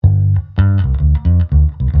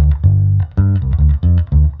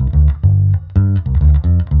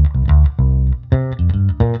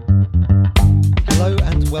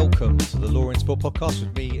podcast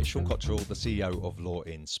with me, Sean Cottrell, the CEO of Law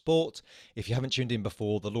in Sport. If you haven't tuned in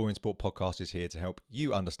before, the Law in Sport podcast is here to help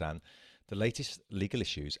you understand the latest legal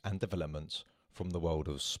issues and developments from the world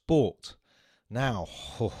of sport. Now,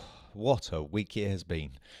 what a week it has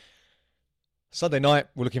been. Sunday night,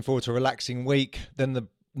 we're looking forward to a relaxing week. Then the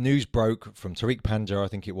news broke from Tariq Panja, I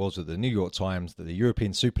think it was, at the New York Times, that the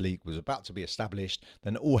European Super League was about to be established.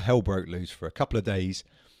 Then all hell broke loose for a couple of days.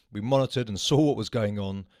 We monitored and saw what was going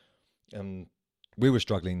on. We were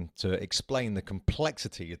struggling to explain the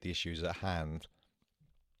complexity of the issues at hand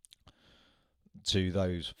to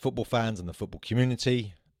those football fans and the football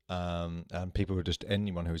community, and people who just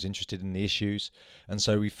anyone who was interested in the issues. And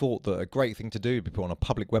so we thought that a great thing to do would be put on a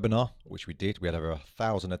public webinar, which we did. We had over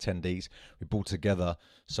 1,000 attendees. We brought together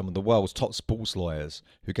some of the world's top sports lawyers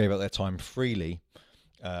who gave up their time freely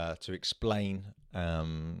to explain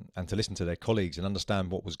and to listen to their colleagues and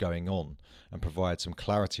understand what was going on and provide some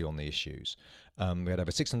clarity on the issues. We had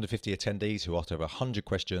over 650 attendees who asked over 100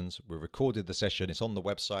 questions. We recorded the session. It's on the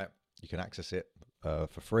website. You can access it for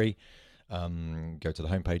free. Go to the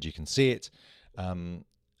homepage, you can see it. And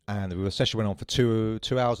the session went on for 2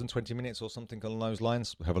 hours and 20 minutes or something along those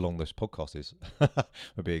lines. However long this podcast is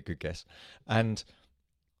would be a good guess. And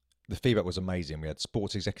the feedback was amazing. We had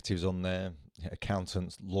sports executives on there,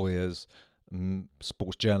 accountants, lawyers,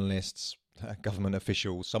 sports journalists, government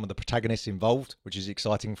officials, some of the protagonists involved, which is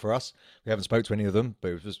exciting for us. We haven't spoke to any of them, but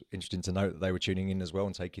it was just interesting to note that they were tuning in as well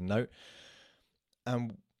and taking note.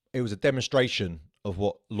 And it was a demonstration of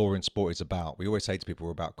what Law in Sport is about. We always say to people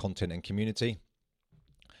we're about content and community.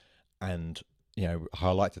 And, you know,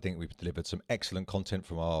 I like to think we've delivered some excellent content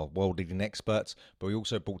from our world-leading experts, but we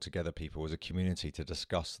also brought together people as a community to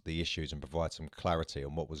discuss the issues and provide some clarity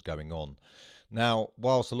on what was going on. Now,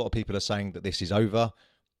 whilst a lot of people are saying that this is over,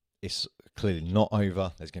 it's clearly not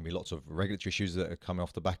over. There's going to be lots of regulatory issues that are coming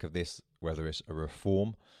off the back of this, whether it's a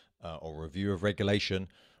reform or review of regulation,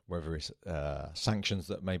 whether it's sanctions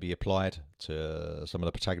that may be applied to some of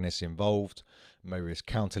the protagonists involved, maybe it's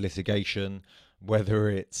counter litigation, whether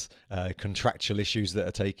it's contractual issues that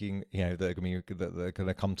are taking, that are going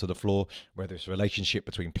to come to the floor, whether it's a relationship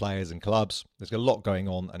between players and clubs. There's a lot going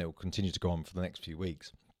on, and it will continue to go on for the next few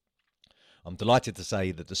weeks. I'm delighted to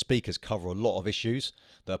say that the speakers cover a lot of issues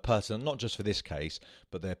that are pertinent, not just for this case,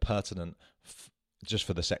 but they're pertinent just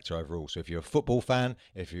for the sector overall. So if you're a football fan,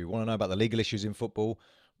 if you want to know about the legal issues in football,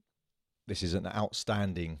 this is an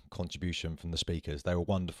outstanding contribution from the speakers. They were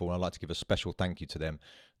wonderful, and I'd like to give a special thank you to them.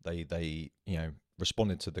 They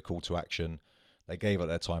responded to the call to action. They gave up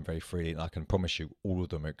their time very freely, and I can promise you all of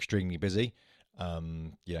them are extremely busy.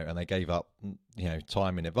 And they gave up,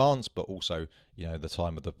 time in advance, but also, the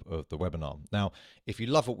time of the webinar. Now, if you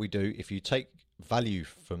love what we do, if you take value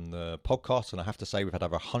from the podcast, and I have to say we've had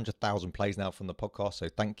over 100,000 plays now from the podcast, so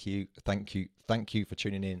thank you for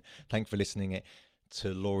tuning in. Thank you for listening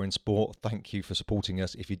to Law in Sport. Thank you for supporting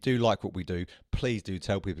us. If you do like what we do, please do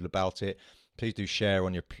tell people about it. Please do share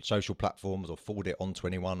on your social platforms or forward it on to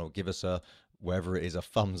anyone, or give us wherever it is, a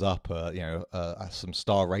thumbs up, some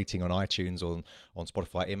star rating on iTunes or on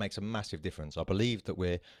Spotify. It makes a massive difference. I believe that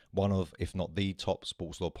we're one of, if not the top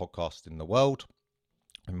sports law podcast in the world.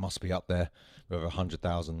 We must be up there with over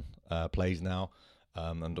 100,000 plays now,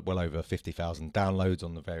 and well over 50,000 downloads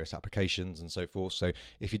on the various applications and so forth. So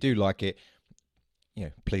if you do like it,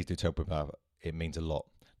 please do tell people about it. It means a lot.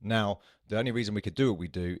 Now, the only reason we could do what we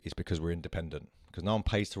do is because we're independent. Because no one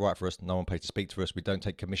pays to write for us, no one pays to speak to us. We don't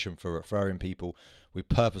take commission for referring people. We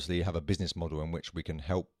purposely have a business model in which we can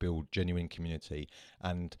help build genuine community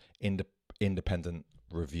and independent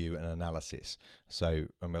review and analysis. So,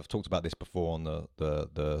 and we've talked about this before on the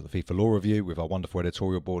FIFA Law Review with our wonderful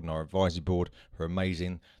editorial board and our advisory board, who are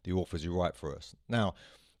amazing, the authors who write for us. Now,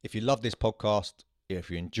 if you love this podcast,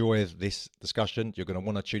 if you enjoy this discussion, you're going to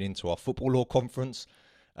want to tune into our Football Law Conference,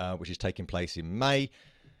 which is taking place in May.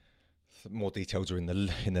 More details are in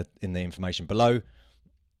the information below.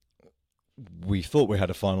 We thought we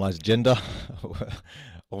had a finalised agenda.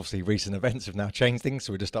 Obviously, recent events have now changed things,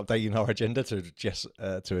 so we're just updating our agenda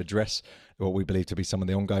to address what we believe to be some of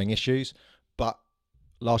the ongoing issues. But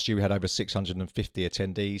last year we had over 650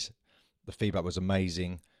 attendees. The feedback was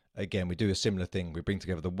amazing. Again, we do a similar thing. We bring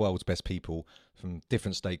together the world's best people from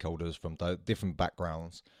different stakeholders, from different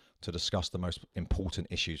backgrounds, to discuss the most important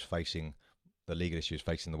issues the legal issues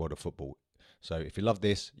facing the world of football. So if you love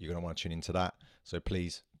this, you're going to want to tune into that. So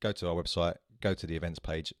please go to our website, go to the events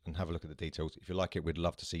page and have a look at the details. If you like it, we'd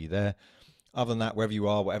love to see you there. Other than that, wherever you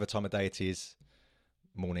are, whatever time of day it is,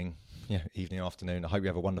 morning, evening, afternoon, I hope you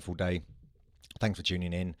have a wonderful day. Thanks for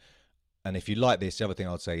tuning in. And if you like this, the other thing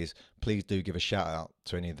I'd say is please do give a shout out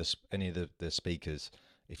to any of the speakers.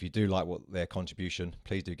 If you do like what their contribution,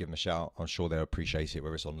 please do give them a shout. I'm sure they'll appreciate it,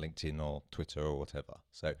 whether it's on LinkedIn or Twitter or whatever.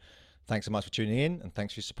 So thanks so much for tuning in, and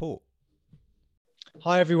thanks for your support.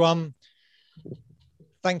 Hi, everyone.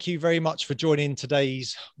 Thank you very much for joining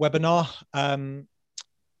today's webinar.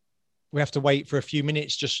 We have to wait for a few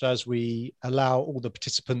minutes just as we allow all the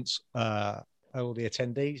participants, all the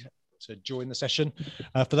attendees to join the session.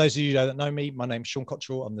 For those of you that don't know me, my name's Sean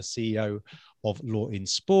Cottrell. I'm the CEO of Law in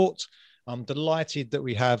Sport. I'm delighted that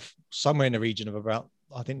we have somewhere in the region of about,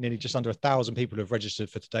 I think, nearly just under 1,000 people who have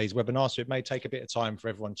registered for today's webinar. So it may take a bit of time for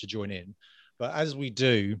everyone to join in. But as we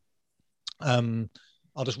do, I'll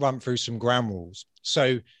just run through some ground rules.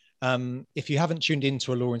 So if you haven't tuned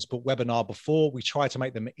into a Law in Sport webinar before, we try to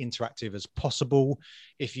make them interactive as possible.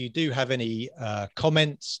 If you do have any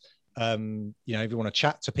comments, if you want to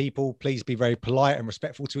chat to people, please be very polite and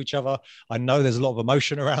respectful to each other. I know there's a lot of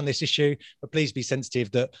emotion around this issue, but please be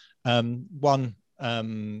sensitive that we're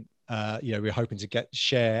hoping to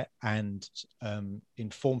share and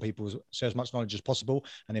inform people, share as much knowledge as possible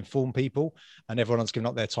and inform people, and everyone's given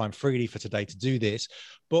up their time freely for today to do this.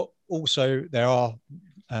 But also there are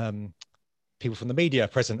people from the media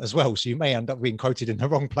present as well, so you may end up being quoted in the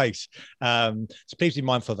wrong place. So please be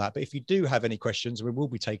mindful of that. But if you do have any questions, we will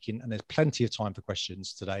be taking, and there's plenty of time for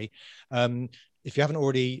questions today. If you haven't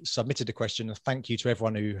already submitted a question, and thank you to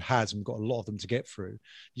everyone who has, and we've got a lot of them to get through,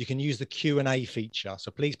 you can use the Q&A feature.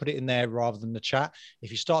 So please put it in there rather than the chat.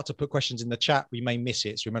 If you start to put questions in the chat, we may miss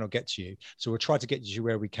it, so we may not get to you. So we'll try to get you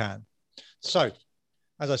where we can. So,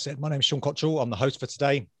 as I said, my name is Sean Cottrell. I'm the host for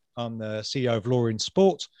today. I'm the CEO of Law in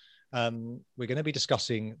Sport. We're going to be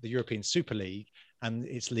discussing the European Super League and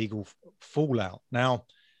its legal fallout. Now,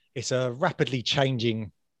 it's a rapidly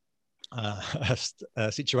changing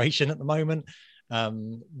situation at the moment.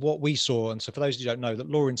 What we saw, and so for those who don't know, that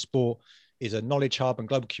Law in Sport is a knowledge hub and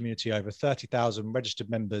global community, over 30,000 registered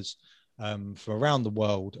members from around the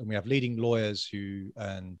world, and we have leading lawyers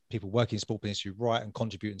and people working in sport business who write and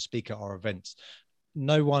contribute and speak at our events.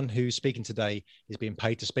 No one who's speaking today is being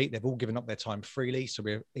paid to speak. They've all given up their time freely, so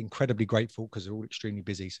we're incredibly grateful because they're all extremely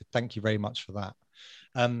busy. So thank you very much for that.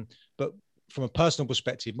 But from a personal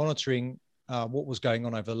perspective, monitoring what was going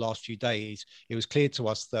on over the last few days, it was clear to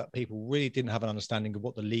us that people really didn't have an understanding of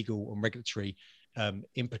what the legal and regulatory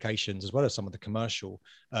implications, as well as some of the commercial,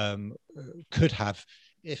 could have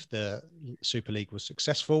if the Super League was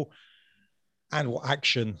successful, and what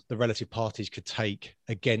action the relative parties could take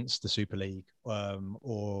against the Super League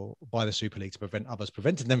or by the Super League to prevent others,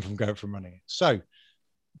 preventing them from running it. So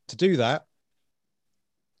to do that,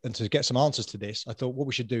 and to get some answers to this, I thought what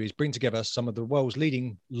we should do is bring together some of the world's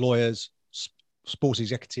leading lawyers, sports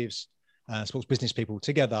executives, sports business people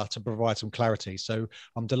together to provide some clarity. So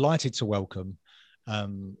I'm delighted to welcome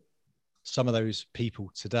some of those people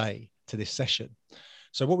today to this session.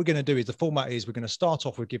 So what we're going to do is, the format is, we're going to start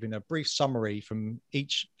off with giving a brief summary from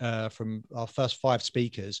each, from our first 5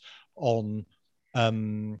 speakers on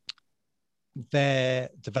their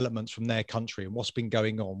developments from their country and what's been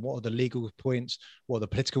going on, what are the legal points, what are the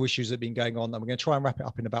political issues that have been going on, and we're going to try and wrap it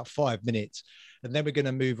up in about 5 minutes. And then we're going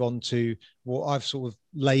to move on to what I've sort of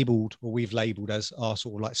labeled, or we've labeled as our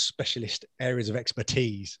sort of like specialist areas of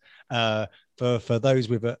expertise for those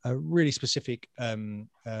with a really specific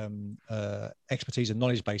expertise and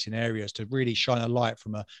knowledge base in areas to really shine a light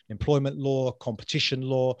from an employment law, competition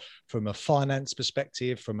law, from a finance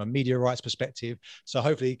perspective, from a media rights perspective. So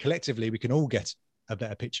hopefully collectively we can all get a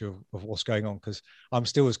better picture of what's going on, because I'm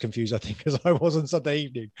still as confused, I think, as I was on Sunday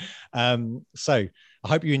evening. So I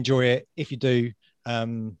hope you enjoy it. If you do,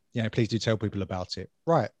 please do tell people about it.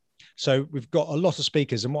 Right. So we've got a lot of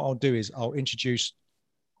speakers, and what I'll do is I'll introduce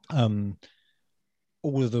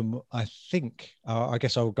all of them. I think, I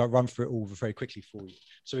guess I'll run through it all very quickly for you.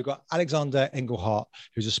 So we've got Alexander Engelhardt,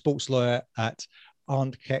 who's a sports lawyer at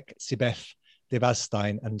Arndt Sibeth de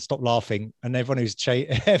Bastein, and stop laughing. And everyone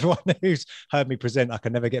who's heard me present, I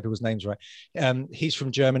can never get people's names right. He's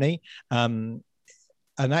from Germany.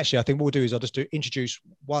 And actually, I think what we'll do is I'll just introduce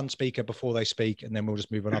one speaker before they speak, and then we'll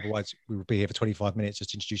just move on. Otherwise, we will be here for 25 minutes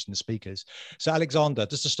just introducing the speakers. So Alexander,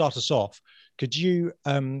 just to start us off, could you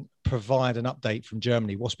provide an update from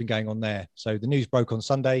Germany? What's been going on there? So the news broke on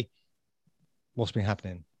Sunday. What's been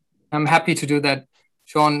happening? I'm happy to do that.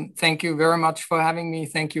 Sean, thank you very much for having me.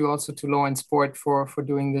 Thank you also to Law in Sport for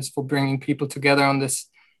doing this, for bringing people together on this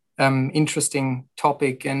interesting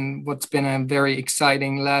topic and what's been a very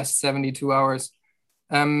exciting last 72 hours.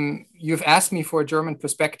 You've asked me for a German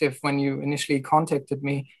perspective when you initially contacted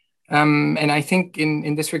me. And I think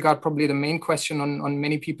in this regard, probably the main question on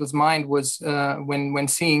many people's mind was when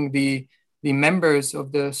seeing the the members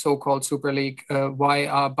of the so-called Super League, why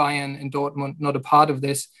are Bayern and Dortmund not a part of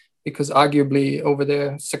this? Because arguably over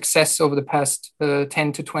their success over the past 10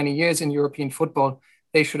 to 20 years in European football,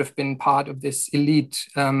 they should have been part of this elite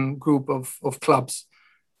group of clubs.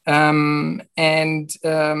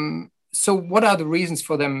 So what are the reasons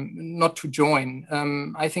for them not to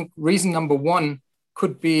join? I think reason number one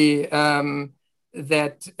could be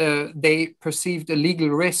that they perceived a legal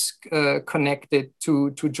risk connected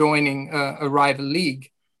to joining a rival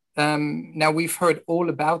league. Now, we've heard all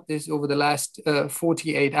about this over the last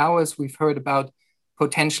 48 hours. We've heard about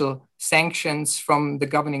potential sanctions from the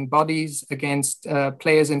governing bodies against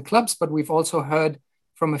players and clubs, but we've also heard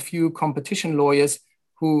from a few competition lawyers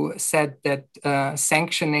who said that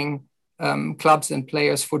sanctioning clubs and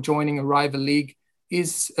players for joining a rival league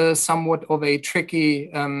is somewhat of a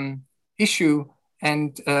tricky issue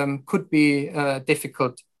and could be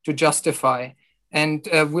difficult to justify. And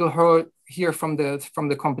we'll hear from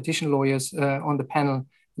the competition lawyers on the panel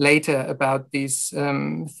later about these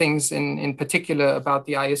things, in particular about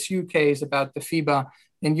the ISU case, about the FIBA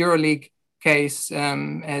and EuroLeague case.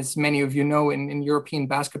 As many of you know, in European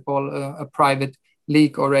basketball, a private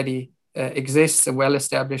league already exists, a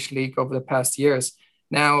well-established league over the past years.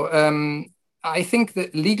 Now, I think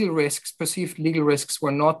that perceived legal risks,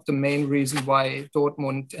 were not the main reason why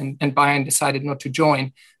Dortmund and Bayern decided not to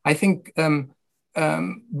join. I think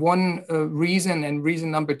one reason, and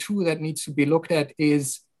reason number two that needs to be looked at,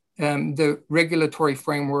 is the regulatory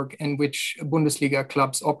framework in which Bundesliga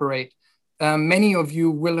clubs operate. Many of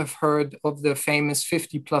you will have heard of the famous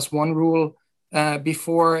 50+1 rule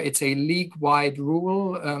before. It's a league-wide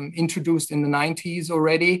rule introduced in the 90s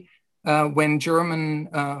already, when German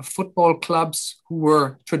football clubs, who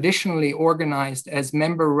were traditionally organized as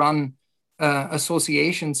member-run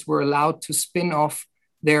associations, were allowed to spin off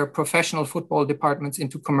their professional football departments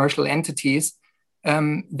into commercial entities.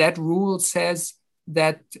 That rule says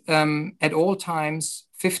that at all times,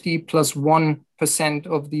 50+1%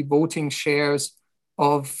 of the voting shares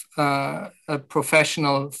of a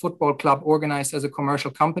professional football club organized as a commercial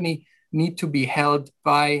company need to be held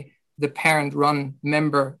by the parent-run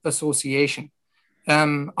member association.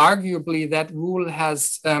 Arguably, that rule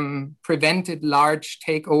has prevented large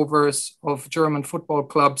takeovers of German football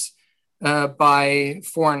clubs by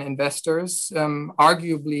foreign investors.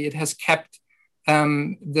 Arguably, it has kept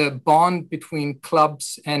the bond between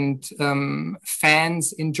clubs and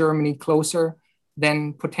fans in Germany closer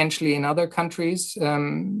than potentially in other countries.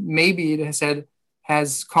 Maybe it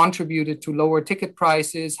has contributed to lower ticket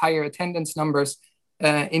prices, higher attendance numbers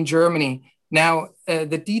in Germany. Now,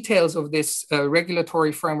 the details of this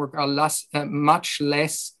regulatory framework are much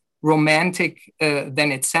less romantic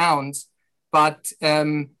than it sounds, but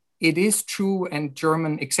it is true, and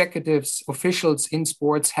German executives, officials in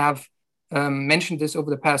sports have mentioned this over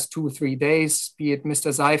the past 2 or 3 days, be it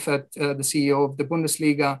Mr. Seifert, the CEO of the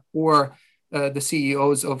Bundesliga, or the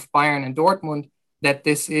CEOs of Bayern and Dortmund, that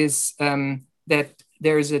this is that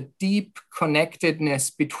there is a deep connectedness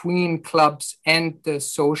between clubs and the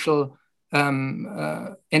social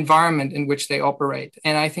environment in which they operate.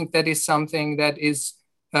 And I think that is something that is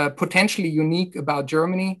potentially unique about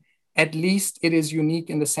Germany. At least it is unique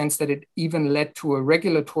in the sense that it even led to a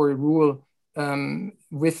regulatory rule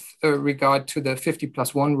with regard to the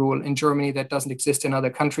 50+1 rule in Germany that doesn't exist in other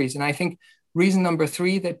countries. And I think reason number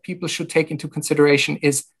 3 that people should take into consideration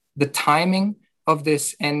is the timing of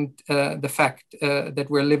this and the fact that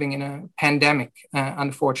we're living in a pandemic,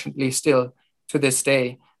 unfortunately, still to this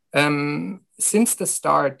day. Since the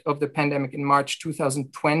start of the pandemic in March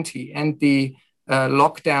 2020 and the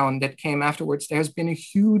lockdown that came afterwards, there has been a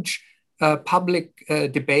huge public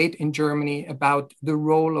debate in Germany about the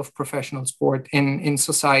role of professional sport in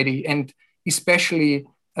society, and especially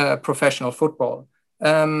professional football.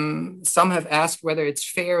 Some have asked whether it's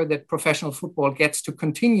fair that professional football gets to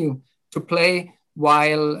continue to play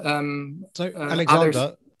while Alexander,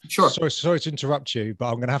 others... Sure. Sorry to interrupt you, but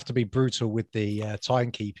I'm going to have to be brutal with the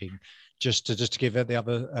timekeeping, just to give the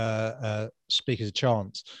other speakers a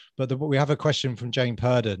chance. But we have a question from Jane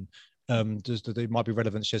Purden. It might be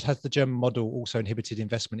relevant. She says, has the German model also inhibited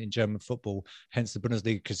investment in German football? Hence, the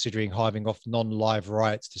Bundesliga considering hiving off non-live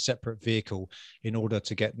rights to separate vehicle in order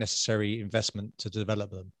to get necessary investment to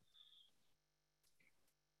develop them.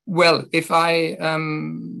 Well, if I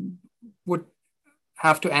would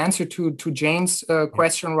have to answer to Jane's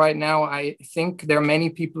question right now, I think there are many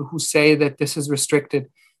people who say that this has restricted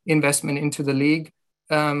investment into the league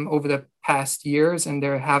over the past years, and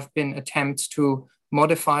there have been attempts to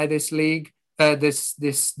modify this league,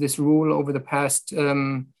 this rule over the past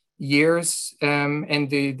years, and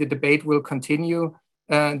the debate will continue.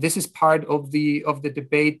 This is part of the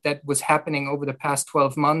debate that was happening over the past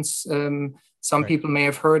 12 months. Some people may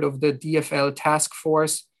have heard of the DFL task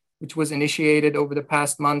force, which was initiated over the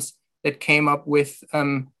past months, that came up with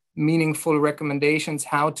meaningful recommendations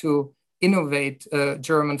how to innovate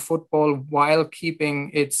German football while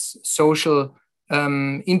keeping its social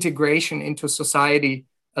integration into society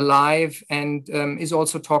alive, and is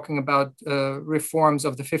also talking about reforms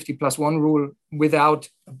of the 50+1 rule without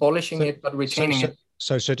abolishing it, but retaining it.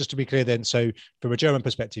 So just to be clear then, so from a German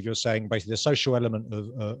perspective, you're saying basically the social element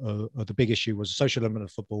of the big issue was the social element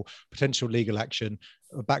of football, potential legal action.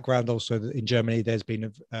 A background also that in Germany, there's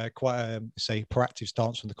been quite a, say, proactive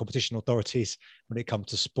stance from the competition authorities when it comes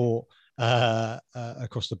to sport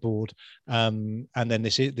across the board. And then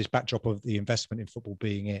this backdrop of the investment in football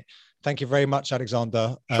being it. Thank you very much,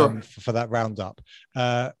 Alexander, for that roundup.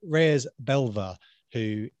 Reyes Belver,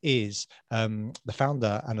 who is the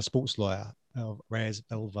founder and a sports lawyer of Reyes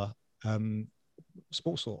Belver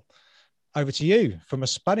Sports Law. Over to you from a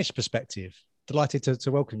Spanish perspective. Delighted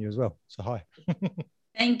to welcome you as well. So hi.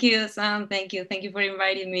 Thank you, Sam. Thank you for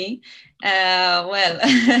inviting me. Well,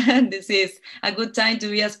 this is a good time to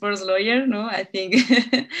be a sports lawyer. No, I think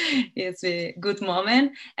it's a good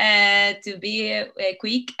moment. To be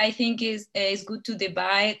quick, I think it's good to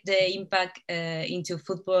divide the impact into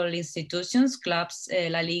football institutions, clubs,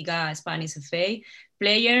 La Liga, Spanish FA,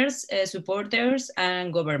 players, supporters,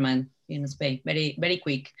 and government in Spain. Very, very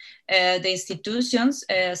quick. The institutions,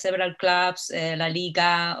 several clubs, La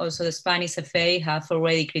Liga, also the Spanish FA have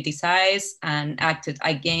already criticized and acted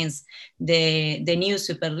against the new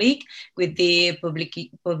Super League with the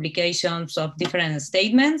publications of different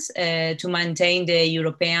statements to maintain the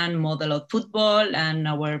European model of football and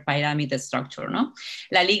our pyramid structure. No?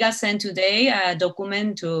 La Liga sent today a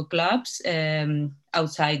document to clubs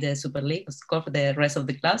outside the Super League, of course, the rest of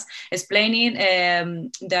the clubs, explaining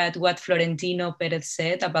that what Florentino Perez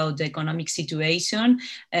said about the economic situation,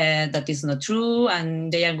 that is not true, and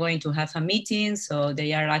they are going to have a meeting, so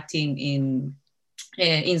they are acting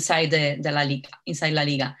inside La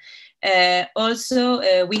Liga.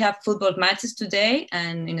 Also, we have football matches today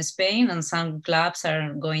and in Spain, and some clubs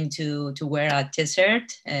are going to wear a t-shirt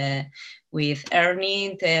with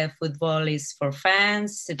earning, football is for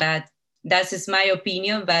fans, that is my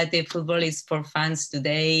opinion, but the football is for fans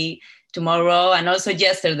today, tomorrow, and also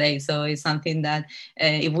yesterday. So it's something that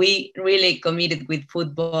if we really committed with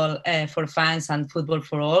football for fans and football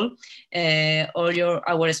for all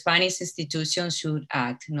our Spanish institutions should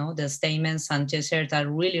act. No, the statements and t-shirts are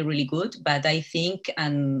really, really good, but I think,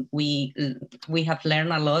 and we have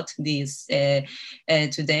learned a lot these 2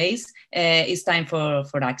 days, it's time for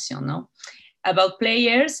action. No. About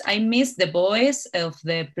players, I miss the voice of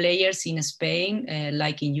the players in Spain,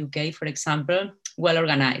 like in UK, for example, well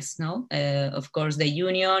organized. No, of course, the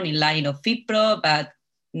union in line of FIPRO, but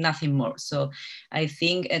nothing more. So I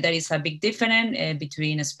think there is a big difference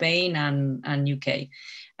between Spain and UK.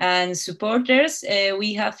 And supporters,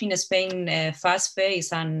 we have in Spain, FASFE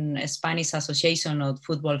is a Spanish association of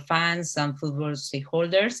football fans and football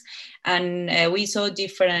stakeholders. And we saw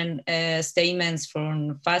different statements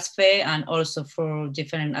from FASFE and also for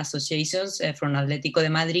different associations from Atlético de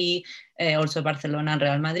Madrid, also Barcelona and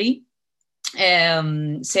Real Madrid,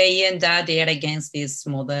 saying that they are against this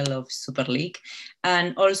model of Super League.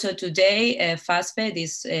 And also today, FASFE,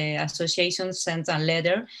 this association, sent a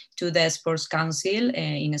letter to the Sports Council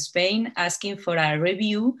in Spain asking for a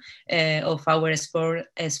review of our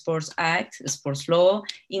Sports Act, sports law,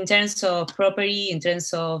 in terms of property, in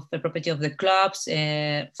terms of the property of the clubs,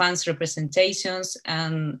 fans representations,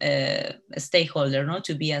 and stakeholder, no?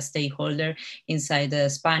 To be a stakeholder inside the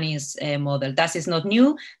Spanish model. That is not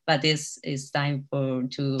new, but it's time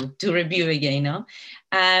to review again. No?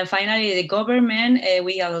 And finally, the government,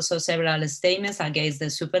 we have also several statements against the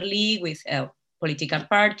Super League with political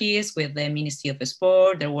parties, with the Ministry of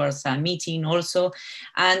Sport. There was a meeting also.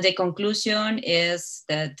 And the conclusion is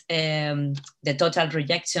that the total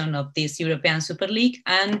rejection of this European Super League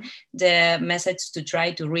and the message to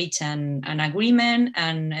try to reach an agreement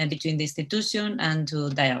and between the institution and to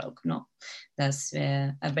dialogue. No, that's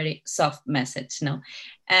a very soft message. No.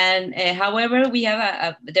 And however, we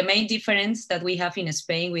have the main difference that we have in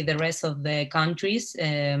Spain with the rest of the countries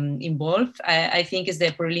involved, I think, is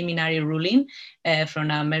the preliminary ruling from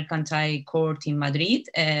a mercantile court in Madrid,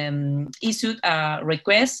 issued a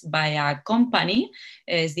request by a company,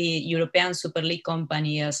 is the European Super League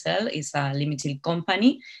company ESL, is a limited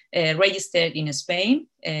company registered in Spain,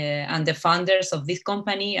 and the founders of this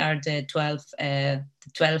company are the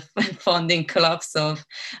 12 founding clubs of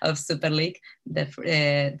Super League, the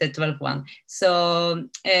 12th one. So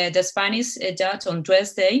the Spanish judge on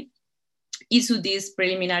Tuesday issued this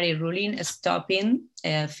preliminary ruling stopping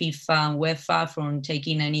FIFA and UEFA from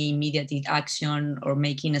taking any immediate action or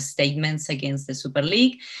making statements against the Super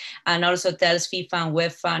League, and also tells FIFA and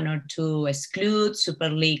UEFA not to exclude Super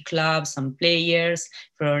League clubs and players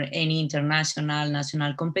from any international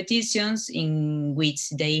national competitions in which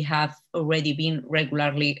they have already been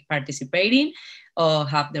regularly participating or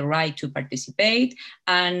have the right to participate.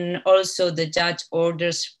 And also the judge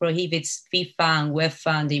orders prohibits FIFA and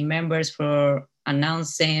UEFA and the members for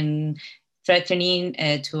announcing, threatening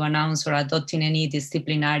to announce or adopting any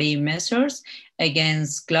disciplinary measures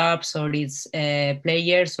against clubs or its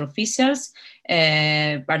players or officials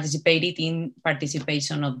participated in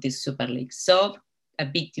participation of this Super League. So a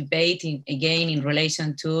big debate again in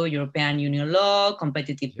relation to European Union law,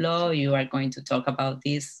 competitive law. You are going to talk about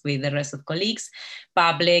this with the rest of colleagues,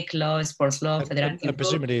 public law, sports law, federative and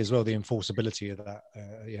presumably as well the enforceability of that,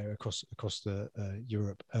 across the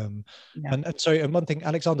Europe. Yeah. And sorry, and one thing,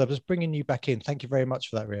 Alexander, just bringing you back in. Thank you very much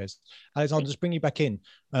for that, Reyes. Alexander, just bring you back in,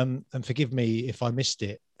 and forgive me if I missed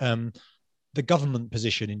it. The government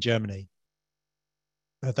position in Germany,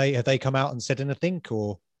 have they come out and said anything,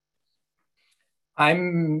 or?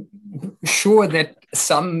 I'm sure that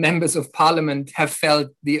some members of parliament have felt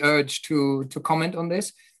the urge to comment on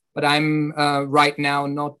this, but I'm right now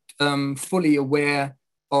not fully aware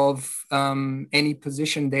of any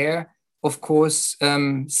position there. Of course,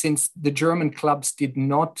 since the German clubs did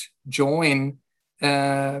not join,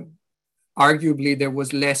 arguably there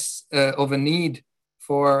was less of a need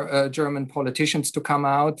for German politicians to come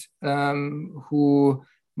out who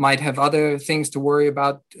might have other things to worry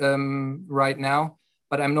about right now,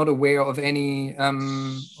 but I'm not aware of any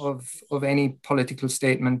of any political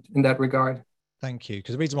statement in that regard. Thank you.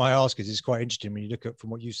 Because the reason why I ask is it's quite interesting when you look at from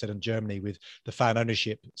what you said on Germany with the fan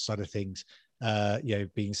ownership side of things,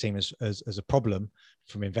 being seen as a problem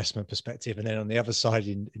from investment perspective, and then on the other side,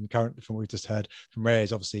 in current from what we've just heard from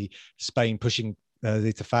Reyes, obviously Spain pushing.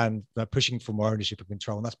 The fan pushing for more ownership and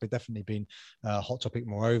control, and that's definitely been a hot topic.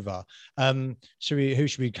 Moreover, who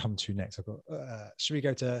should we come to next? Should we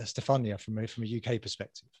go to Stefania from a UK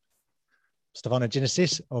perspective? Stefania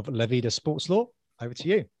Genesis of La Vida Sports Law. Over to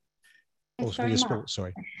you. Thanks very much. Sports,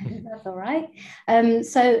 sorry. That's all right.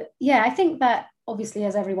 So yeah, I think that obviously,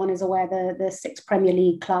 as everyone is aware, the 6 Premier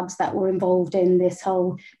League clubs that were involved in this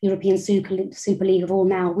whole European Super League have all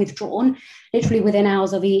now withdrawn, literally within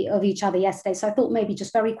hours of each other yesterday. So I thought maybe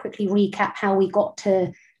just very quickly recap how we got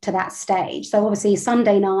to that stage. So obviously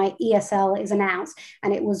Sunday night, ESL is announced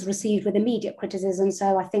and it was received with immediate criticism.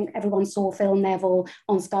 So I think everyone saw Phil Neville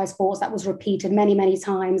on Sky Sports. That was repeated many, many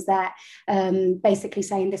times, that basically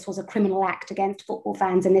saying this was a criminal act against football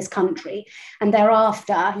fans in this country. And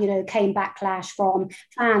thereafter, came backlash from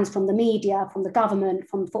fans, from the media, from the government,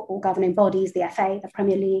 from football governing bodies, the FA, the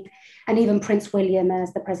Premier League, and even Prince William,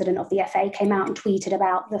 as the president of the FA, came out and tweeted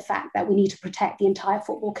about the fact that we need to protect the entire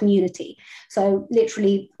football community. So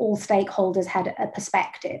literally all stakeholders had a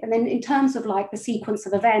perspective. And then in terms of like the sequence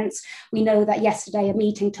of events, we know that yesterday a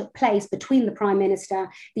meeting took place between the Prime Minister,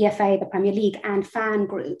 the FA, the Premier League, and fan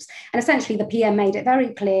groups. And essentially the PM made it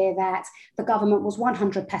very clear that the government was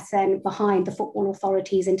 100% behind the football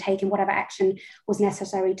authorities in taking whatever action was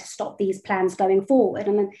necessary to stop these plans going forward.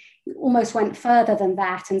 And then almost went further than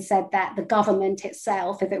that and said that the government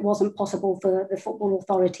itself, if it wasn't possible for the football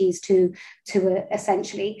authorities to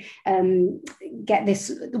essentially get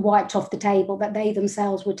this wiped off the table, that they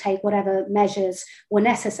themselves would take whatever measures were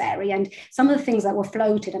necessary. And some of the things that were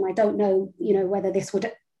floated, and I don't know, whether this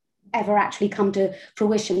would ever actually come to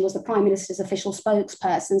fruition, was the Prime Minister's official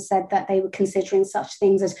spokesperson said that they were considering such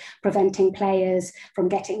things as preventing players from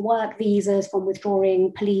getting work visas, from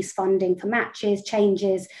withdrawing police funding for matches,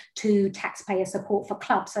 changes to taxpayer support for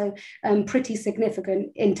clubs. So pretty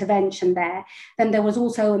significant intervention there. Then there was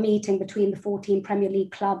also a meeting between the 14 Premier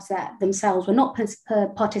League clubs that themselves were not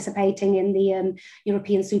participating in the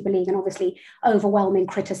European Super League, and obviously overwhelming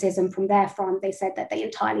criticism from their front. They said that they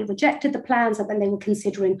entirely rejected the plans, and then they were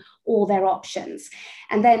considering all their options.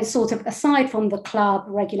 And then sort of aside from the club,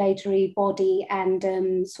 regulatory body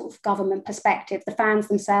and sort of government perspective, the fans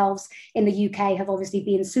themselves in the UK have obviously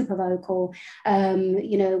been super vocal,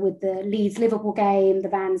 with the Leeds-Liverpool game, the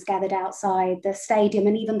vans gathered outside the stadium,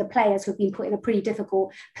 and even the players who've been put in a pretty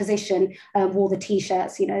difficult position wore the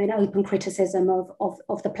T-shirts, in open criticism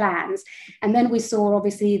of the plans. And then we saw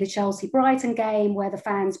obviously the Chelsea-Brighton game where the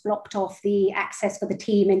fans blocked off the access for the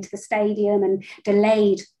team into the stadium and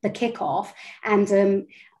delayed the kickoff. And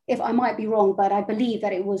if I might be wrong, but I believe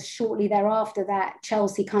that it was shortly thereafter that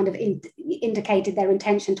Chelsea kind of indicated their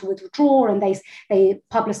intention to withdraw, and they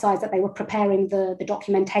publicised that they were preparing the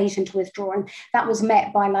documentation to withdraw, and that was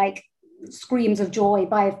met by like screams of joy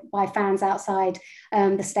by fans outside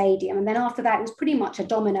the stadium. And then after that, it was pretty much a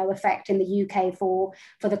domino effect in the UK for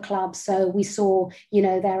the club. So we saw,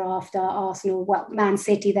 thereafter Arsenal, Man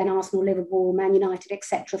City, then Arsenal, Liverpool, Man United,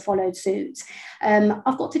 etc., followed suit.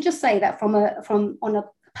 I've got to just say that on a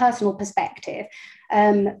personal perspective,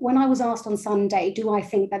 when I was asked on Sunday, do I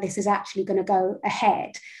think that this is actually going to go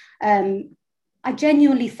ahead? I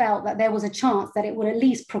genuinely felt that there was a chance that it would at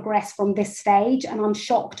least progress from this stage. And I'm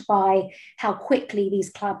shocked by how quickly these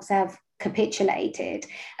clubs have capitulated.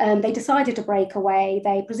 They decided to break away.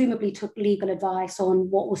 They presumably took legal advice on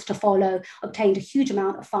what was to follow, obtained a huge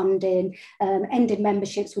amount of funding, ended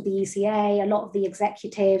memberships with the ECA. A lot of the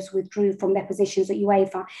executives withdrew from their positions at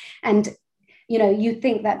UEFA. And you'd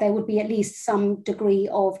think that there would be at least some degree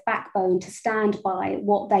of backbone to stand by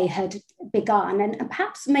what they had begun, and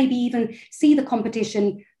perhaps maybe even see the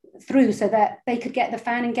competition through so that they could get the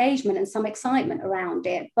fan engagement and some excitement around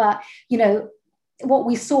it. But, what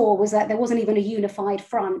we saw was that there wasn't even a unified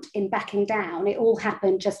front in backing down. It all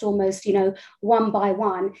happened just almost, one by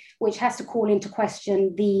one, which has to call into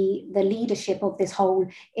question the leadership of this whole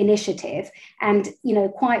initiative. And,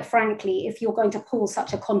 quite frankly, if you're going to pull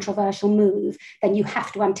such a controversial move, then you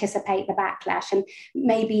have to anticipate the backlash. And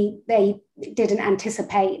maybe they didn't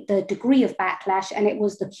anticipate the degree of backlash, and it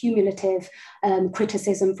was the cumulative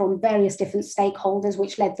criticism from various different stakeholders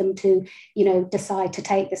which led them to, decide to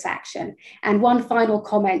take this action. And one final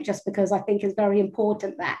comment, just because I think is very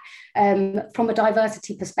important, that from a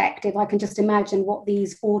diversity perspective, I can just imagine what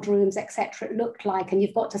these boardrooms, etc., looked like. And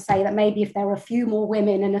you've got to say that maybe if there were a few more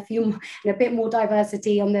women and a bit more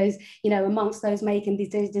diversity on those, amongst those making these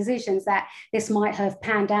decisions, that this might have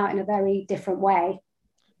panned out in a very different way.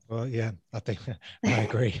 Well, yeah, I think I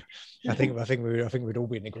agree. I think we'd all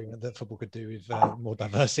be in agreement that football could do with more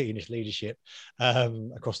diversity in its leadership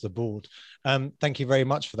across the board. Thank you very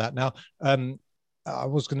much for that. Now, I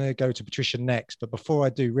was going to go to Patricia next, but before I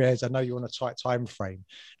do, Riaz, I know you're on a tight time frame.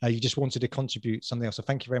 You just wanted to contribute something else, so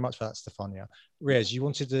thank you very much for that, Stefania. Riaz, you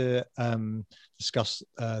wanted to discuss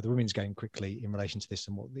the women's game quickly in relation to this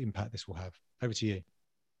and what the impact this will have. Over to you.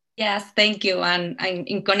 Yes, thank you. And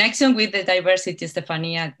in connection with the diversity,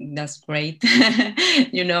 Stefania, that's great.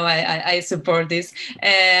 I support this.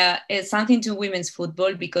 It's something to women's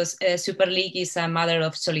football, because Super League is a matter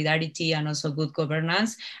of solidarity and also good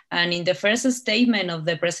governance. And in the first statement of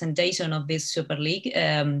the presentation of this Super League,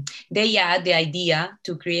 they add the idea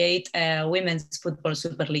to create a women's football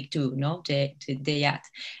Super League too, no? They add.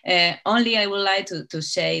 Only I would like to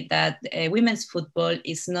say that women's football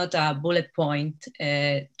is not a bullet point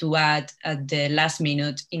to add at the last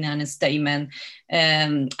minute in a statement.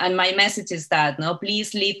 And my message is that,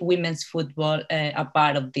 please leave women's football a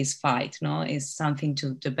part of this fight. It's something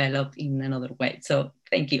to develop in another way. So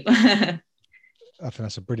thank you. I think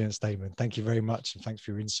that's a brilliant statement. Thank you very much. And thanks for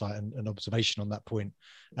your insight and observation on that point.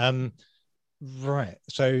 Right.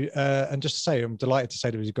 So, and just to say, I'm delighted to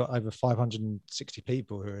say that we've got over 560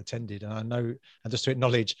 people who attended. And I know, and just to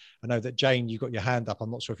acknowledge, I know that Jane, you got your hand up.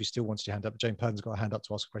 I'm not sure if you still wanted your hand up, but Jane Pern's got a hand up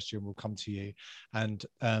to ask a question. We'll come to you. And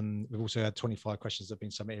we've also had 25 questions that have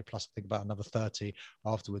been submitted, plus I think about another 30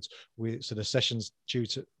 afterwards. So the session's due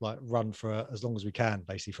to run for as long as we can,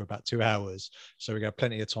 basically for about 2 hours. So we got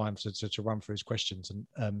plenty of time to run through his questions.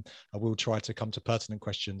 And I will try to come to pertinent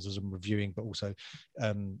questions as I'm reviewing, but also,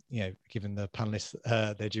 given the panelists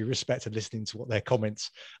their due respect and listening to what their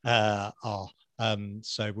comments are.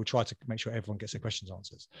 So we'll try to make sure everyone gets their questions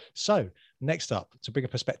answered. So next up, to bring a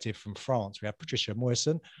perspective from France, we have Patricia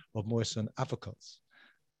Moyson of Moyson Avocats.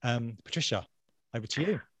 Patricia, over to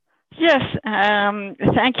you. Yes,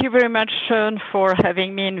 thank you very much, Sean, for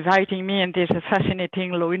inviting me in this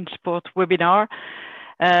fascinating Law in Sport webinar,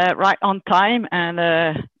 right on time,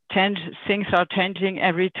 and things are changing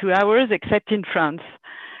every 2 hours, except in France.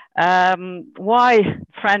 Why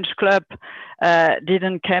French club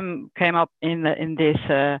didn't came up in this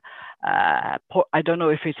I don't know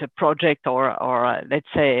if it's a project or let's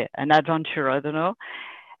say an adventure, I don't know,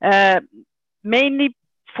 mainly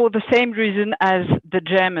for the same reason as the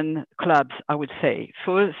German clubs, I would say.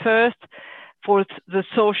 First, for the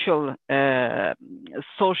social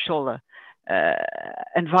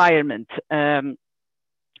environment.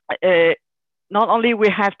 not only we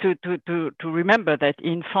have to remember that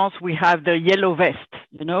in France we have the yellow vest,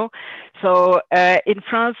 you know. So in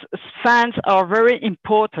France, fans are very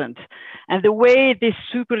important, and the way this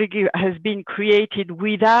Super League has been created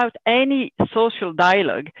without any social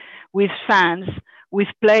dialogue with fans, with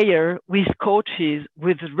players, with coaches,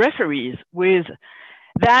 with referees, with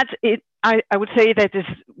that, I would say that is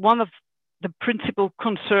one of the principal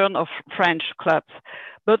concern of French clubs,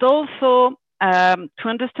 but also to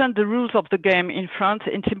understand the rules of the game in France,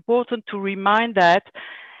 it's important to remind that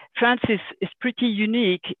France is pretty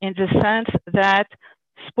unique in the sense that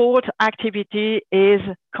sport activity is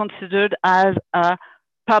considered as a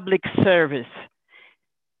public service.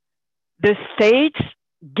 The state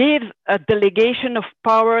gives a delegation of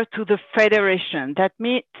power to the federation. That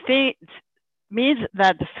means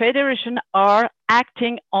that the federation are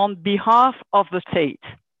acting on behalf of the state.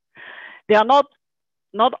 They are not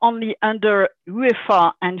only under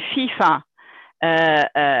UEFA and FIFA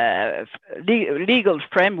legal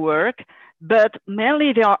framework, but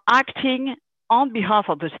mainly they are acting on behalf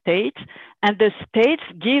of the state, and the states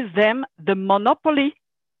give them the monopoly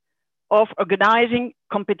of organizing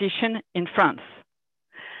competition in France.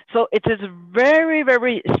 So it is a very,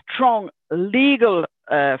 very strong legal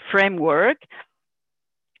framework,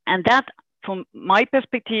 and that, from my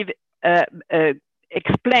perspective,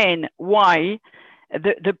 explain why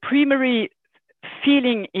the primary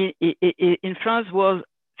feeling in France was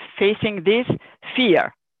facing this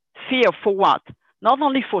fear. Fear for what? Not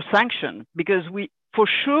only for sanction, because for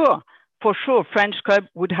sure, French club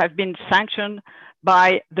would have been sanctioned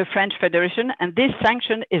by the French Federation, and this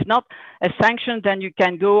sanction is not a sanction. Then you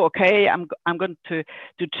can go, okay, I'm going to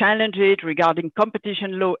challenge it regarding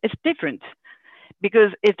competition law. It's different,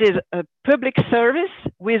 because it is a public service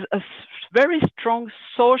with a very strong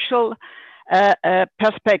social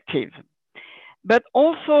perspective, but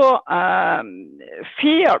also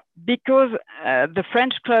fear, because the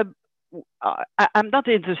French club, I'm not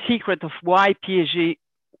in the secret of why PSG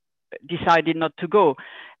decided not to go,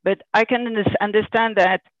 but I can understand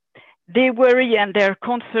that they worry and their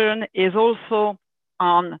concern is also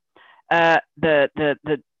on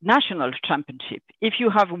the national championship. If you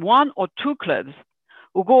have one or two clubs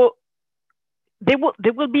who go, they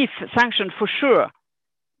will be sanctioned for sure.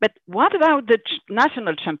 But what about the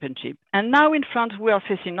national championship? And now in France, we are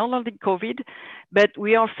facing not only COVID, but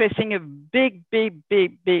we are facing a big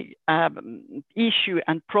issue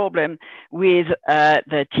and problem with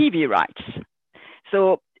the TV rights.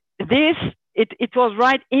 So it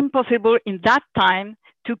was impossible in that time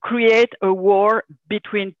to create a war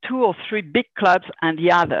between 2 or 3 big clubs and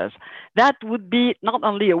the others. That would be not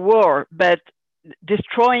only a war, but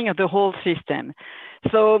destroying the whole system.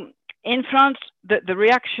 So in France, the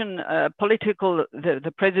reaction political,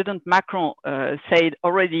 the President Macron said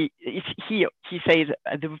already, he said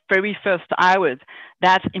at the very first hours,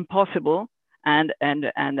 that's impossible. And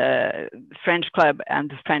French club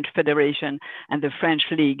and the French Federation and the French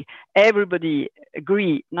League, everybody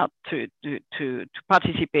agree not to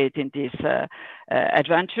participate in this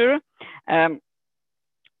adventure. And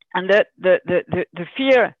the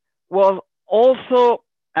fear was also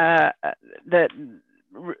there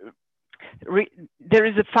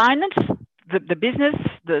is a finance, the business,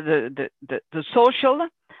 the social,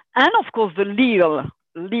 and of course the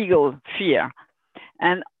legal fear.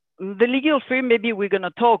 And the legal fear, maybe we're going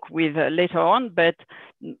to talk with later on, but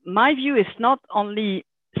my view is not only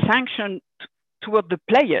sanctioned toward the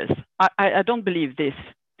players. I don't believe this.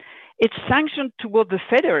 It's sanctioned toward the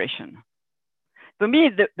federation. For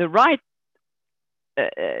me, the right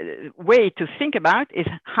way to think about is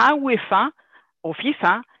how UEFA or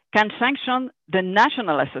FIFA can sanction the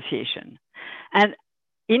national association. And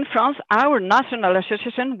in France, our national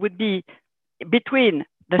association would be between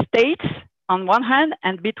the states on one hand,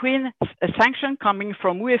 and between a sanction coming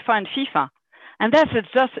from UEFA and FIFA. And that's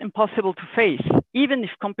just impossible to face. Even if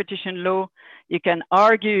competition law, you can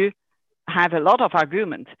argue, have a lot of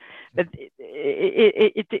argument. But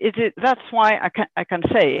that's why I can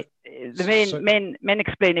say the main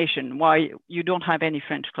explanation why you don't have any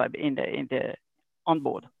French club in the on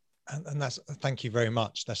board. And that's, thank you very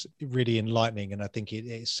much. That's really enlightening, and I think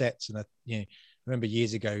it sets, and I remember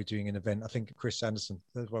years ago doing an event. I think Chris Anderson,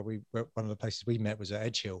 that's where one of the places we met was at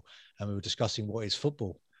Edgehill, and we were discussing what is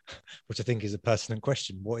football, which I think is a pertinent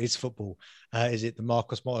question. What is football? Is it the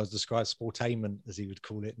Marcos Motto described sportainment, as he would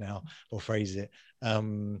call it now, or phrase it?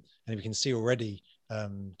 And we can see already,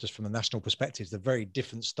 just from a national perspective, the very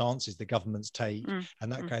different stances the governments take,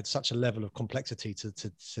 and that adds such a level of complexity to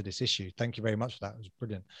this issue. Thank you very much for that. It was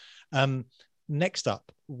brilliant. Next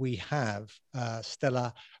up, we have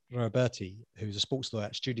Stella Roberti, who's a sports lawyer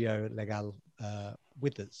at Studio Legal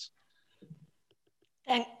with us.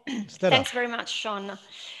 Thanks very much, Sean.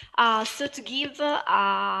 So to give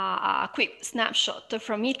a quick snapshot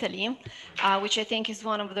from Italy, which I think is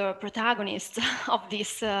one of the protagonists of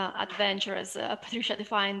this adventure, as Patricia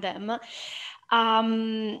defined them,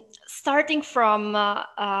 starting from the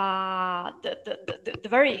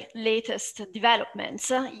very latest developments,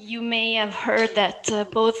 you may have heard that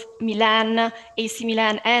both Milan, AC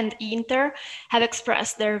Milan and Inter have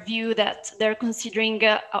expressed their view that they're considering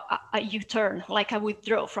a U-turn, like a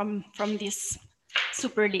withdrawal from this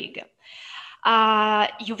Super League.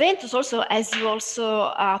 Juventus also, as you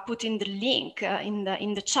also put in the link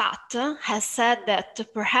in the chat, has said that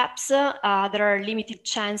perhaps there are limited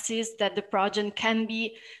chances that the project can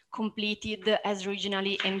be completed as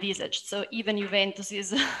originally envisaged. So even Juventus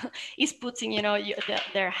is is putting, you know,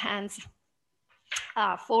 their hands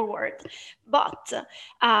forward. But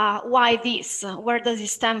why this? Where does it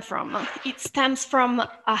stem from? It stems from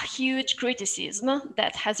a huge criticism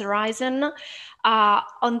that has arisen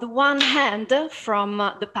on the one hand from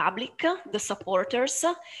the public, the supporters,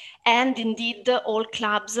 and indeed all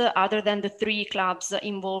clubs other than the 3 clubs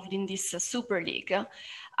involved in this Super League.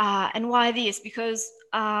 And why this? Because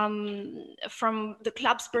from the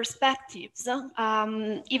club's perspectives,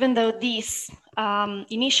 even though this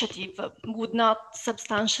initiative would not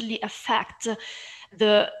substantially affect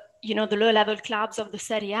the low-level clubs of the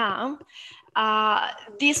Serie A,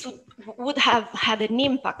 this would have had an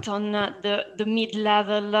impact on the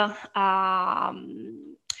mid-level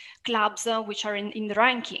clubs which are in the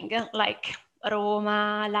ranking, like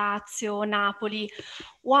Roma, Lazio, Napoli.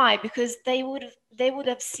 Why? Because they would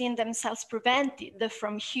have seen themselves prevented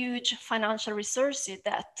from huge financial resources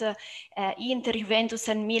that Inter, Juventus,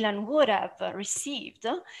 and Milan would have received,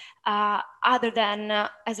 other than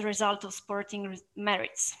as a result of sporting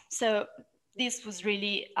merits. So this was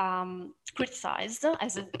really criticized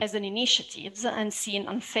as an initiative and seen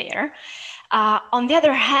unfair. On the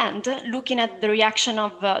other hand, looking at the reaction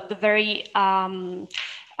of the very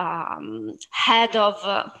head of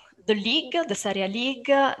the league, the Serie A league,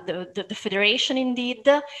 the federation indeed,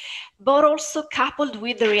 but also coupled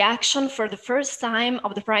with the reaction for the first time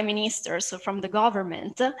of the prime minister, so from the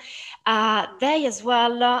government, they as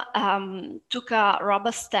well took a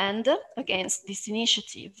robust stand against this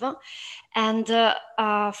initiative, and the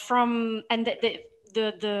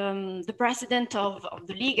president of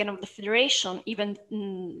the league and of the federation even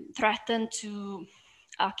threatened to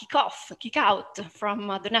kick out from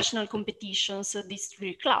the national competitions these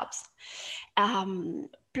 3 clubs.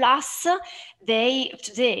 Plus,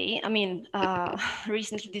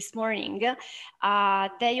 recently this morning,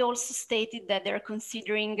 they also stated that they're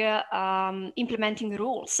considering implementing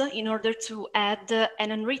rules in order to add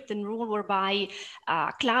an unwritten rule whereby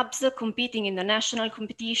clubs competing in the national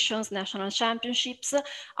competitions, national championships,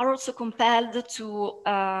 are also compelled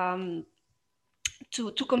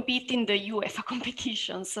to compete in the UEFA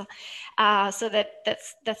competitions. So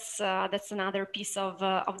that's another piece of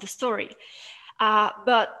the story.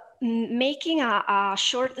 But making a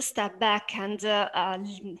short step back and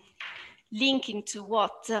linking to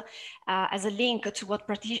what, as a link to what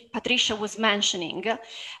Patricia was mentioning,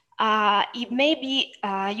 it may be,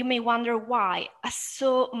 you may wonder why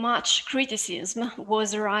so much criticism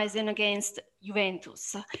was arising against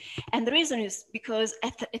Juventus. And the reason is because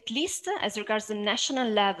at least as regards the national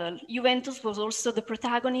level, Juventus was also the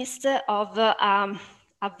protagonist of a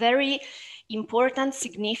very important,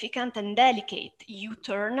 significant, and delicate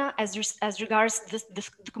U-turn as regards the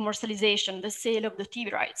commercialization, the sale of the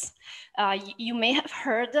TV rights. You may have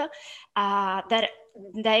heard that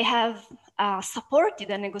they have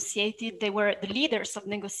supported and negotiated, they were the leaders of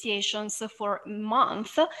negotiations for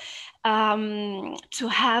months to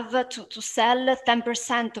have to sell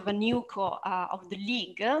 10% of a new of the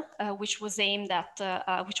league, which was aimed at,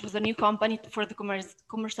 which was a new company for the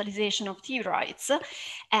commercialization of TV rights.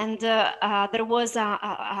 And there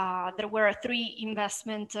were 3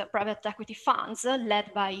 investment private equity funds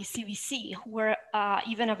led by CVC who were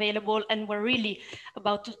even available and were really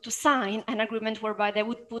about to sign an agreement whereby they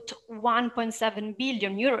would put 1.7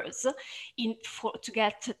 billion euros in to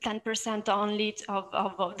get 10% only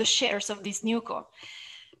of the shares of this newco.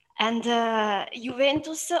 And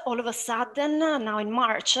Juventus, all of a sudden, now in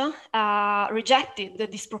March, rejected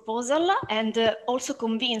this proposal and also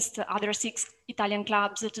convinced other 6 Italian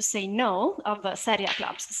clubs to say no, of Serie A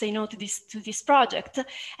clubs, to say no to this project.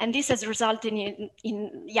 And this has resulted in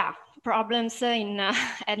problems and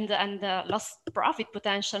lost profit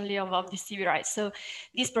potentially of the TV rights. So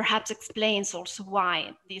this perhaps explains also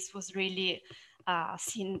why this was really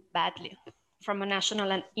seen badly from a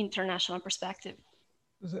national and international perspective.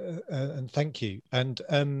 And thank you. And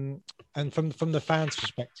from the fans'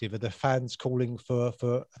 perspective, are the fans calling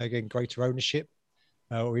for again greater ownership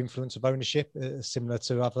or influence of ownership, similar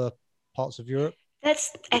to other parts of Europe?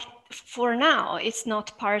 That's for now. It's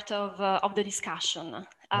not part of the discussion.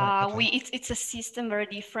 Right, okay. It's a system very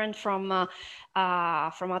different from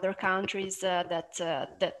other countries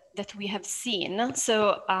that we have seen.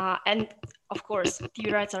 So and of course,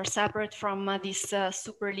 TV rights are separate from this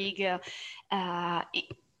Super League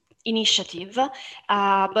initiative,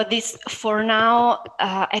 but this for now,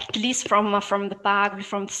 at least from the PAG,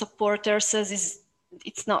 from the supporters,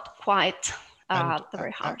 it's not quite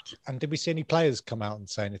very hard. And did we see any players come out and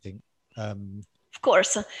say anything? Of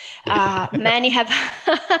course, many have.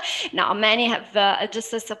 No, many have.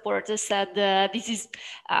 Just as supporters said, this is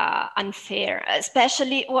unfair.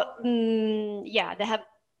 Especially they have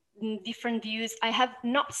different views. I have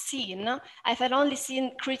not seen. I've had only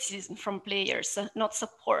seen criticism from players, not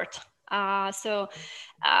support. So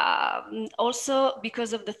also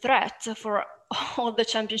because of the threat for all the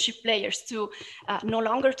championship players to no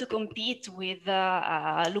longer to compete with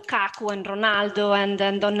Lukaku and Ronaldo and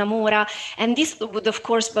Donnarumma, and this would of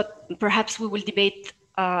course, but perhaps we will debate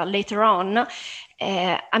later on.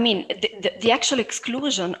 I mean, the actual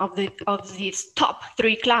exclusion of these top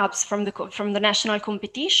 3 clubs from the national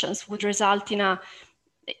competitions would result in a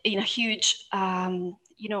huge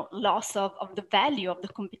loss of the value of the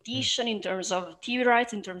competition in terms of TV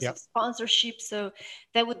rights, in terms of sponsorship. So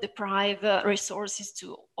that would deprive resources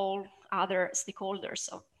to all other stakeholders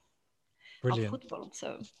of football.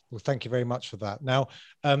 So, well, thank you very much for that. Now,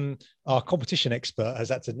 our competition expert has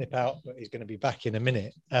had to nip out, but he's going to be back in a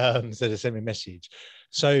minute. So they sent me a message.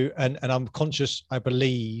 So, and I'm conscious, I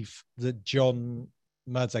believe that John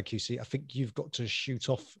Merdzad QC, I think you've got to shoot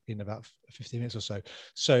off in about 15 minutes or so.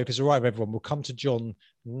 So if it's all right with everyone, we'll come to John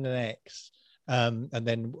next. And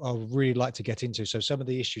then I'll really like to get into, so some of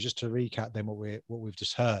the issues, just to recap then what we've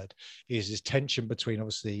just heard, is this tension between,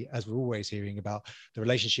 obviously, as we're always hearing about, the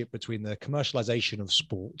relationship between the commercialization of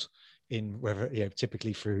sport, in whether,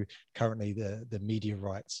 typically through currently the media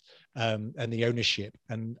rights, and the ownership,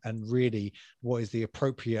 and really what is the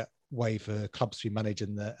appropriate way for clubs to be managed,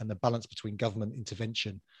 and the balance between government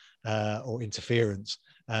intervention or interference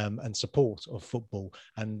and support of football.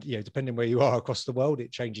 And depending where you are across the world,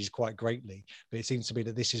 it changes quite greatly, but it seems to me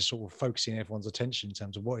that this is sort of focusing everyone's attention in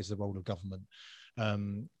terms of what is the role of government,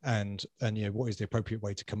 and what is the appropriate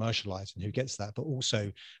way to commercialize and who gets that, but also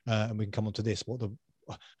and we can come on to this,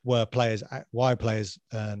 why players,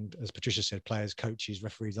 and as Patricia said, players, coaches,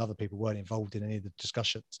 referees, other people weren't involved in any of the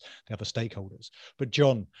discussions, the other stakeholders. But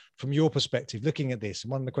John, from your perspective, looking at this,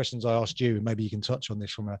 and one of the questions I asked you, and maybe you can touch on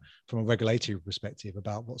this from a regulatory perspective,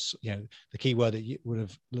 about what's, the key word that would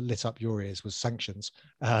have lit up your ears was sanctions.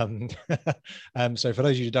 So for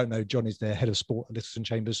those of you who don't know, John is the head of sport at Littleton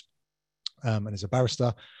Chambers, and is a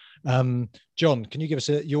barrister. John, can you give us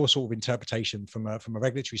your sort of interpretation from a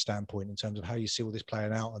regulatory standpoint in terms of how you see all this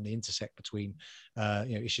playing out and the intersect between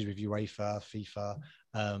issues with UEFA, FIFA,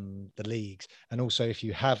 the leagues, and also, if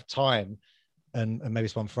you have time, and maybe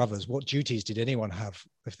it's one for others, what duties did anyone have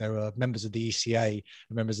if there were members of the ECA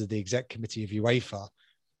and members of the exec committee of UEFA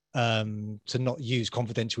to not use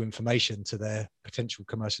confidential information to their potential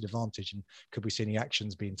commercial advantage, and could we see any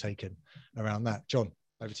actions being taken around that? John,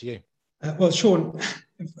 over to you. Well, Sean,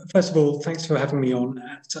 first of all, thanks for having me on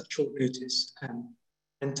at such short notice.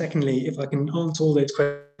 And secondly, if I can answer all those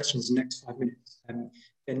questions in the next 5 minutes,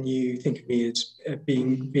 then you think of me as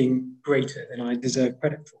being greater than I deserve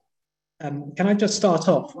credit for. Can I just start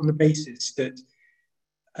off on the basis that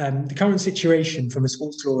the current situation from a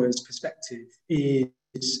sports lawyer's perspective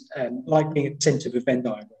is like being at the centre of a Venn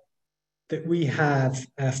diagram, that we have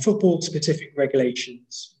football-specific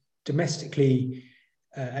regulations domestically,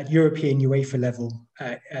 at European UEFA level,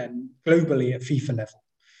 globally at FIFA level.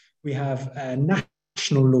 We have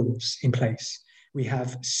national laws in place. We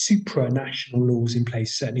have supranational laws in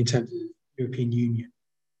place, certainly in terms of the European Union.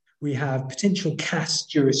 We have potential CAS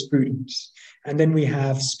jurisprudence. And then we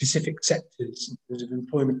have specific sectors in terms of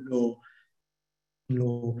employment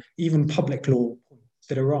law, even public law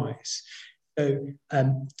that arise. So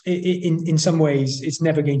in some ways, it's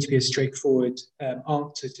never going to be a straightforward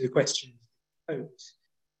answer to the question posed.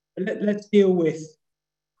 Let's deal with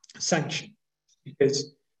sanctions,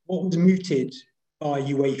 because what was mooted by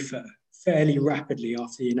UEFA fairly rapidly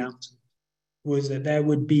after the announcement was that there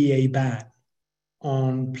would be a ban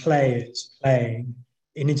on players playing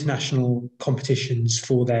in international competitions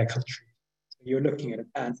for their country. So you're looking at a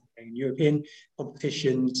ban for playing in European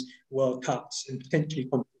competitions, World Cups, and potentially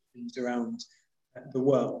competitions around the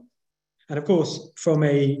world. And of course, from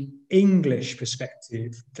an English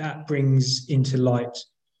perspective, that brings into light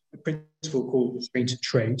a principle called restraint of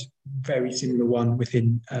trade, very similar one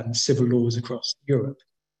within civil laws across Europe.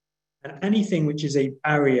 And anything which is a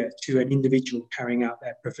barrier to an individual carrying out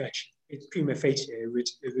their profession is prima facie a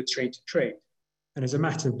restraint of trade. And as a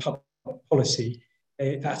matter of public policy,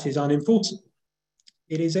 that is unenforceable.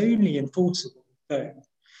 It is only enforceable, though,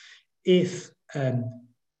 if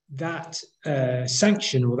that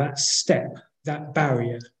sanction or that step, that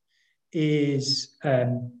barrier, is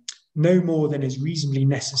no more than is reasonably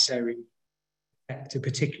necessary to protect a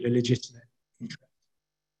particular legitimate interest.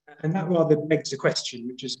 And that rather begs the question,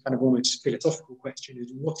 which is kind of almost a philosophical question,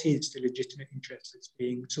 is what is the legitimate interest that's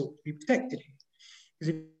being sought to be protected here?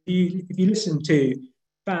 Because if you listen to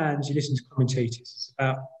fans, you listen to commentators, it's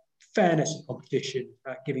about fairness of competition,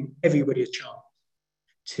 about giving everybody a chance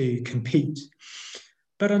to compete.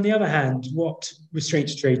 But on the other hand, what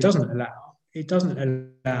restraint of trade doesn't allow, it doesn't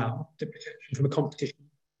allow the protection from a competition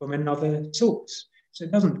from another source. So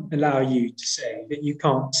it doesn't allow you to say that you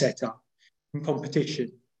can't set up in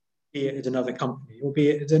competition, be it at another company or be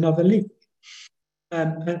it at another league.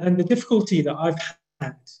 And the difficulty that I've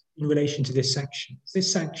had in relation to this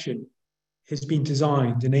sanction has been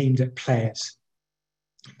designed and aimed at players.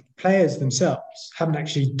 Players themselves haven't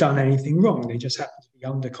actually done anything wrong. They just happen to be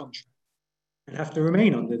under contract and have to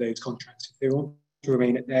remain under those contracts if they want to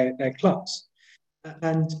remain at their clubs.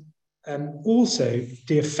 And also,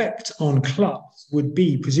 the effect on clubs would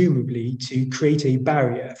be presumably to create a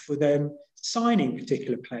barrier for them signing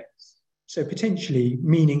particular players. So potentially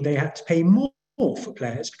meaning they had to pay more for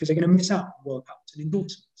players because they're going to miss out on World Cups and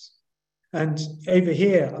endorsements. And over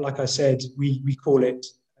here, like I said, we call it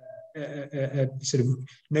a sort of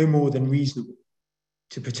no more than reasonable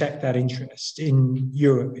to protect that interest. In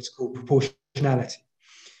Europe, it's called proportionality.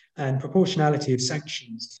 And proportionality of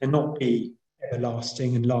sanctions cannot be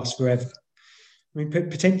everlasting and last forever. I mean,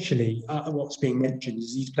 potentially, what's being mentioned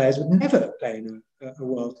is these players would never play in a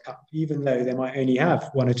World Cup, even though they might only have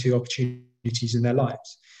one or two opportunities in their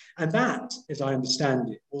lives. And that, as I understand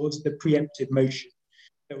it, was the preemptive motion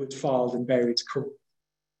that was filed in various courts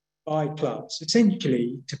by clubs,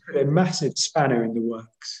 essentially to put a massive spanner in the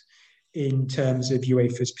works in terms of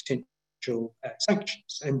UEFA's potential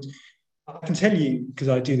sanctions. And I can tell you, because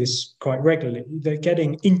I do this quite regularly, that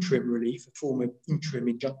getting interim relief, a form of interim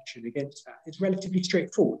injunction against that, is relatively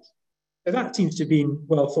straightforward. So that seems to have been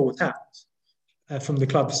well thought out from the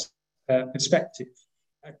club's perspective.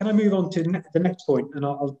 Can I move on to the next point, and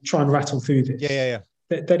I'll try and rattle through this? Yeah.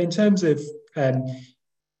 That in terms of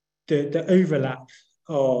the overlap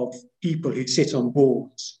of people who sit on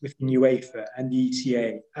boards within UEFA and the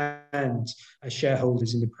ECA and as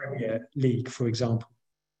shareholders in the Premier League, for example,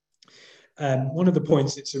 one of the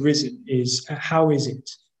points that's arisen is how is it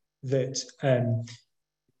that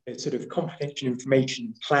sort of confidential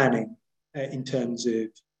information planning in terms of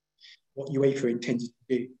what UEFA intended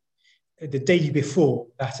to do. The day before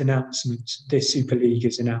that announcement, this Super League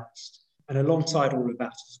is announced. And alongside all of that,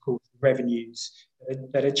 of course, the revenues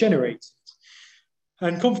that are generated.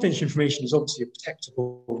 And confidential information is obviously a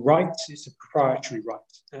protectable right. It's a proprietary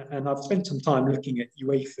right. And I've spent some time looking at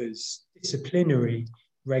UEFA's disciplinary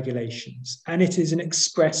regulations. And it is an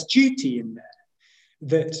express duty in there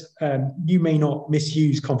that you may not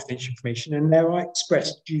misuse confidential information. And there are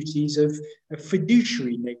express duties of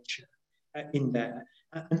fiduciary nature in there.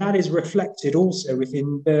 And that is reflected also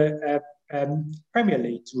within the Premier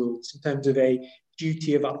League's rules in terms of a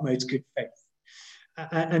duty of utmost good faith.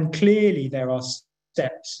 And clearly there are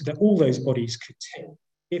steps that all those bodies could take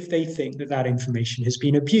if they think that that information has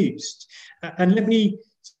been abused. And let me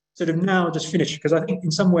sort of now just finish, because I think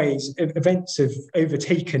in some ways events have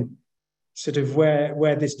overtaken sort of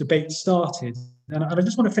where this debate started. And I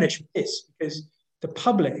just want to finish with this, because the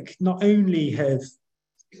public not only have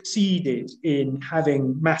succeeded in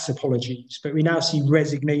having mass apologies, but we now see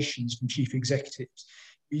resignations from chief executives.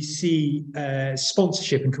 We see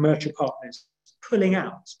sponsorship and commercial partners pulling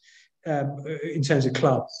out in terms of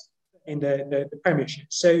clubs in the Premiership.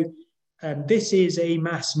 So this is a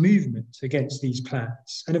mass movement against these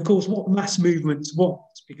plans. And of course, what mass movements want,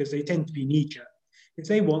 because they tend to be knee-jerk, is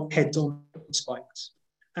they want heads-on spikes.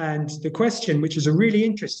 And the question, which is a really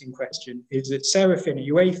interesting question, is that Sarah Finn at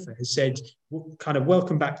UEFA has said, kind of,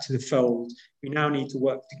 welcome back to the fold. We now need to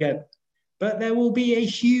work together. But there will be a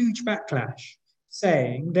huge backlash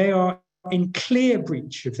saying they are in clear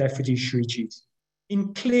breach of their fiduciary duty,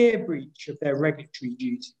 in clear breach of their regulatory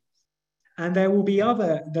duty. And there'll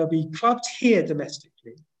be clubs here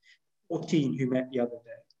domestically, 14 who met the other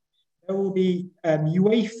day. There will be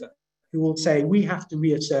UEFA who will say, we have to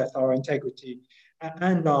reassert our integrity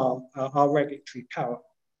and our regulatory power.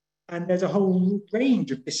 And there's a whole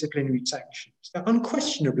range of disciplinary sanctions that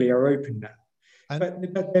unquestionably are open now.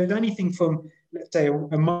 But there's anything from, let's say,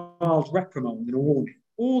 a mild reprimand and a warning,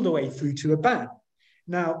 all the way through to a ban.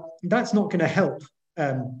 Now, that's not going to help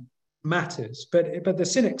matters, but the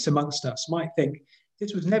cynics amongst us might think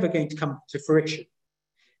this was never going to come to fruition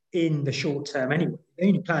in the short term anyway. They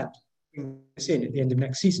only planned to bring this in at the end of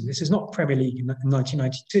next season. This is not Premier League in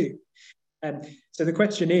 1992. So the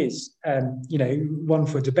question is, one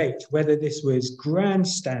for debate, whether this was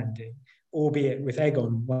grandstanding, albeit with egg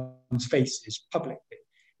on one's faces publicly,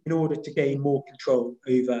 in order to gain more control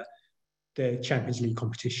over the Champions League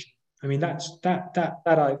competition. I mean, that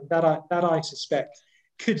I suspect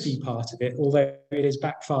could be part of it, although it has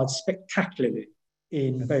backfired spectacularly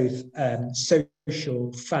in both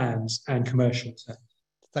social, fans, and commercial terms.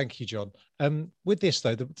 Thank you, John. With this,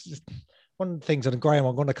 though, one of the things, and Graham,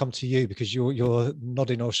 I'm going to come to you because you're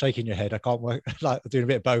nodding or shaking your head. I can't work, like doing a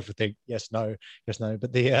bit of both. I think yes, no.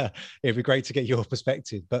 But it'd be great to get your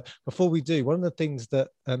perspective. But before we do, one of the things that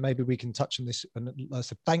maybe we can touch on this, and I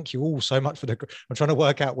said thank you all so much for I'm trying to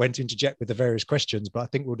work out when to interject with the various questions, but I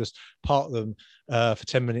think we'll just park them for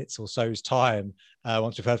 10 minutes or so's time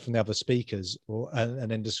once we've heard from the other speakers, and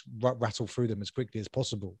then just rattle through them as quickly as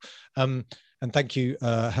possible. And thank you,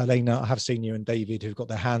 Helena. I have seen you and David who've got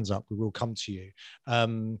their hands up. We will come to you.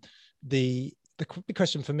 The big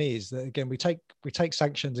question for me is that, again, we take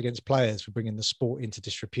sanctions against players for bringing the sport into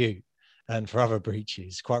disrepute and for other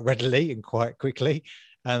breaches quite readily and quite quickly.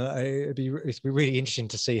 And it'd be really interesting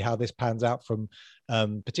to see how this pans out from,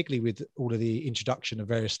 particularly with all of the introduction of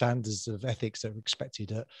various standards of ethics that are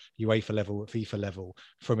expected at UEFA level, at FIFA level,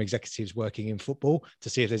 from executives working in football,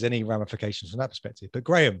 to see if there's any ramifications from that perspective. But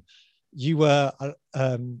Graham, you were,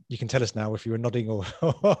 you can tell us now if you were nodding or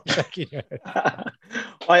shaking your head.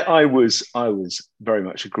 I was very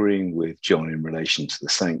much agreeing with John in relation to the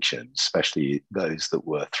sanctions, especially those that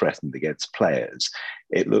were threatened against players.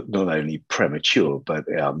 It looked not only premature, but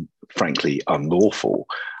frankly unlawful.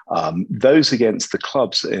 Those against the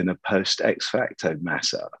clubs in a post-ex facto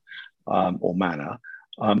manner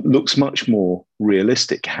looks much more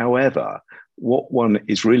realistic. However, what one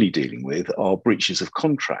is really dealing with are breaches of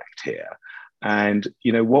contract here. And,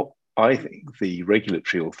 what I think the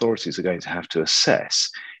regulatory authorities are going to have to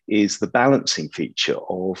assess is the balancing feature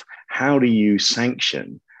of how do you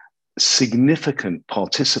sanction significant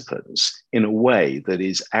participants in a way that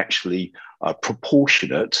is actually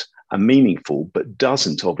proportionate and meaningful, but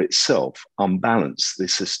doesn't of itself unbalance the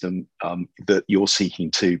system that you're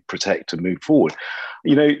seeking to protect and move forward.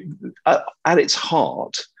 At its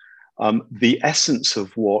heart, the essence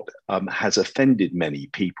of what has offended many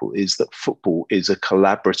people is that football is a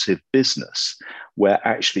collaborative business where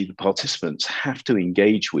actually the participants have to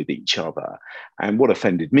engage with each other. And what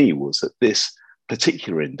offended me was that this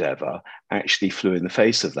particular endeavour actually flew in the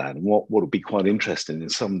face of that. And what would be quite interesting in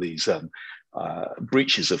some of these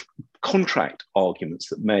breaches of contract arguments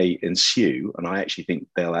that may ensue, and I actually think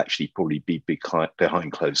they'll actually probably be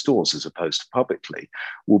behind closed doors as opposed to publicly,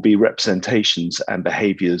 will be representations and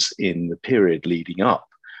behaviours in the period leading up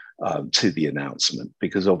to the announcement,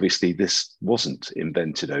 because obviously this wasn't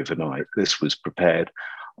invented overnight. This was prepared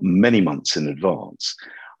many months in advance.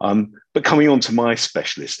 But coming on to my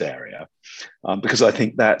specialist area, because I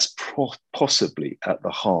think that's possibly at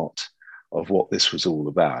the heart of what this was all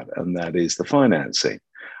about, and that is the financing.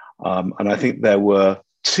 And I think there were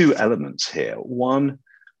two elements here. One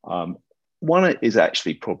is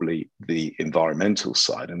actually probably the environmental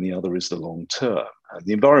side, and the other is the long term. And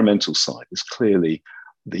the environmental side is clearly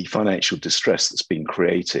the financial distress that's been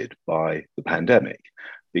created by the pandemic,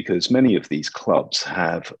 because many of these clubs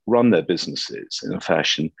have run their businesses in a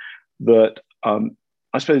fashion that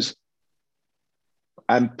I suppose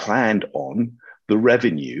and planned on the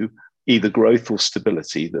revenue, either growth or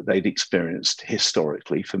stability, that they'd experienced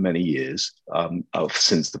historically for many years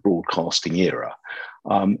since the broadcasting era,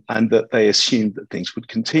 and that they assumed that things would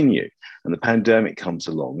continue. And the pandemic comes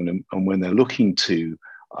along, and when they're looking to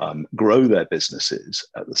grow their businesses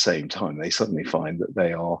at the same time, they suddenly find that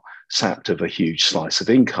they are sapped of a huge slice of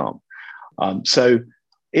income. So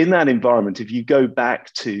in that environment, if you go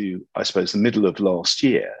back to, I suppose, the middle of last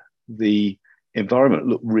year, the environment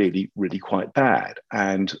looked really, really quite bad.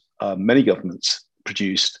 And many governments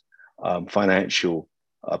produced financial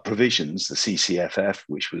provisions, the CCFF,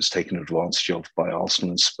 which was taken advantage of by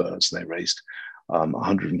Arsenal and Spurs. They raised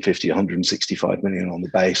 150, 165 million on the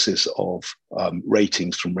basis of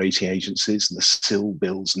ratings from rating agencies, and the SIL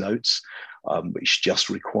Bills notes, which just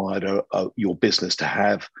required your business to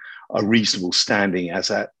have a reasonable standing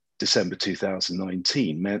as at December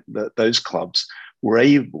 2019, meant that those clubs were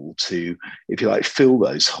able to, if you like, fill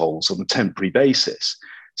those holes on a temporary basis.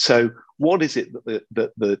 So what is it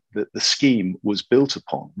that the scheme was built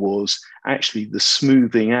upon was actually the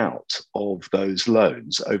smoothing out of those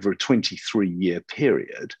loans over a 23-year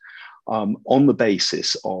period on the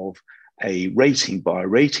basis of a rating by a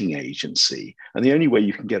rating agency. And the only way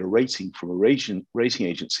you can get a rating from a rating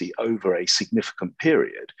agency over a significant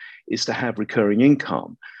period is to have recurring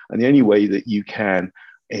income. And the only way that you can,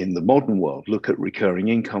 in the modern world, look at recurring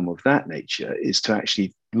income of that nature is to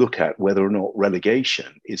actually look at whether or not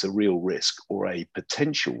relegation is a real risk or a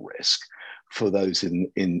potential risk for those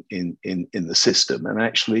in the system. And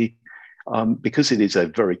actually, because it is a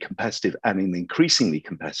very competitive and an increasingly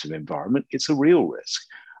competitive environment, it's a real risk.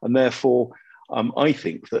 And therefore, I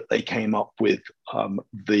think that they came up with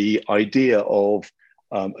the idea of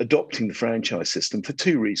adopting the franchise system for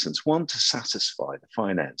two reasons. One, to satisfy the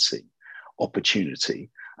financing opportunity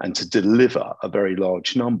and to deliver a very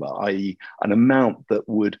large number, i.e. an amount that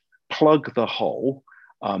would plug the hole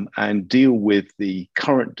and deal with the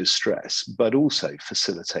current distress, but also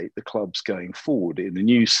facilitate the clubs going forward in the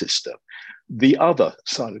new system. The other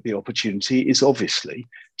side of the opportunity is obviously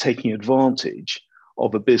taking advantage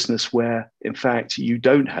of a business where, in fact, you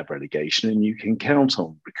don't have relegation and you can count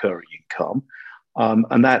on recurring income,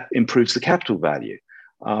 and that improves the capital value.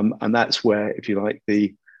 And that's where, if you like,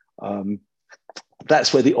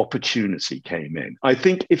 that's where the opportunity came in. I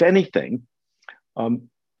think, if anything,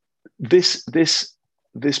 this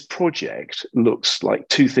project looks like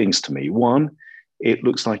two things to me. One, it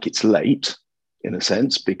looks like it's late, in a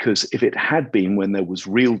sense, because if it had been when there was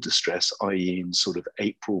real distress, i.e. in sort of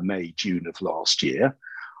April, May, June of last year,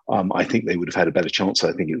 I think they would have had a better chance.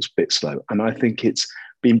 I think it was a bit slow. And I think it's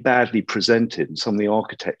been badly presented and some of the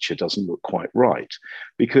architecture doesn't look quite right,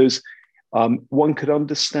 because one could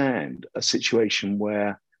understand a situation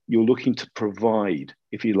where you're looking to provide,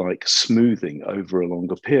 if you like, smoothing over a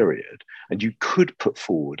longer period, and you could put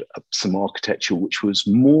forward some architecture which was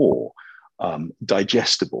more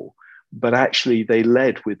digestible. But actually, they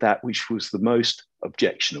led with that which was the most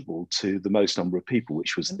objectionable to the most number of people,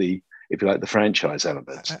 which was the, if you like, the franchise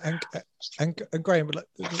element. And Graham, the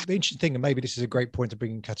interesting thing, and maybe this is a great point to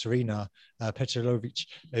bring in Katerina Petrilovic,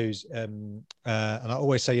 who's, and I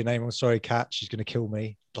always say your name, I'm sorry, Kat, she's going to kill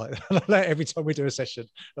me. Like every time we do a session,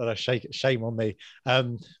 shame on me.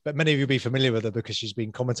 But many of you will be familiar with her because she's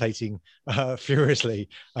been commentating furiously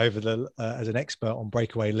over as an expert on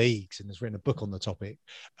breakaway leagues and has written a book on the topic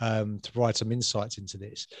to provide some insights into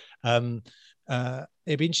this.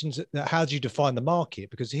 It'd be interesting how do you define the market?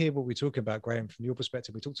 Because here, what we're talking about, Graham, from your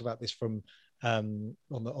perspective, we talked about this from on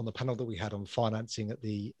the panel that we had on financing at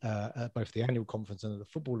the both the annual conference and at the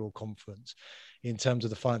Football Law conference. In terms of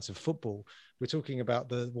the finance of football, we're talking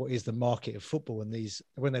about what is the market of football, and these,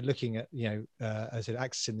 when they're looking at, as I said,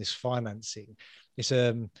 accessing this financing, it's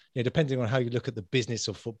depending on how you look at the business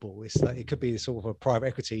of football, it's like, it could be sort of a private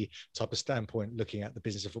equity type of standpoint looking at the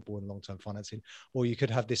business of football and long-term financing, or you could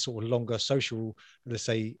have this sort of longer social, let's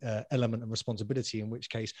say, element and responsibility, in which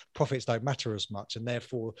case profits don't matter as much, and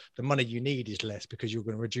therefore the money you need is less because you're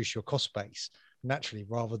going to reduce your cost base naturally,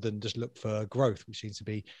 rather than just look for growth, which seems to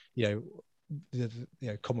be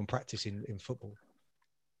common practice in football.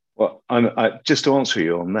 Well, just to answer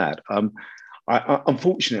you on that,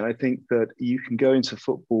 unfortunately, I think that you can go into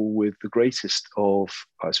football with the greatest of,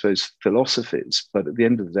 I suppose, philosophies, but at the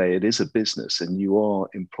end of the day, it is a business, and you are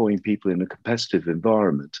employing people in a competitive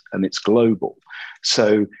environment, and it's global.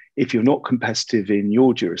 So if you're not competitive in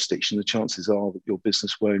your jurisdiction, the chances are that your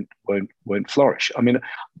business won't flourish. I mean,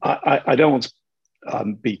 I don't want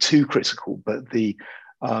to be too critical, but the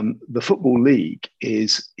Football League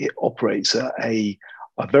operates a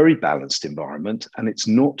very balanced environment, and it's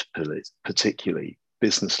not particularly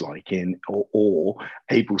businesslike or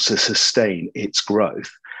able to sustain its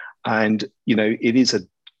growth. And it is a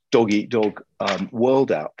dog eat dog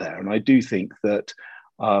world out there, and I do think that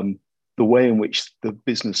the way in which the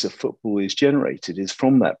business of football is generated is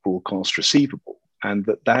from that broadcast receivable, and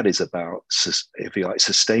that is about, if you like,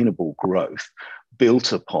 sustainable growth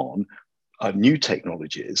built upon new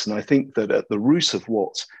technologies. And I think that at the root of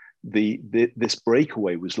what this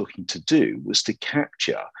breakaway was looking to do was to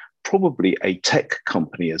capture probably a tech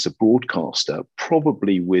company as a broadcaster,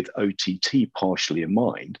 probably with OTT partially in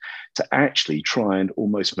mind, to actually try and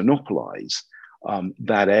almost monopolize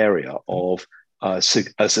that area of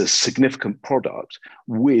as a significant product,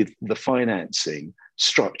 with the financing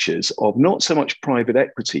structures of not so much private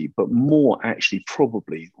equity, but more actually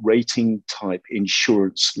probably rating type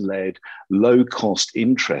insurance led low cost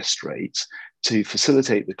interest rates to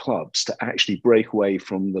facilitate the clubs to actually break away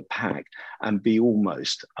from the pack and be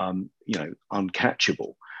almost,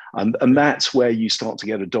 uncatchable. And that's where you start to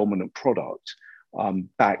get a dominant product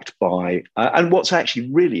backed by, and what's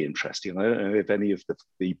actually really interesting, I don't know if any of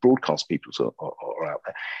the broadcast people are out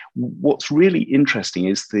there, what's really interesting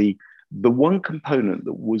is the one component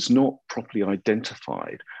that was not properly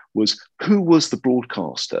identified was who was the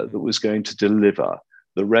broadcaster that was going to deliver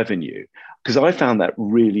the revenue. Because I found that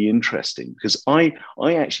really interesting, because I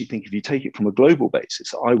actually think if you take it from a global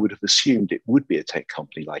basis, I would have assumed it would be a tech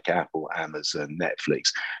company like Apple, Amazon,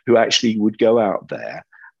 Netflix, who actually would go out there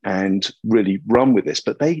and really run with this.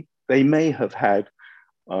 But they may have had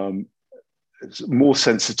more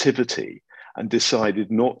sensitivity and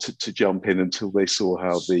decided not to jump in until they saw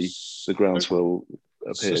how the groundswell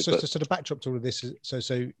appeared. So the backdrop to all of this is, so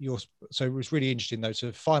it was really interesting though.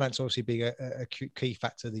 So finance obviously being a key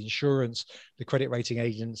factor, the insurance, the credit rating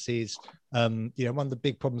agencies. One of the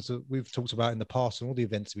big problems that we've talked about in the past and all the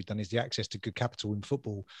events that we've done is the access to good capital in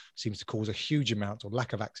football seems to cause a huge amount, or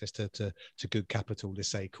lack of access to good capital, let's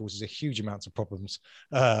say, causes a huge amount of problems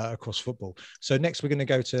across football. So next we're going to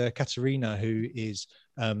go to Katerina, who is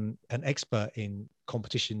an expert in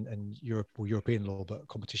competition and European law, but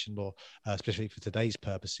competition law, especially for today's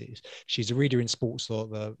purposes. She's a reader in sports law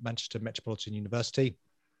at the Manchester Metropolitan University,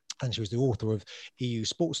 and she was the author of EU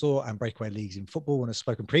Sports Law and Breakaway Leagues in Football, and has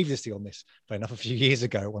spoken previously on this, fair enough, a few years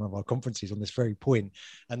ago at one of our conferences on this very point.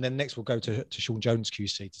 And then next we'll go to Sean Jones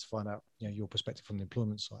QC to find out your perspective from the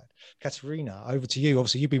employment side. Katerina, over to you.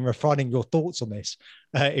 Obviously, you've been refining your thoughts on this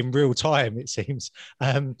in real time, it seems.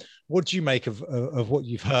 What do you make of what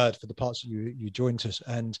you've heard for the parts that you joined us?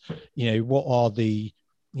 And, what are the,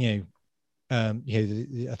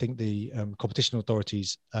 I think the competition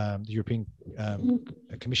authorities, the European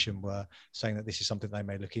Commission, were saying that this is something they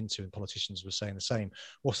may look into, and politicians were saying the same.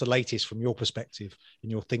 What's the latest from your perspective in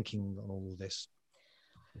your thinking on all of this?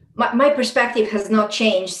 My perspective has not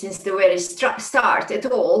changed since the very start at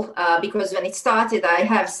all, because when it started, I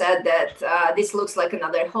have said that this looks like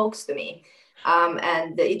another hoax to me,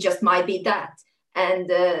 and it just might be that. And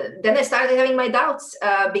then I started having my doubts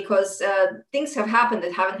because things have happened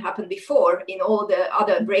that haven't happened before in all the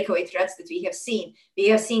other breakaway threats that we have seen. We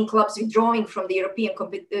have seen clubs withdrawing from the European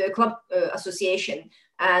Club Association,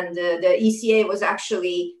 and the ECA was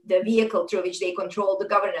actually the vehicle through which they controlled the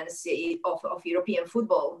governance of European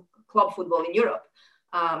football, club football in Europe,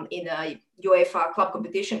 in a UEFA Club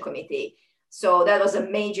Competition Committee. So that was a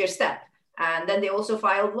major step. And then they also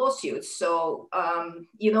filed lawsuits. So,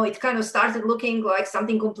 it kind of started looking like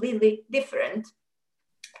something completely different.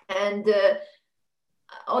 And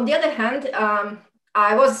on the other hand,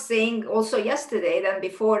 I was saying also yesterday, then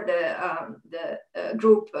before the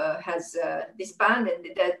group has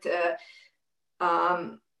disbanded, that,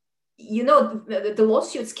 the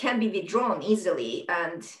lawsuits can be withdrawn easily,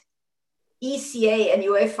 and ECA and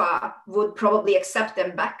UEFA would probably accept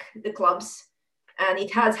them back, the clubs. And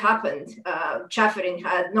it has happened. Ceferin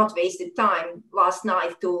had not wasted time last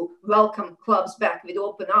night to welcome clubs back with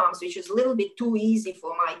open arms, which was a little bit too easy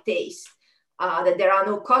for my taste, that there are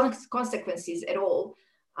no consequences at all.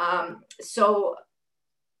 So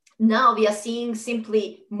now we are seeing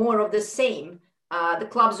simply more of the same. The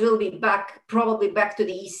clubs will be probably back to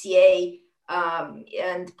the ECA,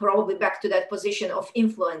 and probably back to that position of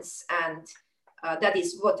influence, and that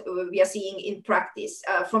is what we are seeing in practice.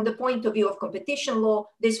 From the point of view of competition law,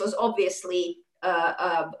 this was obviously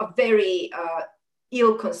a very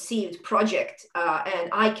ill-conceived project. And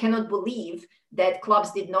I cannot believe that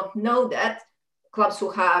clubs did not know that. Clubs who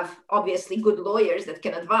have obviously good lawyers that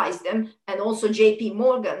can advise them, and also JP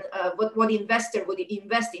Morgan, what investor would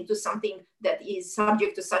invest into something that is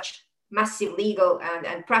subject to such massive legal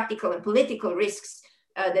and practical and political risks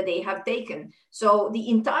that they have taken. So the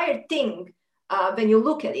entire thing, when you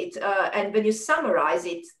look at it and when you summarize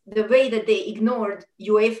it, the way that they ignored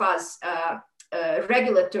UEFA's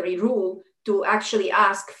regulatory rule to actually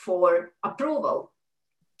ask for approval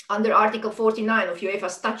under Article 49 of UEFA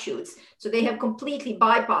statutes. So they have completely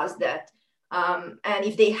bypassed that. And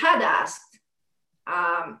if they had asked,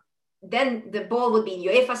 then the ball would be in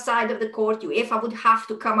UEFA's side of the court. UEFA would have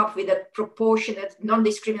to come up with a proportionate,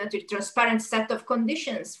 non-discriminatory, transparent set of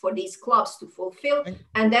conditions for these clubs to fulfill,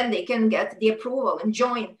 and then they can get the approval and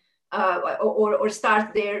join or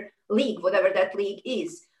start their league, whatever that league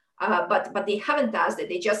is. But they haven't asked that.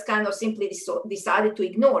 They just kind of simply decided to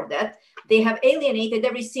ignore that. They have alienated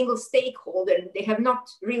every single stakeholder. They have not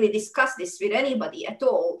really discussed this with anybody at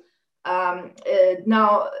all.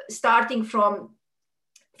 Now, starting from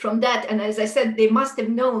that, and as I said, they must have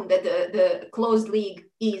known that the closed league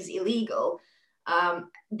is illegal.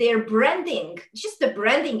 their branding, just the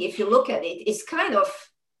branding, if you look at it, is kind of,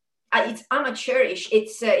 it's amateurish.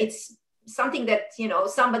 It's something that, you know,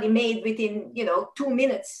 somebody made within, you know, 2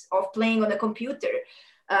 minutes of playing on a computer.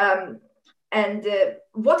 And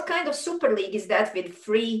what kind of Super League is that with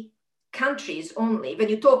 3 countries only? When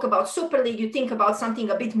you talk about Super League, you think about something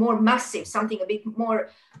a bit more massive, something a bit more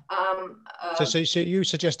so you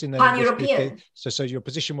suggesting that pan-European. So your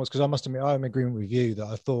position was, because I must admit, I'm in agreement with you that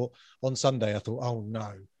I thought on Sunday, I thought, oh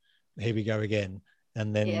no, here we go again.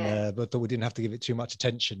 And then, but thought we didn't have to give it too much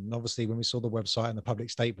attention. And obviously, when we saw the website and the public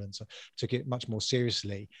statements, I took it much more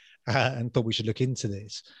seriously and thought we should look into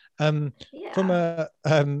this. But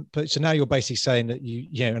so now you're basically saying that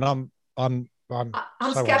and I'm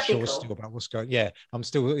so skeptical. unsure still about what's going. I'm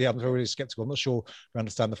really skeptical. I'm not sure I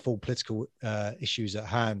understand the full political issues at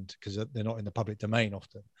hand, because they're not in the public domain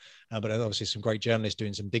often. But there's obviously some great journalists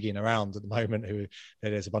doing some digging around at the moment.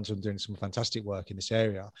 There's a bunch of them doing some fantastic work in this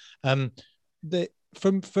area.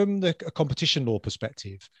 From the competition law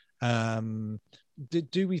perspective, do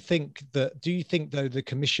you think though the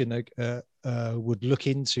commission would look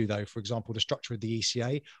into, though, for example, the structure of the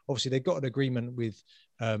ECA? Obviously, they've got an agreement with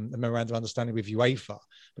a memorandum of understanding with UEFA,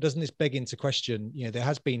 but doesn't this beg into question? You know, there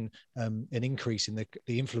has been an increase in the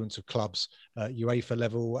influence of clubs at UEFA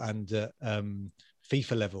level and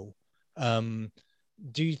FIFA level.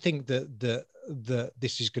 Do you think that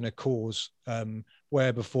this is going to cause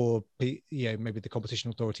where before, maybe the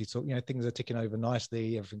competition authority thought, things are ticking over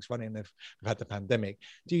nicely, everything's running, they've had the pandemic.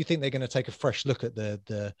 Do you think they're going to take a fresh look at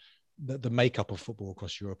the makeup of football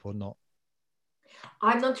across Europe or not?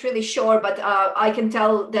 I'm not really sure, but I can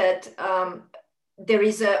tell that there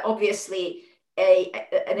is obviously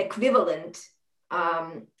an equivalent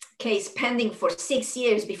case pending for 6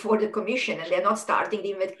 years before the commission, and they're not starting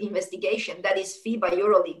the investigation. That is FIBA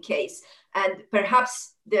EuroLeague case. And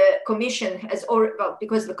perhaps the commission has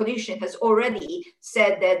because the commission has already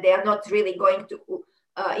said that they are not really going to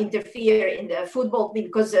interfere in the football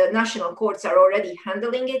because the national courts are already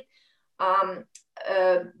handling it.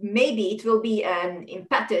 Maybe it will be an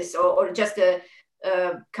impetus or just a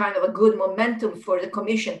kind of a good momentum for the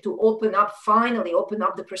commission to finally open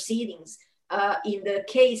up the proceedings in the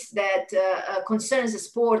case that concerns a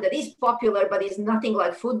sport that is popular but is nothing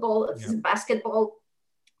like football, it's basketball,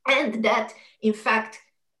 and that in fact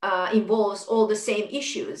involves all the same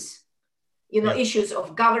issues, issues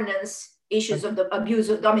of governance, issues of the abuse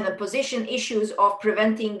of dominant position, issues of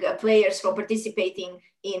preventing players from participating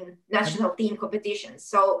in national team competitions.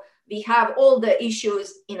 So we have all the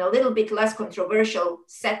issues in a little bit less controversial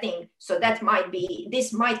setting. So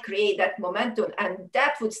this might create that momentum, and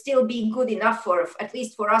that would still be good enough for, at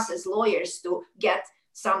least for us as lawyers, to get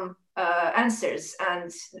some answers,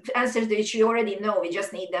 and answers that you already know. We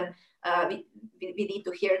just need them. We need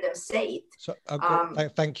to hear them say it. So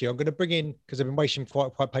thank you. I'm going to bring in, because I've been waiting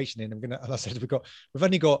quite patiently, and as I said, we've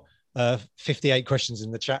only got 58 questions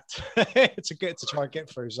in the chat to try and get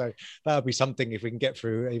through. So that would be something if we can get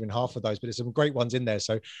through even half of those. But there's some great ones in there.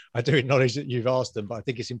 So I do acknowledge that you've asked them, but I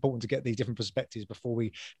think it's important to get these different perspectives before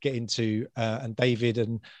we get into and David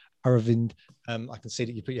and Aravind, I can see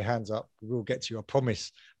that you put your hands up. We will get to you, I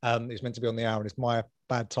promise. It's meant to be on the hour, and it's my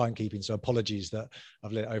bad timekeeping, so apologies that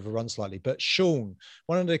I've let it overrun slightly. But Sean,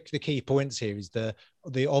 one of the key points here is the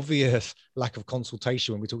obvious lack of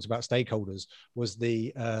consultation when we talked about stakeholders was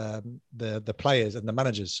the players and the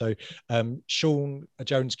managers. So Sean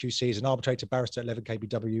Jones QC is an arbitrator, barrister at 11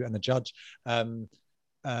 KBW and a judge.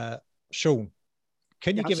 Sean,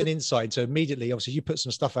 can you give an insight? So immediately, obviously, you put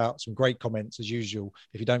some stuff out, some great comments as usual.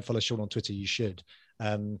 If you don't follow Sean on Twitter, you should.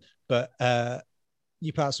 But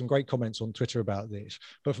you put out some great comments on Twitter about this.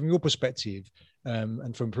 But from your perspective,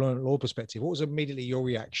 and from employment law perspective, what was immediately your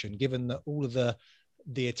reaction, given that all of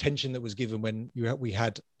the attention that was given when we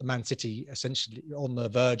had Man City essentially on the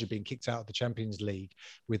verge of being kicked out of the Champions League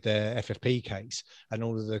with their FFP case, and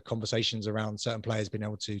all of the conversations around certain players being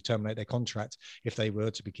able to terminate their contract if they were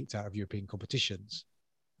to be kicked out of European competitions?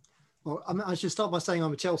 Well, I should start by saying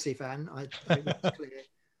I'm a Chelsea fan.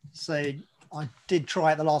 So I did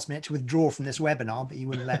try at the last minute to withdraw from this webinar, but you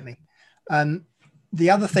wouldn't let me. The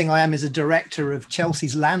other thing I am is a director of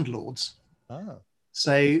Chelsea's landlords. Oh.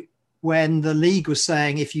 So when the league was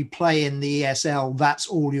saying, if you play in the ESL, that's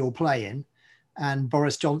all you'll play in. And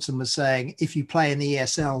Boris Johnson was saying, if you play in the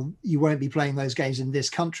ESL, you won't be playing those games in this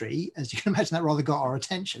country. As you can imagine, that rather got our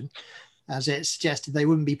attention, as it suggested they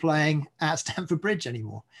wouldn't be playing at Stamford Bridge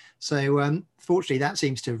anymore. So fortunately, that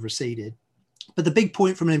seems to have receded. But the big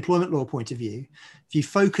point from an employment law point of view, if you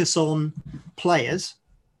focus on players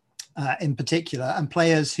in particular, and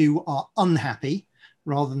players who are unhappy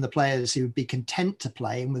rather than the players who would be content to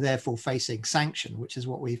play and were therefore facing sanction, which is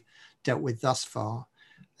what we've dealt with thus far.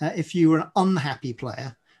 If you were an unhappy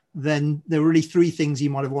player, then there were really three things you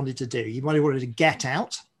might have wanted to do. You might have wanted to get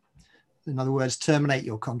out. In other words, terminate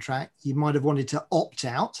your contract. You might have wanted to opt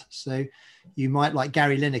out. So you might, like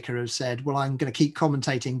Gary Lineker, have said, well, I'm going to keep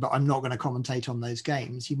commentating, but I'm not going to commentate on those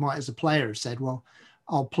games. You might, as a player, have said, well,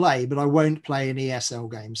 I'll play, but I won't play in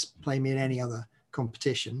ESL games. Play me in any other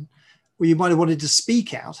competition. Or you might have wanted to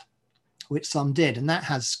speak out, which some did, and that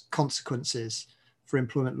has consequences for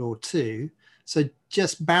employment law too. So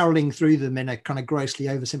just barreling through them in a kind of grossly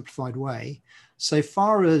oversimplified way. So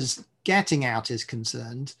far as getting out is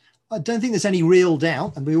concerned, I don't think there's any real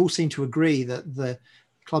doubt, and we all seem to agree that the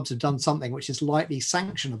clubs have done something which is likely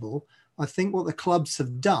sanctionable. I think what the clubs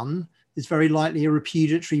have done is very likely a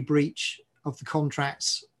repudiatory breach of the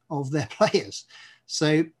contracts of their players.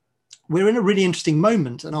 So we're in a really interesting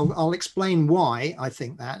moment, and I'll explain why I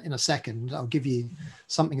think that in a second. I'll give you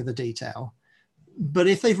something of the detail. But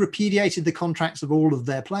if they've repudiated the contracts of all of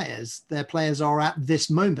their players are at this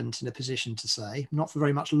moment in a position to say, not for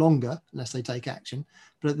very much longer, unless they take action,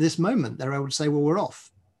 but at this moment, they're able to say, well, we're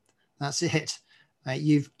off. That's it.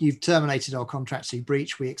 You've terminated our contracts, so you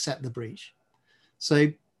breach, we accept the breach.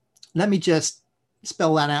 So let me just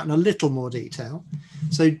spell that out in a little more detail.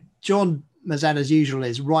 So John Mazad, as usual,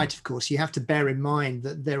 is right, of course. You have to bear in mind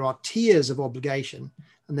that there are tiers of obligation,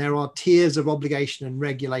 and there are tiers of obligation and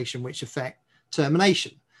regulation which affect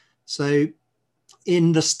termination. So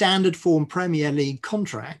in the standard form Premier League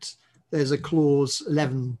contract, there's a clause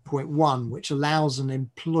 11.1 which allows an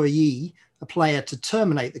employee, a player, to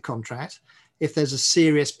terminate the contract if there's a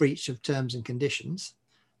serious breach of terms and conditions,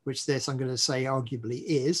 which this, I'm going to say, arguably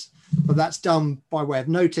is, but that's done by way of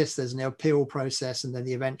notice. There's an appeal process and then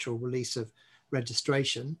the eventual release of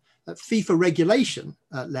registration. At FIFA regulation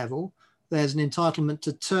level, there's an entitlement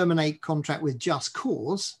to terminate contract with just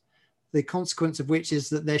cause, the consequence of which is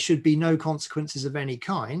that there should be no consequences of any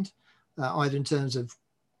kind, either in terms of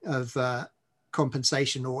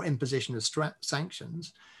compensation or imposition of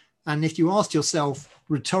sanctions. And if you asked yourself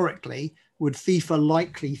rhetorically, would FIFA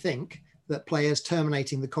likely think that players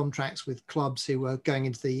terminating the contracts with clubs who were going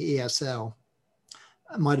into the ESL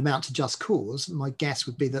might amount to just cause? My guess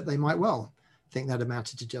would be that they might well think that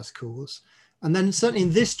amounted to just cause. And then certainly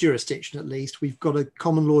in this jurisdiction, at least, we've got a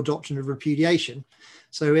common law doctrine of repudiation.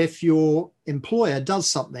 So if your employer does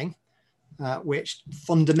something which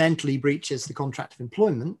fundamentally breaches the contract of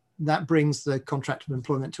employment, that brings the contract of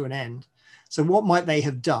employment to an end. So what might they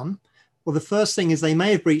have done? Well, the first thing is they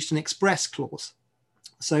may have breached an express clause.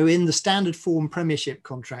 So in the standard form Premiership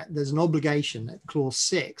contract, there's an obligation at clause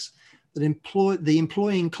 6 that the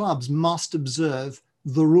employing clubs must observe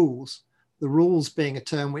the rules being a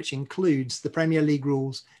term which includes the Premier League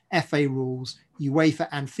rules, FA rules, UEFA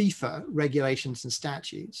and FIFA regulations and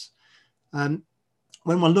statutes. When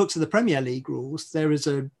one looks at the Premier League rules, there's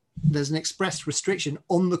an express restriction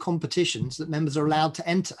on the competitions that members are allowed to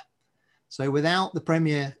enter. So without the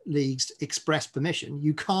Premier League's express permission,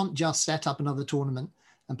 you can't just set up another tournament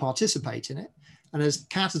and participate in it. And as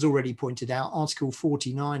Kat has already pointed out, Article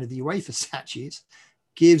 49 of the UEFA statutes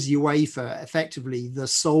gives UEFA effectively the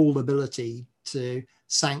sole ability to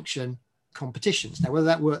sanction competitions. Now, whether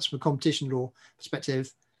that works from a competition law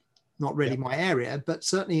perspective, not really my area, but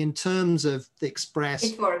certainly in terms of the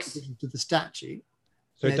express to the statute.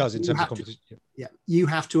 So it does in terms of competition. You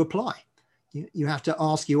have to apply. You have to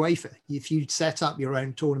ask UEFA. If you set up your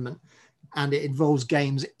own tournament and it involves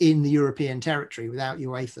games in the European territory without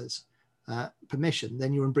UEFA's permission,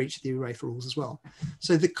 then you're in breach of the UEFA rules as well.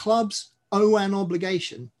 So the clubs owe an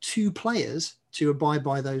obligation to players to abide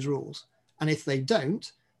by those rules. And if they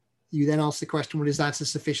don't, you then ask the question, well, is that a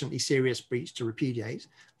sufficiently serious breach to repudiate?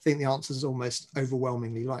 I think the answer is almost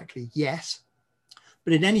overwhelmingly likely yes.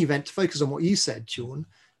 But in any event, to focus on what you said, Sean,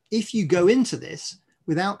 if you go into this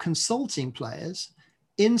without consulting players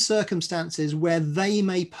in circumstances where they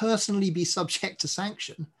may personally be subject to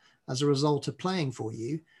sanction as a result of playing for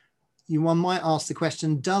you, one might ask the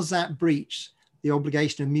question, does that breach the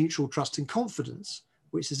obligation of mutual trust and confidence,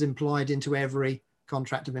 which is implied into every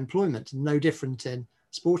contract of employment, no different in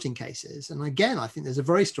sporting cases? And again, I think there's a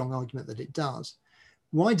very strong argument that it does.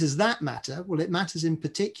 Why does that matter? Well, it matters in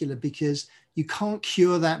particular because you can't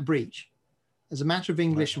cure that breach. As a matter of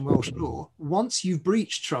English and Welsh law, once you've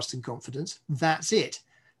breached trust and confidence, that's it.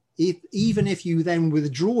 Even if you then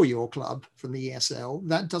withdraw your club from the ESL,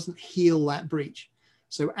 that doesn't heal that breach.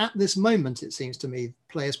 So at this moment, it seems to me,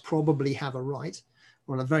 players probably have a right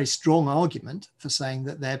or a very strong argument for saying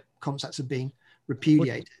that their contracts have been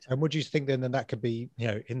repudiated. And would you think then that could be,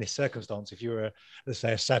 in this circumstance, if you're let's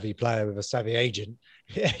say a savvy player with a savvy agent,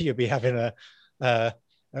 you'd be having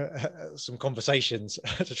some conversations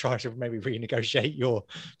to try to maybe renegotiate your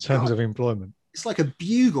terms of employment? It's like a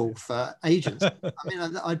bugle for agents. I mean,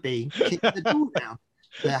 I'd be kicking the door down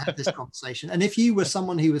to have this conversation. And if you were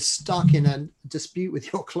someone who was stuck in a dispute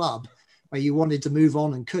with your club where you wanted to move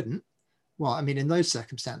on and couldn't, well, I mean, in those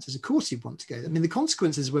circumstances, of course you'd want to go. I mean, the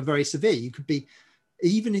consequences were very severe. You could be,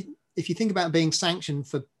 even if you think about being sanctioned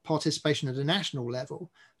for participation at a national level,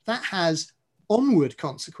 that has onward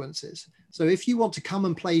consequences. So if you want to come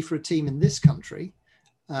and play for a team in this country,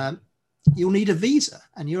 you'll need a visa,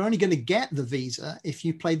 and you're only going to get the visa if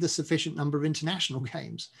you played the sufficient number of international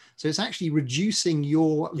games. So it's actually reducing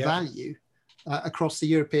your value across the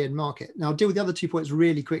European market. Now I'll deal with the other 2 points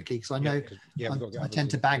really quickly, because I know I tend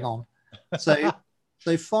to bang on.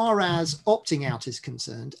 So far as opting out is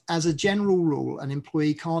concerned, as a general rule, an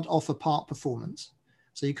employee can't offer part performance.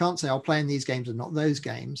 So you can't say, I'll play in these games and not those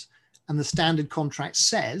games. And the standard contract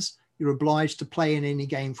says you're obliged to play in any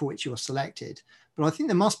game for which you're selected. But I think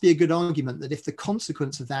there must be a good argument that if the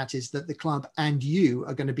consequence of that is that the club and you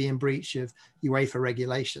are going to be in breach of UEFA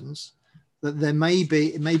regulations, that it may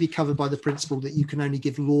be covered by the principle that you can only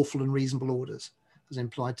give lawful and reasonable orders as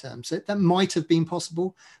implied terms. So that might have been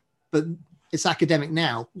possible, but it's academic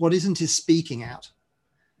now. What isn't is speaking out.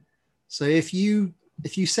 So if you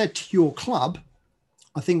said to your club,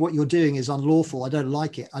 I think what you're doing is unlawful, I don't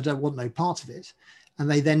like it, I don't want no part of it,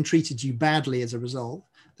 and they then treated you badly as a result,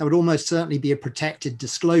 that would almost certainly be a protected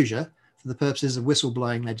disclosure for the purposes of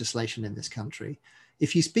whistleblowing legislation in this country.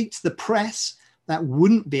 If you speak to the press, that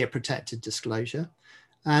wouldn't be a protected disclosure.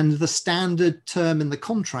 And the standard term in the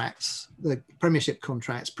contracts, the Premiership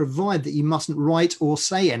contracts, provide that you mustn't write or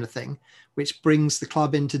say anything which brings the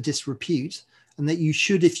club into disrepute, and that you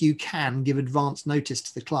should, if you can, give advance notice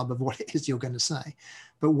to the club of what it is you're going to say.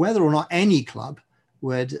 But whether or not any club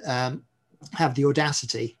would have the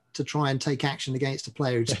audacity to try and take action against a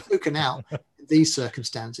player who's spoken out in these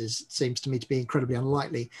circumstances seems to me to be incredibly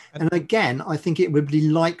unlikely. And again, I think it would be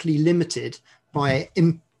likely limited by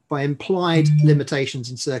implied limitations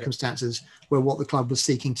in circumstances where what the club was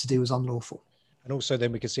seeking to do was unlawful. And also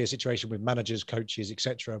then we could see a situation with managers, coaches,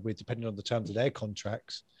 etc., with depending on the terms of their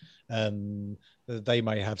contracts, they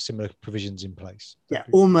may have similar provisions in place. Yeah,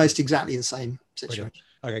 almost exactly the same situation.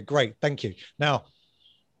 Brilliant. Okay, great. Thank you. Now,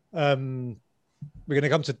 we're going to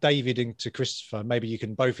come to David and to Christopher. Maybe you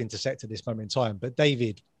can both intersect at this moment in time. But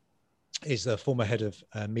David is the former head of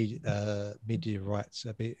media rights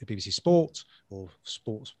at BBC Sport, or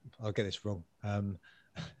Sports. I'll get this wrong.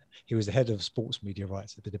 He was the head of sports media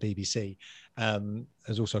rights at the BBC.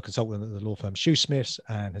 Is also a consultant at the law firm Shoesmiths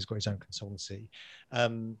and has got his own consultancy.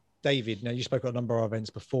 David, now you spoke at a number of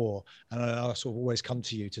events before, and I sort of always come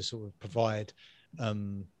to you to sort of provide,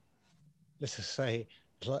 let's just say,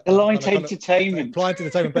 light entertainment.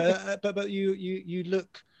 But you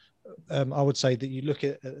look. I would say that you look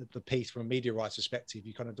at the piece from a media rights perspective,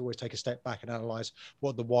 you kind of always take a step back and analyze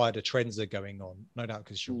what the wider trends are going on. No doubt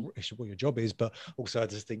because it's what your job is, but also I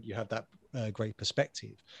just think you have that great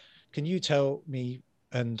perspective. Can you tell me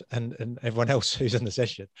and everyone else who's in the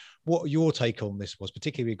session what your take on this was,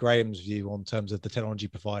 particularly Graham's view on terms of the technology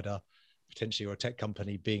provider, potentially, or a tech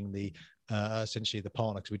company being the essentially the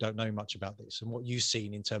partner, because we don't know much about this, and what you've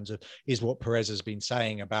seen in terms of is what Perez has been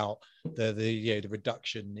saying about the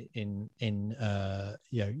reduction in the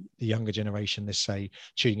younger generation, let's say,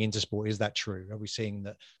 tuning into sport. Is that true? Are we seeing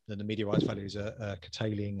that the media rights values are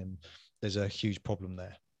curtailing, and there's a huge problem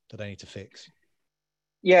there that they need to fix?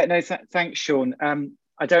 Yeah, no, thanks, Sean.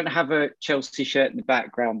 I don't have a Chelsea shirt in the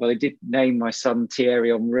background, but I did name my son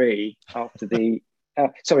Thierry Henry after the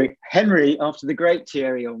Henry after the great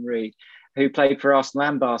Thierry Henry, who played for Arsenal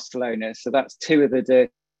and Barcelona. So that's two of the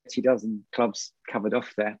dirty dozen clubs covered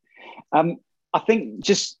off there. I think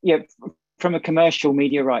just from a commercial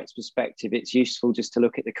media rights perspective, it's useful just to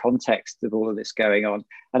look at the context of all of this going on.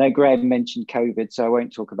 I know Graham mentioned COVID, so I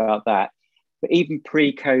won't talk about that. But even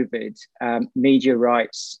pre-COVID, media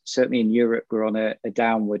rights, certainly in Europe, were on a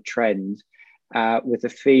downward trend, with a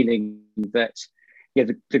feeling that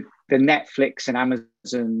the Netflix and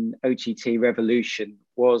Amazon OTT revolution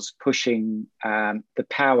was pushing the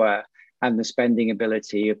power and the spending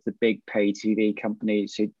ability of the big pay TV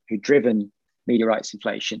companies who driven media rights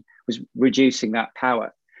inflation, was reducing that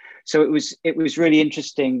power. So it was really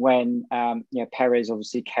interesting when Perez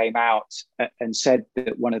obviously came out and said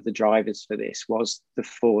that one of the drivers for this was the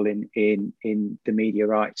fall in the media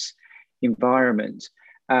rights environment.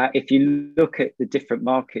 If you look at the different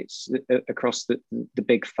markets across the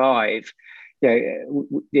big five,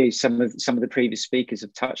 some of the previous speakers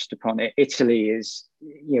have touched upon it. Italy is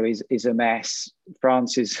a mess.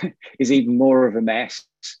 France is even more of a mess.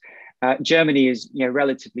 Germany is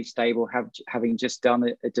relatively stable, having just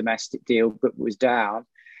done a domestic deal, but was down.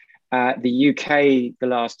 The UK, the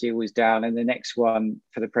last deal was down, and the next one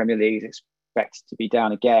for the Premier League is expected to be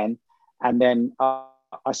down again. And then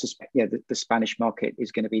I suspect, the Spanish market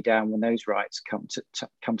is going to be down when those rights come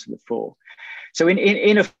to the fore. So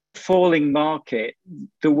in a falling market,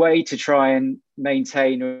 the way to try and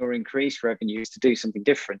maintain or increase revenue is to do something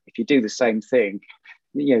different. If you do the same thing,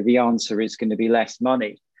 the answer is going to be less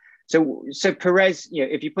money. So Perez,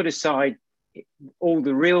 if you put aside all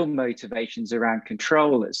the real motivations around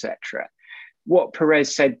control, etc., what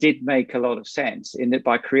Perez said did make a lot of sense, in that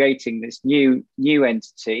by creating this new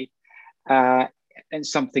entity and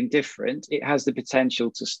something different, it has the potential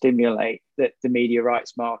to stimulate the media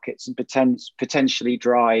rights markets and potentially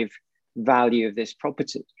drive value of this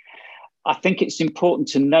property. I think it's important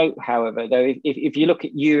to note, however, though, if you look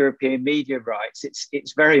at European media rights,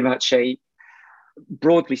 it's very much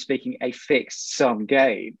broadly speaking, a fixed sum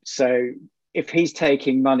game. So if he's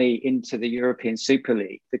taking money into the European Super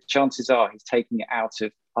League, the chances are he's taking it out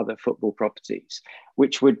of other football properties,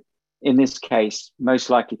 which would, in this case, most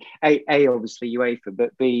likely, A, obviously UEFA,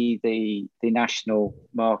 but B, the national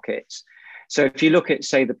markets. So if you look at,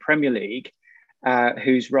 say, the Premier League,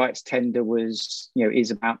 whose rights tender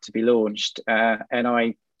is about to be launched, and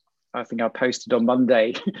I think I posted on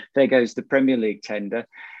Monday, there goes the Premier League tender.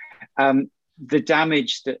 The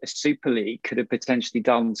damage that a Super League could have potentially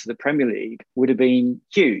done to the Premier League would have been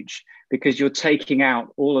huge, because you're taking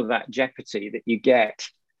out all of that jeopardy that you get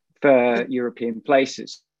for European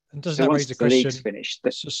places. And doesn't that raise the question? League's finished,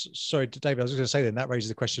 sorry, David, I was going to say then that raises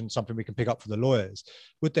the question, something we can pick up from the lawyers.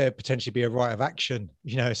 Would there potentially be a right of action?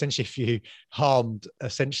 Essentially, if you harmed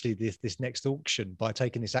essentially this next auction by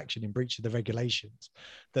taking this action in breach of the regulations,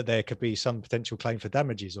 that there could be some potential claim for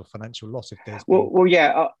damages or financial loss if there's. Well,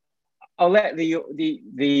 yeah. I'll let the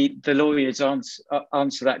lawyers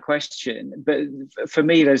answer that question. But for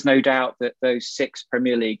me, there's no doubt that those 6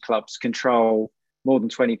 Premier League clubs control more than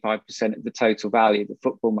 25% of the total value of the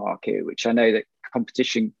football market, which I know that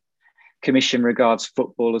Competition Commission regards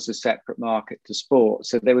football as a separate market to sport.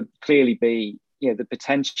 So there would clearly be, the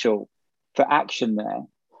potential for action there.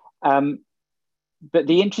 But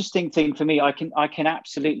the interesting thing for me, I can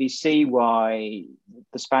absolutely see why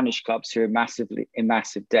the Spanish clubs who are in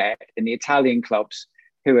massive debt, and the Italian clubs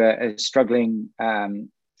who are struggling,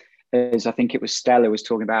 as I think it was Stella was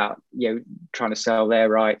talking about, trying to sell their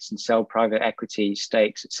rights and sell private equity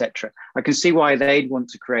stakes, etc. I can see why they'd want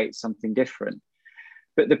to create something different.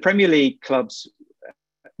 But the Premier League clubs,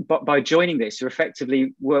 by joining this, were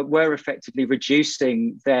effectively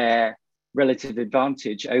reducing their relative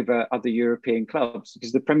advantage over other European clubs,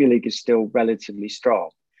 because the Premier League is still relatively strong.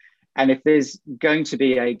 And if there's going to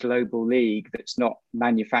be a global league that's not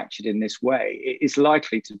manufactured in this way, it is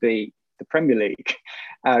likely to be the Premier League,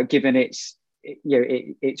 given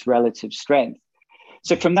its relative strength.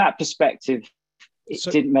 So from that perspective, it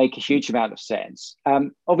didn't make a huge amount of sense.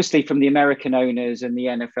 Obviously, from the American owners and the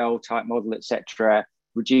NFL type model, etc.,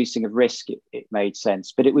 reducing of risk, it made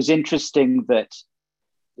sense. But it was interesting that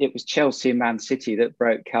it was Chelsea and Man City that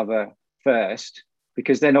broke cover first,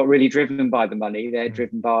 because they're not really driven by the money. They're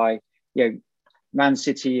driven by, Man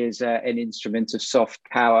City is an instrument of soft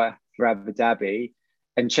power for Abu Dhabi,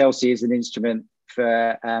 and Chelsea is an instrument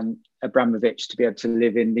for Abramovich to be able to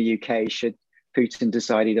live in the UK should Putin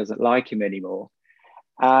decide he doesn't like him anymore.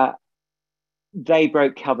 They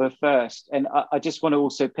broke cover first. And I just want to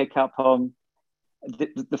also pick up on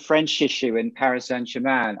the French issue in Paris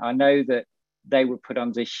Saint-Germain. I know that they were put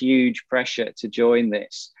under huge pressure to join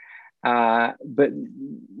this. But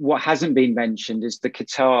what hasn't been mentioned is the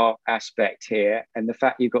Qatar aspect here, and the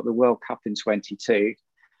fact you've got the World Cup in 2022.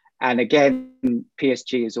 And again,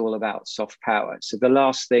 PSG is all about soft power. So the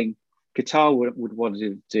last thing Qatar would want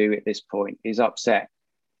to do at this point is upset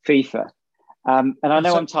FIFA. And I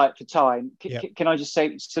know I'm tight for time. Can I just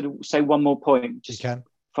say one more point, just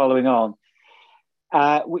following on,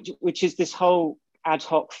 which is this whole ad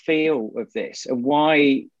hoc feel of this, and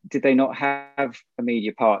why did they not have a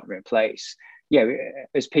media partner in place?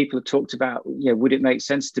 As people have talked about, would it make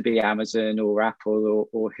sense to be Amazon or Apple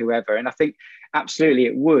or whoever? And I think absolutely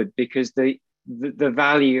it would, because the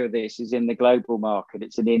value of this is in the global market.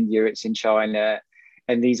 It's in India, it's in China,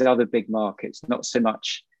 and these other big markets, not so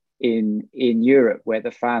much in Europe, where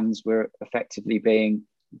the fans were effectively being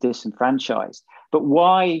disenfranchised. But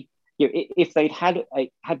why? If they'd had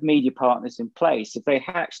media partners in place, if they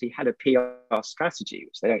had actually had a PR strategy,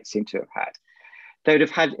 which they don't seem to have had, they would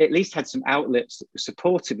have had at least had some outlets that were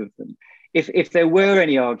supportive of them. If there were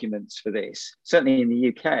any arguments for this, certainly in the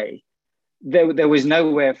UK, there was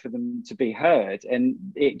nowhere for them to be heard, and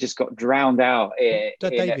it just got drowned out.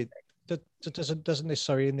 David, doesn't this,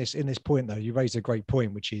 sorry, in this point though, you raised a great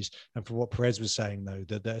point, which is, and for what Perez was saying though,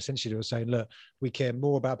 that essentially they were saying, look, we care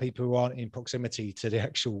more about people who aren't in proximity to the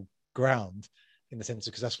actual ground, in the sense,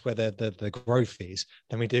 because that's where the growth is,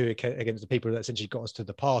 than we do against the people that essentially got us to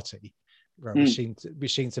the party. Right, which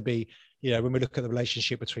seems to be, when we look at the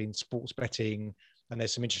relationship between sports betting, and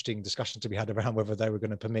there's some interesting discussions to be had around whether they were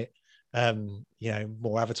going to permit,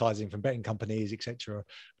 more advertising from betting companies, etc.,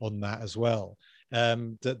 on that as well.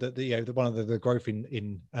 One of the growth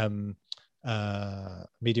in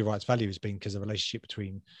media rights value has been because of the relationship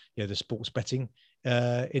between the sports betting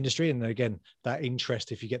industry, and again that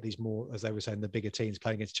interest, if you get these more, as they were saying, the bigger teams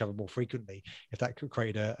playing against each other more frequently, if that could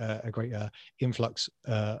create a greater influx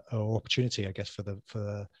or opportunity, I guess, for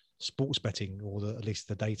the sports betting, or at least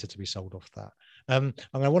the data to be sold off that.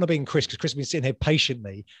 I want to bring Chris, because Chris has been sitting here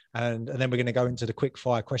patiently, and then we're going to go into the quick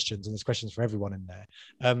fire questions, and there's questions for everyone in there.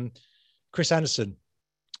 Chris Anderson,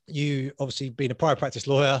 you obviously been a private practice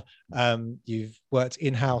lawyer. You've worked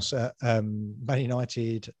in-house at Man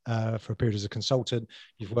United for a period as a consultant.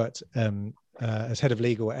 You've worked as head of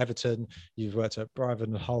legal at Everton. You've worked at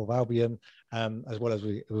Brighton and Hove Albion, as well as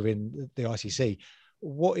within the ICC.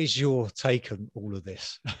 What is your take on all of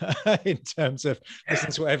this in terms of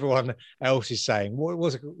listening to what everyone else is saying?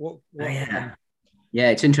 Yeah,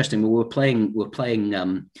 it's interesting. We're playing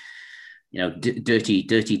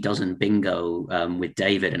dirty dozen bingo with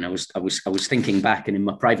David, and I was thinking back, and in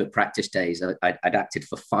my private practice days, I'd acted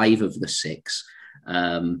for 5 of the 6,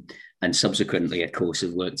 and subsequently, of course,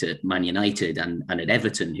 have worked at Man United and at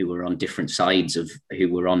Everton, who were on different sides of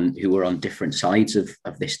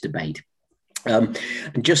this debate. And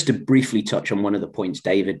just to briefly touch on one of the points,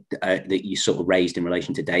 David, that you sort of raised in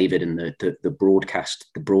relation to David and the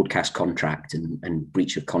broadcast contract and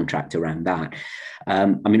breach of contract around that.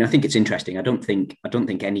 I think it's interesting. I don't think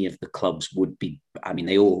any of the clubs would be.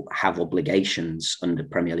 They all have obligations under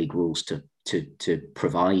Premier League rules to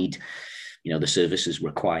provide the services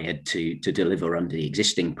required to deliver under the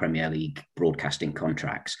existing Premier League broadcasting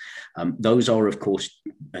contracts. Those are, of course,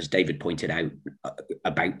 as David pointed out,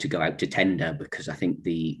 about to go out to tender, because I think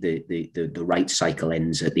the rights cycle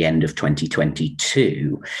ends at the end of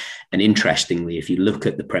 2022. And interestingly, if you look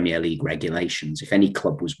at the Premier League regulations, if any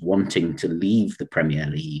club was wanting to leave the Premier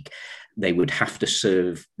League, they would have to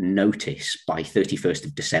serve notice by 31st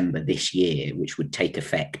of December this year, which would take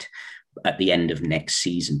effect at the end of next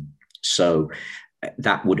season. So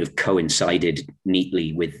that would have coincided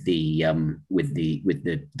neatly with the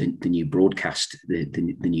new broadcast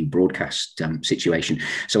situation.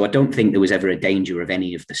 So I don't think there was ever a danger of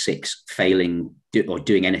any of the 6 failing or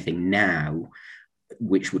doing anything now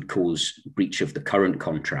which would cause breach of the current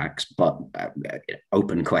contracts, but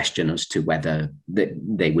open question as to whether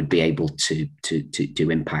they would be able to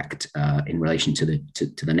impact in relation to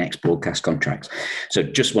the next broadcast contracts. So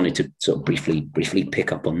just wanted to sort of briefly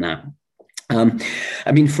pick up on that. From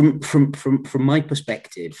my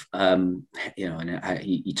perspective,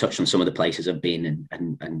 you touched on some of the places I've been,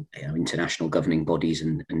 and international governing bodies,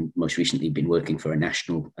 and most recently been working for a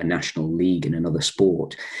national league in another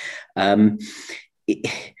sport. It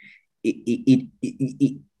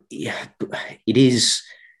is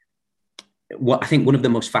what I think one of the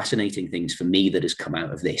most fascinating things for me that has come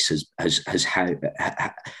out of this has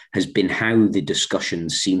been how the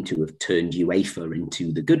discussions seem to have turned UEFA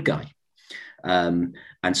into the good guy.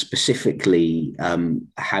 And specifically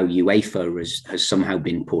how UEFA has somehow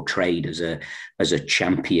been portrayed as a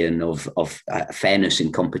champion of fairness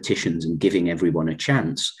in competitions and giving everyone a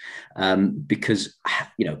chance. Because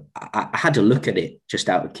I had to look at it just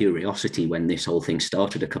out of curiosity when this whole thing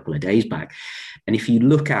started a couple of days back, and if you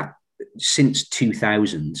look at since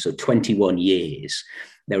 2000, so 21 years.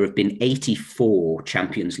 There have been 84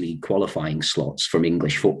 Champions League qualifying slots from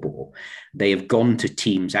English football. They have gone to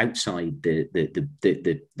teams outside the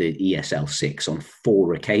ESL 6 on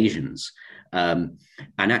 4 occasions. And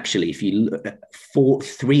actually, if you look at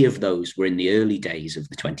 3 of those were in the early days of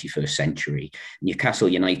the 21st century. Newcastle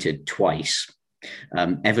United twice,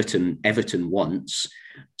 Everton once.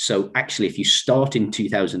 So actually, if you start in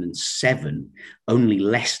 2007, only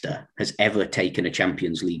Leicester has ever taken a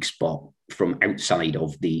Champions League spot from outside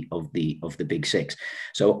of the Big 6.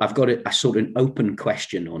 So I've got a sort of an open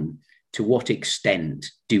question on to what extent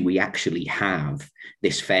do we actually have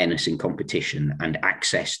this fairness in competition and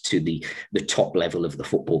access to the top level of the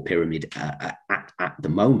football pyramid at the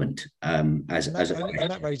moment. And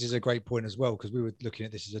that raises a great point as well, because we were looking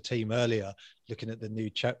at this as a team earlier, looking at the new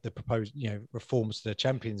the proposed reforms to the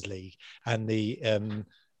Champions League and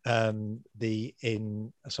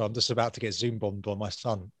so I'm just about to get Zoom bombed by my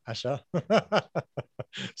son, Asher.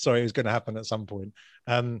 Sorry, it was going to happen at some point.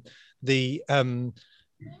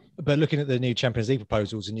 But looking at the new Champions League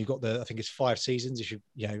proposals, and you've got I think it's 5 seasons. If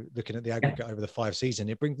looking at the aggregate over the 5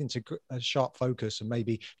 seasons, it brings into a sharp focus. And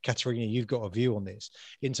maybe Katerina, you've got a view on this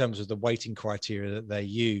in terms of the weighting criteria that they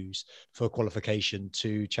use for qualification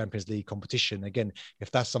to Champions League competition. Again,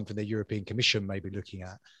 if that's something the European Commission may be looking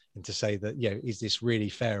at, and to say that, is this really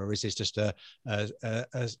fair, or is this just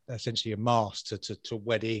essentially a mask to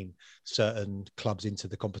wed in certain clubs into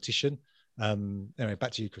the competition? Anyway,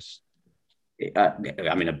 back to you, Chris. I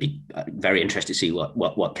mean, I'd be very interested to see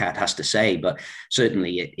what Kat has to say, but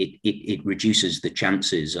certainly it reduces the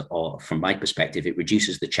chances, or from my perspective, it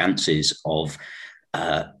reduces the chances of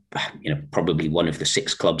probably one of the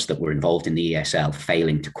 6 clubs that were involved in the ESL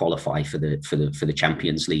failing to qualify for the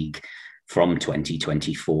Champions League from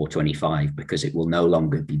 2024-25, because it will no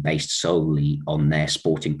longer be based solely on their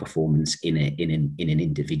sporting performance in an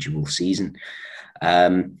individual season.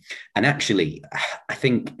 And actually, I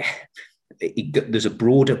think there's a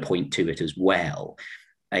broader point to it as well,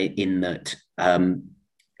 in that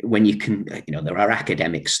when you can, there are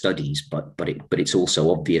academic studies, but it's also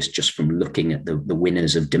obvious just from looking at the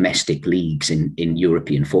winners of domestic leagues in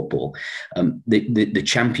European football. The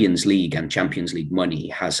Champions League and Champions League money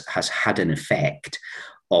has had an effect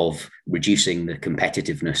of reducing the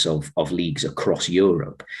competitiveness of leagues across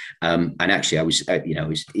Europe. And actually,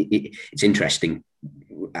 it's interesting,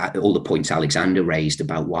 all the points Alexander raised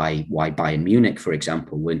about why Bayern Munich, for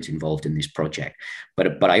example, weren't involved in this project.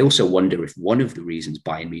 But I also wonder if one of the reasons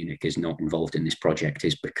Bayern Munich is not involved in this project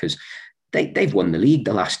is because they've won the league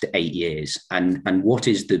the last 8 years. And what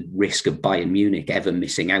is the risk of Bayern Munich ever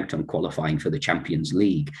missing out on qualifying for the Champions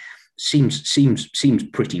League? Seems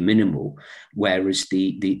pretty minimal, whereas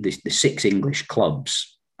the 6 English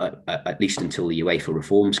clubs, at least until the UEFA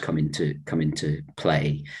reforms come into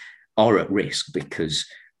play, are at risk because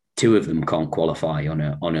 2 of them can't qualify on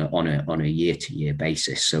a year-to-year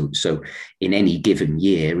basis. So in any given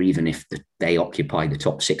year, even if they occupy the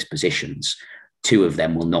top 6 positions, 2 of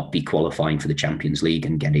them will not be qualifying for the Champions League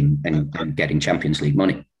and getting Champions League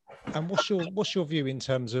money. And what's your view in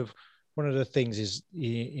terms of, one of the things is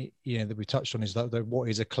that we touched on is that what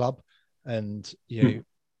is a club, and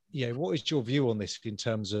what is your view on this in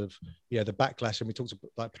terms of the backlash? And we talked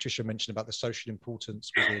about, like Patricia mentioned, about the social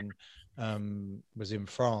importance within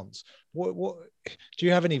France. What do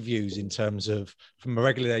you have any views in terms of, from a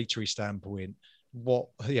regulatory standpoint, what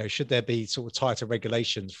should there be sort of tighter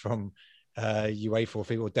regulations from UEFA or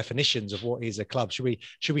FIFA, or definitions of what is a club? Should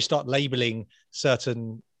we start labeling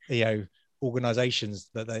certain organizations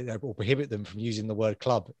that or prohibit them from using the word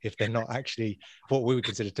club if they're not actually what we would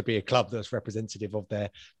consider to be a club that's representative of their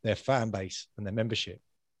fan base and their membership?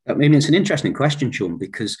 I mean, it's an interesting question, Sean,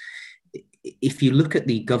 because if you look at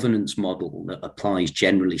the governance model that applies,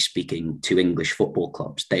 generally speaking, to English football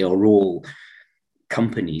clubs, they are all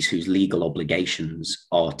companies whose legal obligations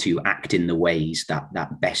are to act in the ways that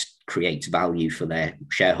best creates value for their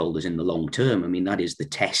shareholders in the long term. I mean, that is the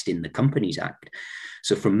test in the Companies Act.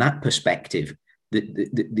 So from that perspective,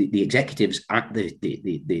 the executives at the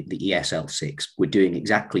ESL 6 were doing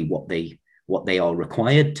exactly what they are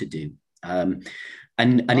required to do. Aren't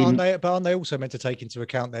they also meant to take into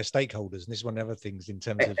account their stakeholders? And this is one of the other things in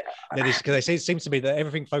terms of, because it seems to me that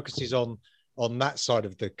everything focuses on that side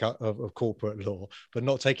of of corporate law, but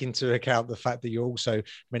not take into account the fact that you're also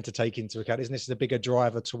meant to take into account, isn't this the bigger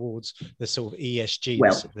driver towards the sort of ESG,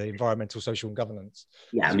 the environmental, social and governance?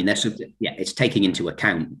 Yeah, I mean, it's taking into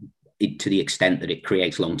account to the extent that it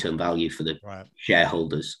creates long-term value for the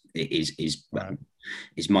shareholders is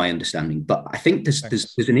my understanding. But I think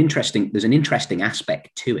there's an interesting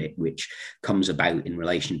aspect to it which comes about in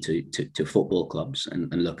relation to football clubs.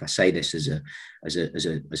 And look, I say this as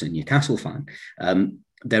a Newcastle fan.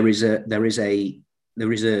 There is a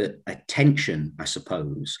tension, I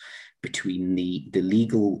suppose, between the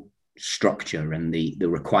legal structure and the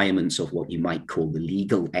requirements of what you might call the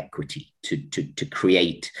legal equity to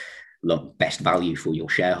create best value for your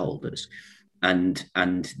shareholders, and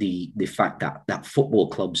the fact that football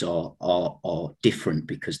clubs are different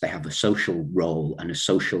because they have a social role and a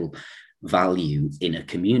social value in a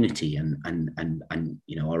community, and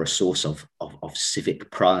are a source of civic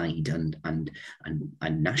pride and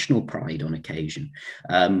national pride on occasion.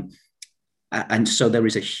 And so there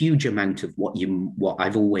is a huge amount of what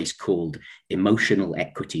I've always called emotional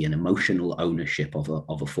equity and emotional ownership of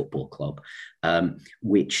a football club,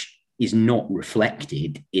 which is not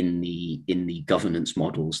reflected in the governance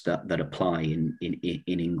models that apply in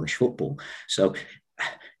English football. So,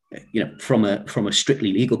 from a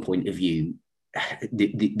strictly legal point of view,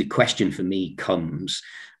 the question for me comes,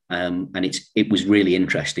 and it was really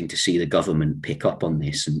interesting to see the government pick up on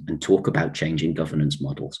this and talk about changing governance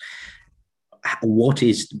models. What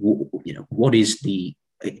is the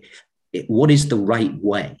right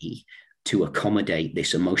way to accommodate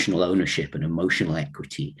this emotional ownership and emotional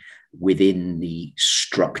equity within the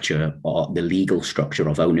structure or the legal structure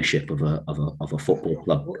of ownership of a football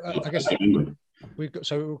club? I guess we've got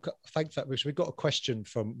we've got a question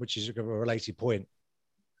which is a related point,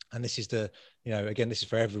 and this is again, this is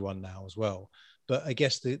for everyone now as well. But I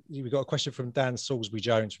guess we've got a question from Dan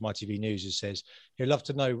Salisbury-Jones from ITV News, who says he'd love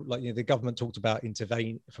to know, the government talked about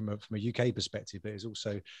intervene from a UK perspective, but it's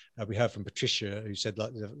also, we heard from Patricia, who said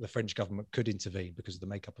the French government could intervene because of the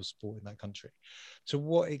makeup of sport in that country. To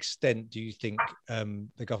what extent do you think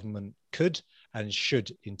the government could and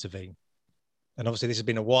should intervene? And obviously this has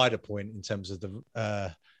been a wider point in terms of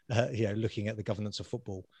looking at the governance of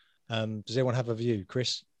football. Does anyone have a view,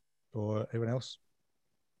 Chris, or anyone else?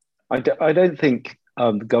 I don't think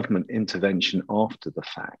the government intervention after the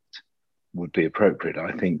fact would be appropriate.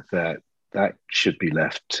 I think that should be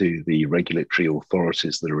left to the regulatory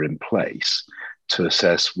authorities that are in place to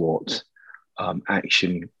assess what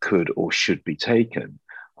action could or should be taken.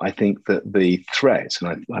 I think that the threat,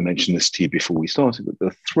 and I mentioned this to you before we started, but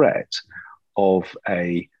the threat of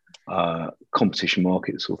a Competition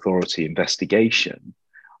Markets Authority investigation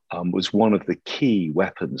was one of the key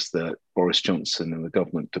weapons that Boris Johnson and the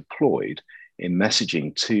government deployed in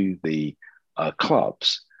messaging to the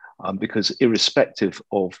clubs, because irrespective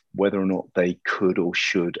of whether or not they could or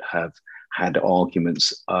should have had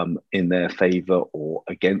arguments in their favour or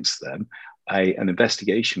against them, an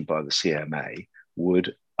investigation by the CMA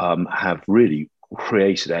would have really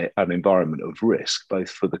created an environment of risk, both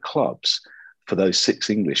for the clubs, for those 6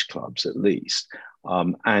 English clubs at least,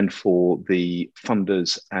 and for the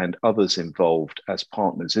funders and others involved as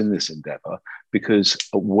partners in this endeavour, because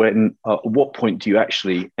at what point do you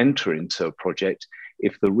actually enter into a project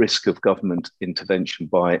if the risk of government intervention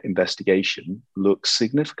by investigation looks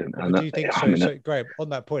significant? And do you think so, Graham, on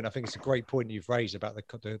that point, I think it's a great point you've raised about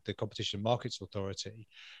the Competition Markets Authority.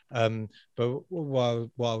 But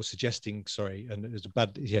while I was suggesting, and it was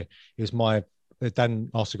it was my Dan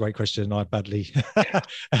asked a great question and I badly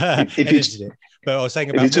edited it. But I was saying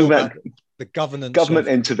about the government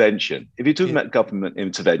intervention. If you're talking about government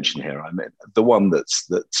intervention here, I mean, the one that's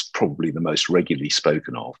probably the most regularly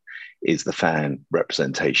spoken of is the fan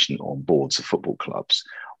representation on boards of football clubs,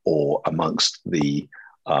 or amongst the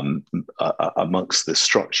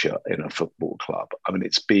structure in a football club. I mean,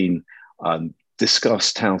 it's been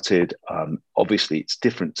discussed, touted. Obviously, it's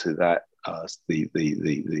different to that.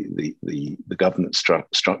 The governance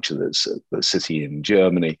structure that's sitting in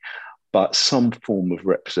Germany, but some form of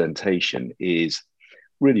representation is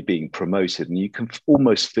really being promoted, and you can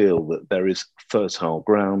almost feel that there is fertile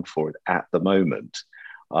ground for it at the moment.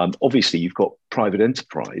 Obviously, you've got private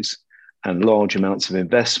enterprise and large amounts of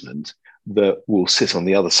investment that will sit on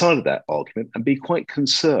the other side of that argument and be quite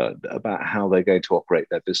concerned about how they're going to operate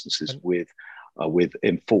their businesses with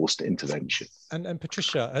enforced intervention. And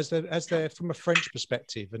Patricia, as there from a French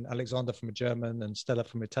perspective, and Alexander from a German, and Stella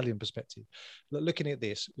from an Italian perspective, looking at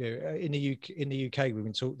this, in the UK,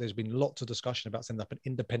 there's been lots of discussion about setting up an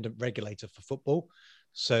independent regulator for football.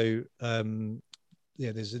 So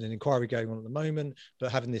there's an inquiry going on at the moment,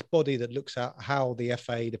 but having this body that looks at how the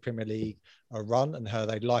FA, the Premier League are run and how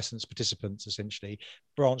they license participants, essentially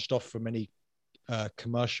branched off from any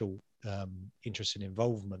commercial interest in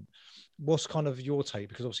involvement. What's kind of your take?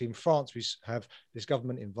 Because obviously in France we have this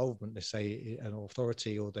government involvement, let's say an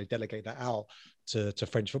authority, or they delegate that out to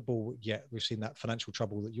French football, yet we've seen that financial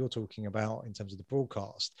trouble that you're talking about in terms of the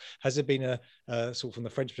broadcast. Has there been a sort of, from the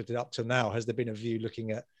French perspective up to now, has there been a view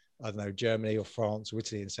looking at, I don't know, Germany or France or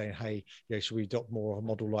Italy and saying, hey, should we adopt more of a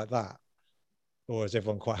model like that? Or is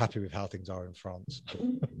everyone quite happy with how things are in France?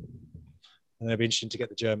 And it'd be interesting to get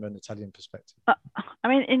the German, Italian perspective. I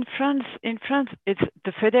mean, in France, it's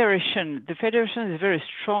the federation. The federation is very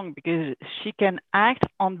strong because she can act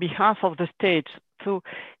on behalf of the states. So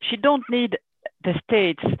she don't need the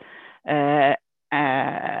states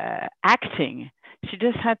acting. She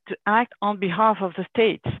just had to act on behalf of the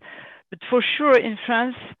states. But for sure, in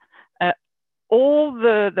France, all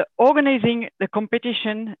the organizing the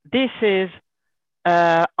competition, this is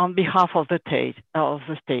on behalf of the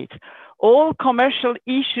states. all commercial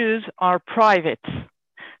issues are private.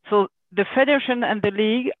 So the federation and the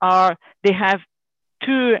league they have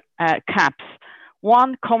two caps.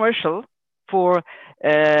 One commercial for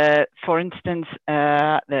instance,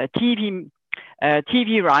 the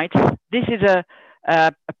TV rights. This is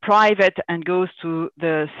a private and goes to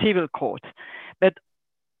the civil court. But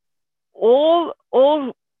all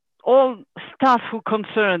staff who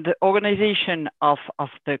concern the organization of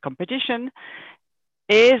the competition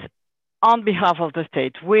is on behalf of the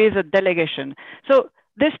state with a delegation. So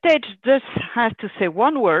the state just has to say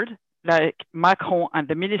one word, like Macron and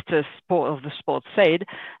the Minister of the Sport said,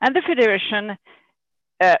 and the federation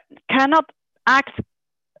cannot act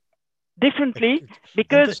differently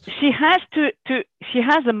because she has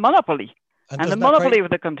a monopoly. And the monopoly of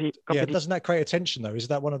the competition. Yeah, doesn't that create a tension though? Is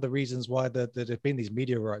that one of the reasons why there have been these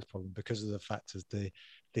media rights problems, because of the fact of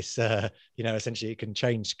this essentially it can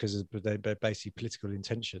change because of they're basically political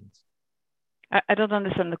intentions? I don't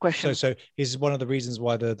understand the question. So is one of the reasons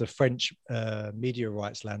why the French media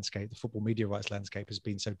rights landscape, the football media rights landscape, has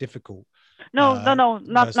been so difficult? No, nothing.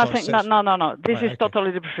 No. This is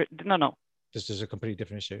totally different. No. This is a completely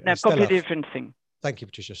different issue. No, completely different thing. Thank you,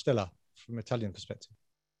 Patricia. Stella, from an Italian perspective.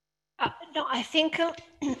 No, I think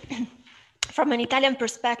from an Italian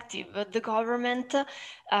perspective, the government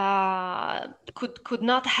could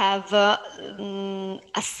not have a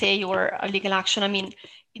say or a legal action. I mean,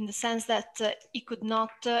 in the sense that it could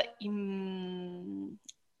not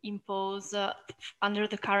impose under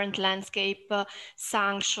the current landscape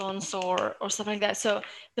sanctions or stuff like that. So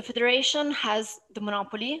the federation has the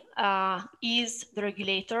monopoly, is the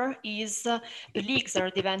regulator, is the leagues are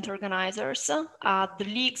the event organizers. The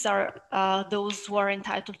leagues are those who are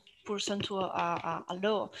entitled pursuant to a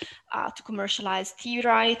law to commercialize TV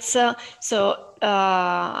rights. So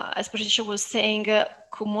as Patricia was saying,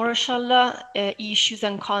 commercial issues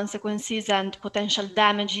and consequences and potential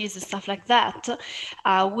damages and stuff like that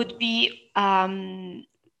would be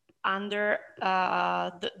under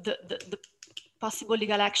the possible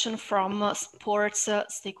legal action from sports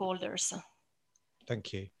stakeholders.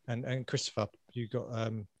 Thank you. And Christopher, you got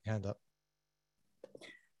hand up.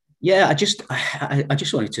 Yeah, I just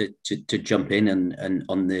wanted to jump in and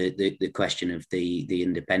on the question of the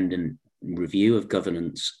independent review of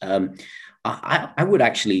governance. I would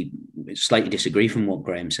actually slightly disagree from what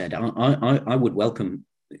Graham said. I would welcome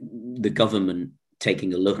the government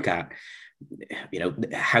taking a look at,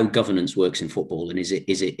 how governance works in football, and is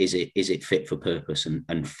it fit for purpose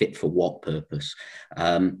and fit for what purpose?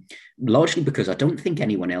 Largely because I don't think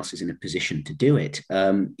anyone else is in a position to do it.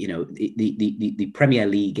 The Premier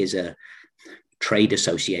League is a trade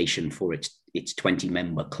association for its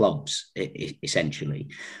 20-member clubs, essentially.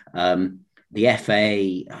 The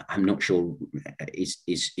FA, I'm not sure, is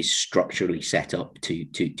structurally set up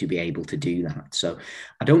to be able to do that. So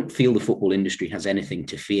I don't feel the football industry has anything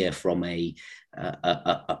to fear from a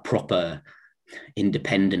proper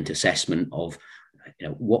independent assessment of,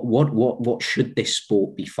 what should this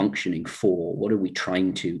sport be functioning for? What are we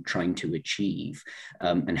trying to achieve,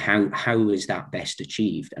 and how is that best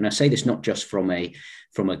achieved? And I say this not just from a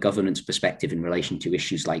governance perspective in relation to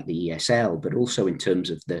issues like the ESL, but also in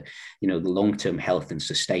terms of the long-term health and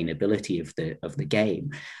sustainability of the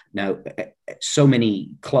game. Now, so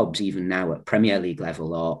many clubs, even now at Premier League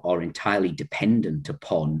level, are entirely dependent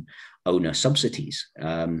upon owner subsidies.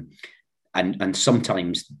 And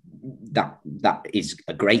sometimes that is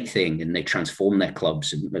a great thing, and they transform their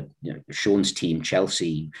clubs. And Sean's team,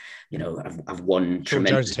 Chelsea, have won Sean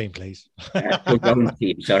tremendous. Jones' team, please. Sean Jones'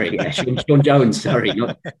 team, sorry, yeah, Sean Jones, sorry,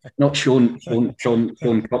 not Sean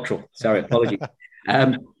Cottrell. Sorry, apologies.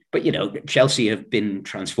 But Chelsea have been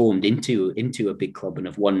transformed into a big club and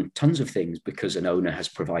have won tons of things because an owner has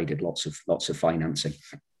provided lots of financing.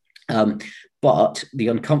 But the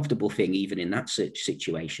uncomfortable thing, even in that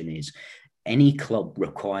situation, is any club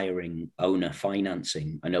requiring owner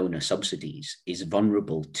financing and owner subsidies is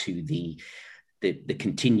vulnerable to the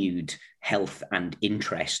continued health and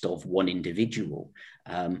interest of one individual,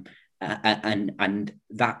 and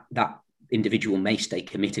that individual may stay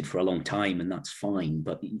committed for a long time, and that's fine.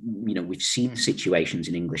 But we've seen situations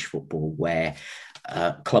in English football where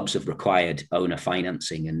clubs have required owner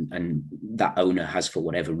financing, and that owner has, for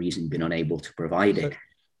whatever reason, been unable to provide it.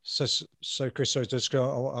 So Chris, sorry,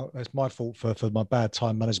 it's my fault for my bad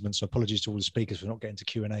time management. So apologies to all the speakers for not getting to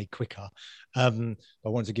Q&A quicker. I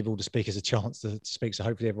wanted to give all the speakers a chance to speak, so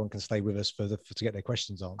hopefully everyone can stay with us to get their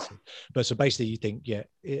questions answered. But so basically, you think,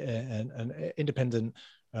 an independent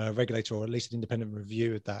regulator, or at least an independent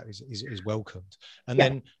review of that is welcomed. And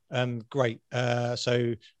then great.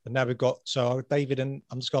 So now we've got David, and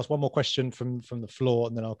I'm just going to ask one more question from the floor,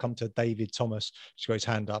 and then I'll come to David Thomas, who's got his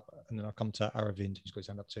hand up, and then I'll come to Aravind, who's got his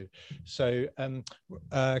hand up too. So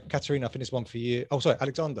Katerina, I think this one for you. Oh, sorry,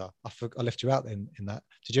 Alexander, I left you out in that.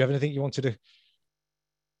 Did you have anything you wanted to?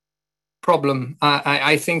 Problem.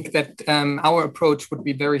 I think that our approach would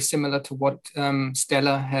be very similar to what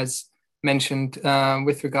Stella has mentioned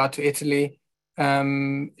with regard to Italy.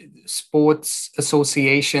 Sports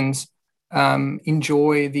associations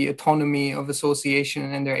enjoy the autonomy of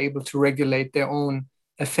association, and they're able to regulate their own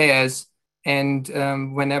affairs. And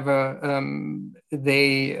whenever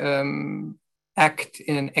they act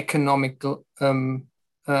in economical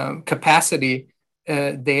capacity,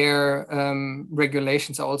 their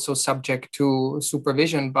regulations are also subject to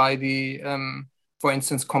supervision by the, for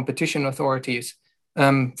instance, competition authorities.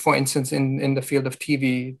 For instance, in the field of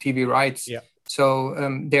TV rights. Yeah. So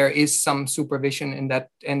there is some supervision in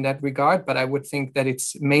that regard, but I would think that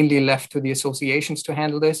it's mainly left to the associations to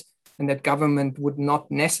handle this, and that government would not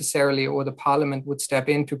necessarily, or the parliament would step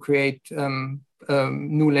in to create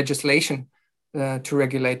new legislation to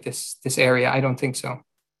regulate this area. I don't think so.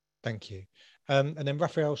 Thank you. And then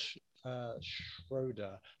Raphael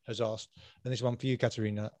Schroeder has asked, and this one for you,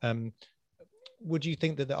 Katerina. Would you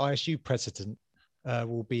think that the ISU president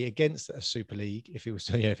will be against a Super League if it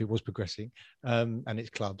was progressing, and its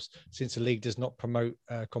clubs, since the league does not promote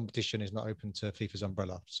competition, is not open to FIFA's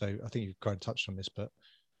umbrella? So I think you've kind of touched on this, but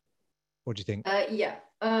what do you think?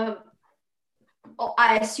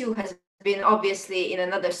 ISU has been obviously in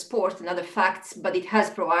another sport and other facts, but it has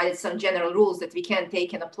provided some general rules that we can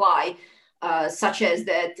take and apply, such as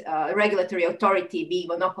that regulatory authority being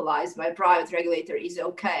monopolized by a private regulator is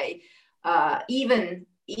okay. Even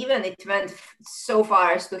it went so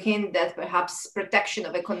far as to hint that perhaps protection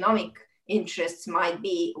of economic interests might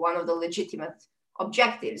be one of the legitimate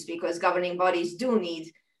objectives, because governing bodies do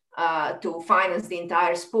need to finance the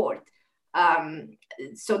entire sport.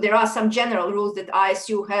 So there are some general rules that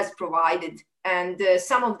ISU has provided, and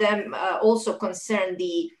some of them also concern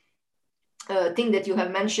the thing that you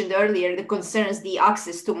have mentioned earlier, that concerns the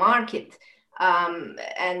access to market.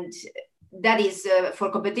 And that is for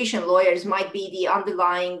competition lawyers might be the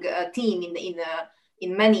underlying theme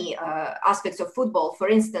in many aspects of football. For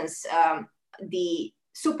instance, the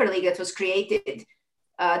Super League that was created,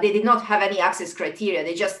 they did not have any access criteria.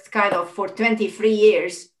 They just kind of for 23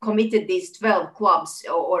 years committed these 12 clubs,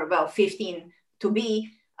 or 15 to be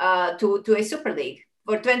to a Super League.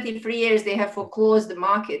 For 23 years, they have foreclosed the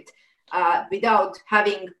market without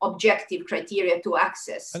having objective criteria to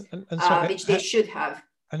access, which they should have.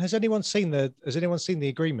 And has anyone seen the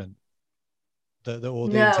agreement? No,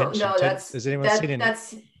 has anyone seen it?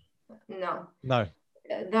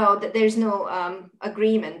 No, there's no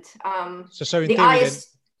agreement. So in theory,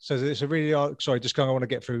 so it's a really sorry. Just going, I want to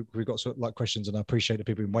get through. We've got sort of like questions, and I appreciate that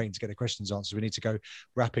people have been waiting to get their questions answered. We need to go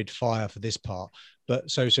rapid fire for this part. But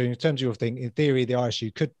so in terms of your thing, in theory, the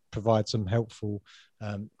ISU could provide some helpful.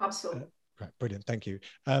 Absolutely. Right, brilliant, thank you.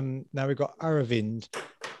 Now we've got Aravind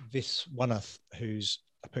Viswanath, who's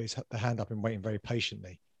put the hand up and waiting very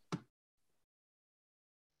patiently.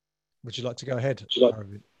 Would you like to go ahead,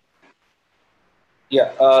 Aravind?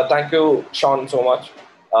 Yeah, thank you, Sean, so much.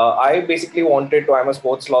 I basically I'm a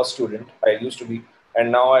sports law student, I used to be,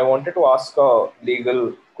 and now I wanted to ask a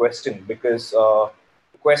legal question, because the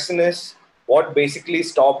question is, what basically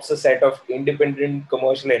stops a set of independent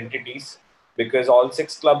commercial entities, because all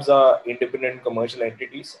 6 clubs are independent commercial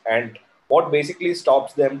entities, and what basically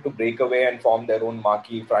stops them to break away and form their own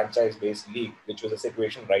marquee franchise-based league, which was the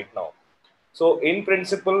situation right now. So in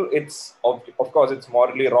principle, it's of course it's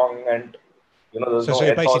morally wrong, and there's so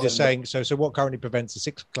you're basically just saying, so what currently prevents the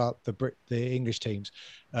 6 club, the English teams,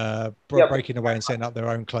 breaking away and setting up their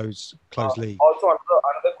own closed league? Also,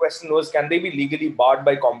 another question was, can they be legally barred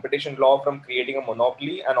by competition law from creating a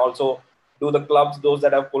monopoly? And also, do the clubs, those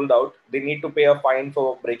that have pulled out, they need to pay a fine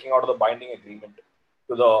for breaking out of the binding agreement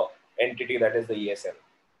to the entity that is the ESL?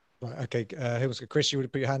 Right, okay. Chris, you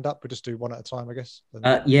would put your hand up. We'll just do one at a time, I guess.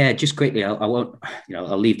 Yeah, just quickly. I won't.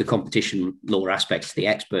 I'll leave the competition law aspects to the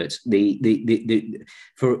experts.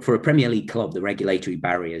 For a Premier League club, the regulatory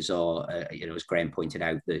barriers are, as Graham pointed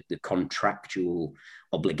out, the contractual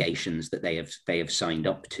obligations that they have signed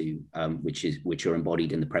up to, which are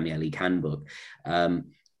embodied in the Premier League handbook.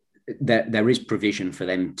 There is provision for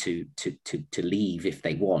them to leave if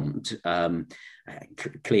they want.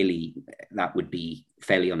 clearly that would be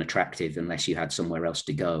fairly unattractive unless you had somewhere else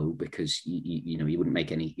to go, because you wouldn't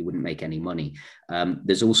make any money.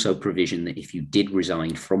 There's also provision that if you did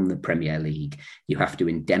resign from the Premier League, you have to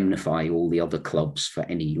indemnify all the other clubs for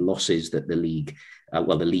any losses that the league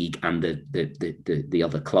and the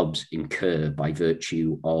other clubs incur by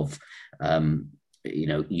virtue of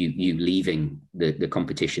you leaving the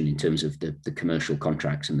competition in terms of the commercial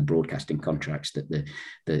contracts and the broadcasting contracts that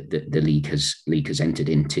the league has entered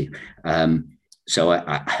into. So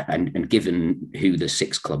and given who the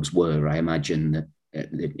 6 clubs were, I imagine that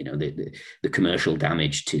the commercial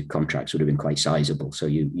damage to contracts would have been quite sizable. So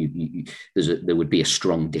there would be a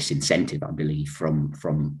strong disincentive, I believe,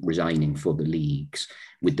 from resigning for the leagues,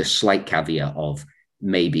 with the slight caveat of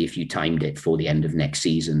maybe if you timed it for the end of next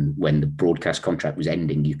season when the broadcast contract was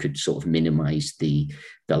ending, you could sort of minimize the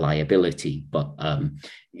liability. But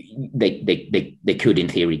they could, in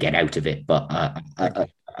theory, get out of it. But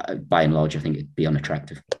by and large, I think it'd be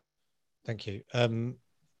unattractive. Thank you.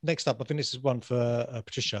 Next up, I think this is one for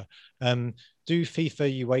Patricia. Do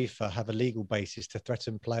FIFA, UEFA have a legal basis to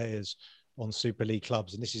threaten players on Super League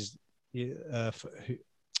clubs? And this is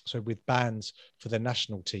with bans for their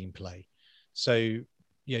national team play. So,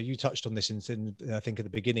 you touched on this in I think at the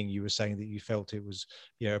beginning, you were saying that you felt it was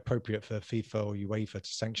appropriate for FIFA or UEFA to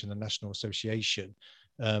sanction the national association.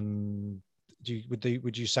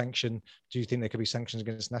 Would you sanction? Do you think there could be sanctions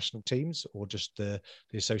against national teams or just the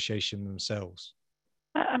association themselves?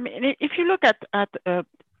 I mean, if you look at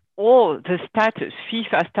all the status,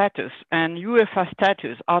 FIFA status and UEFA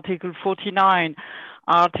status, Article 49,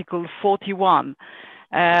 Article 41.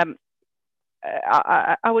 I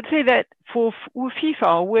would say that for FIFA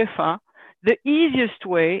or UEFA, the easiest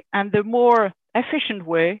way and the more efficient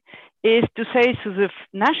way is to say to the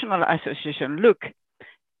national association, look,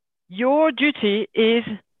 your duty is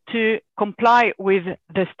to comply with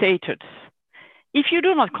the statutes. If you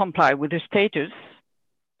do not comply with the statutes,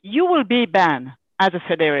 you will be banned as a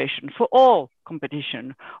federation for all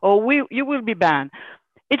competition, or you will be banned.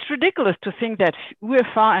 It's ridiculous to think that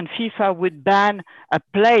UEFA and FIFA would ban a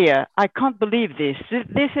player. I can't believe this.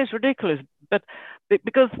 This is ridiculous. But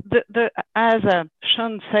because as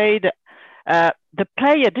Sean said, the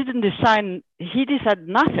player didn't decide. He decided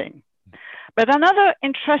nothing. But another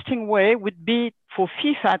interesting way would be for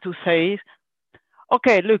FIFA to say,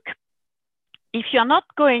 okay, look, if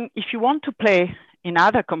you want to play in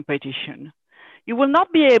other competition, you will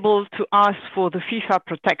not be able to ask for the FIFA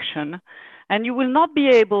protection, and you will not be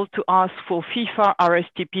able to ask for FIFA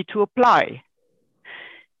RSTP to apply.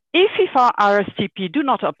 If FIFA RSTP do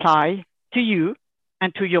not apply to you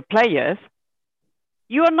and to your players,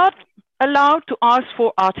 you are not allowed to ask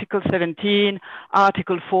for Article 17,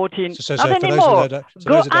 Article 14, not anymore.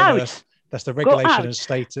 Go out. That's the regulation and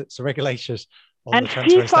status, the regulations on and the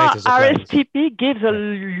transfer FIFA status of players. RSTP gives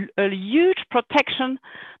a huge protection,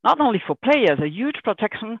 not only for players, a huge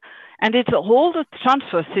protection, and it's a whole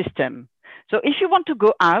transfer system. So if you want to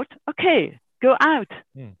go out, okay, go out.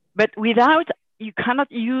 But without, you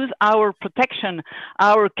cannot use our protection,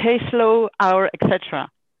 our case law, our etc.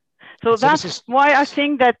 So that's why I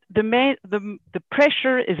think that the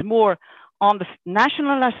pressure is more on the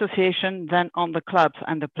national association than on the clubs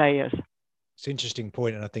and the players. It's an interesting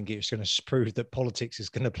point, and I think it's going to prove that politics is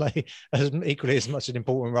going to play equally as much an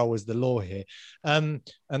important role as the law here. And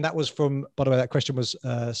that was from, by the way, that question was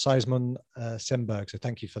Seismund Semberg, so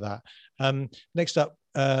thank you for that. Next up,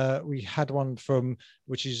 we had one from,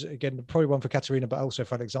 which is again probably one for Katarina, but also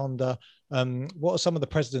for Alexander. What are some of the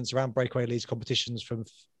precedents around breakaway leagues competitions from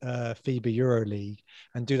FIBA EuroLeague,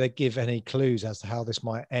 and do they give any clues as to how this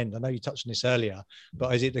might end? I know you touched on this earlier,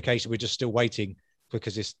 but is it the case that we're just still waiting?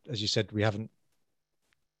 Because this, as you said, we haven't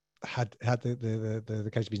had the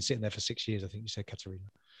case been sitting there for 6 years, I think you said, Katarina.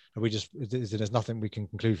 Are we just, there's nothing we can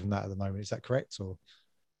conclude from that at the moment? Is that correct? Or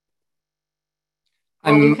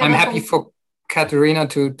I'm happy for Katarina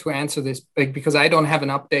to answer this, because I don't have an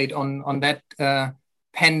update on that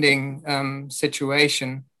pending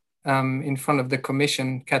situation in front of the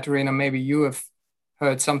Commission. Katarina, maybe you have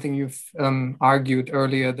heard something. You've argued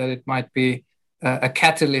earlier that it might be a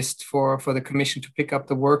catalyst for the Commission to pick up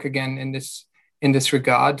the work again in this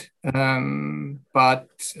regard. But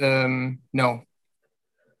no.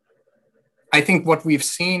 I think what we've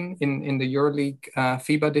seen in the EuroLeague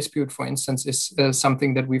FIBA dispute, for instance, is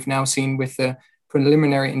something that we've now seen with the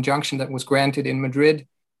preliminary injunction that was granted in Madrid,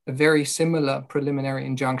 a very similar preliminary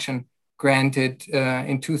injunction granted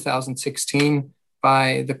in 2016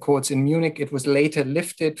 by the courts in Munich. It was later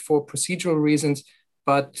lifted for procedural reasons,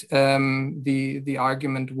 but the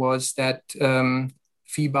argument was that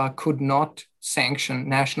FIBA could not sanction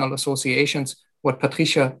national associations what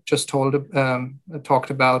Patricia just talked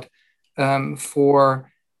about,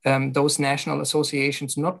 for those national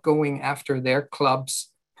associations not going after their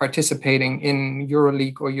clubs participating in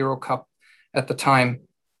EuroLeague or Eurocup at the time.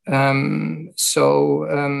 I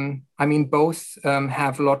mean, both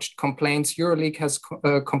have lodged complaints. EuroLeague has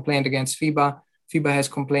complained against FIBA. FIBA has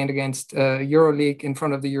complained against EuroLeague in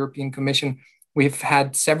front of the European Commission. We've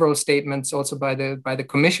had several statements also by the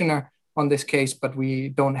commissioner on this case, but we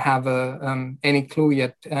don't have any clue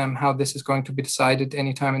yet how this is going to be decided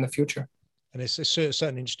anytime in the future. And it's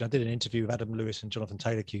certainly interesting. I did an interview with Adam Lewis and Jonathan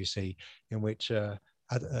Taylor QC, in which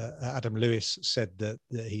Adam Lewis said that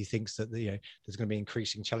he thinks that there's going to be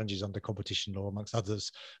increasing challenges under competition law, amongst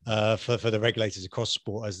others, for the regulators across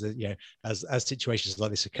sport as situations like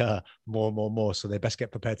this occur more and more. So they best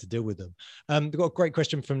get prepared to deal with them. We've got a great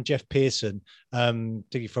question from Jeff Pearson,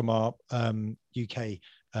 particularly from our UK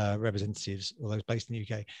representatives, or those based in the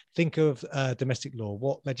UK. Think of domestic law.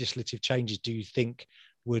 What legislative changes do you think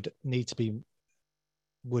would needed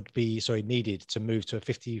to move to a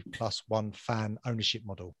 50+1 fan ownership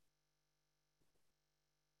model?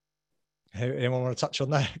 Anyone want to touch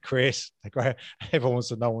on that? Chris? Everyone wants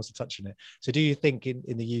to touch on it. So do you think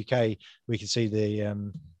in the UK we can see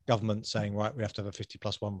the government saying, right, we have to have a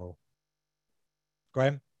 50+1 rule?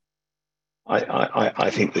 Graham?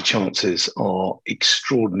 I think the chances are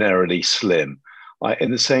extraordinarily slim.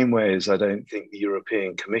 In the same way as I don't think the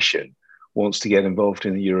European Commission wants to get involved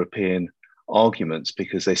in the European arguments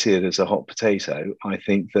because they see it as a hot potato. I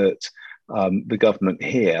think that the government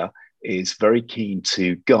here is very keen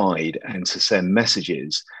to guide and to send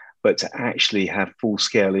messages, but to actually have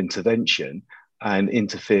full-scale intervention and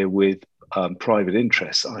interfere with private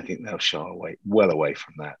interests, I think they'll shy well away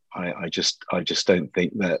from that. I just don't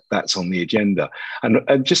think that that's on the agenda.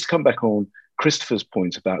 And just to come back on Christopher's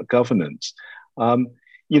point about governance,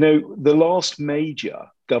 the last major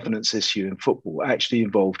governance issue in football actually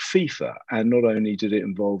involved FIFA. And not only did it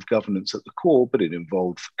involve governance at the core, but it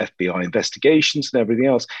involved FBI investigations and everything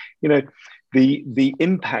else. The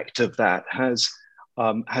impact of that has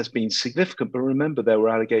been significant. But remember, there were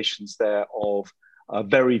allegations there of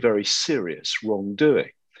very, very serious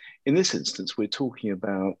wrongdoing. In this instance, we're talking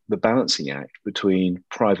about the balancing act between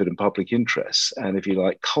private and public interests, and if you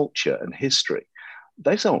like, culture and history.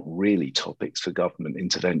 Those aren't really topics for government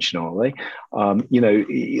intervention, are they?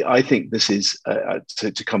 I think this is,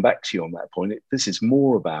 to come back to you on that point, this is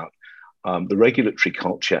more about the regulatory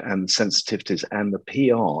culture and the sensitivities and the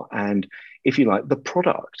PR and, if you like, the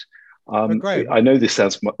product. I know this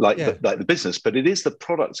sounds like the business, but it is the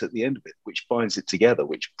product at the end of it which binds it together,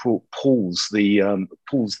 which pulls the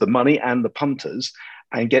money and the punters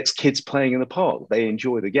and gets kids playing in the park. They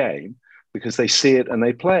enjoy the game because they see it and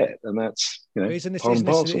they play it, and that's isn't this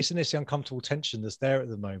the uncomfortable tension that's there at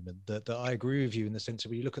the moment? That I agree with you in the sense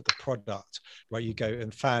of when you look at the product, right? You go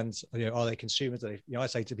and fans, are they consumers? I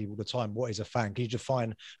say to people all the time, what is a fan? Can you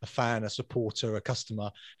define a fan, a supporter, a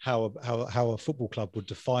customer? How a football club would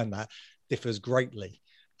define that differs greatly.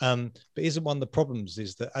 But isn't one of the problems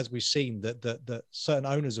is that, as we've seen, that certain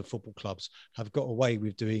owners of football clubs have got away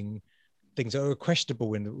with doing things that are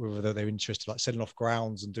questionable in whether they're interested, like selling off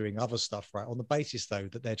grounds and doing other stuff, right? On the basis, though,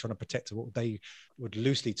 that they're trying to protect what they would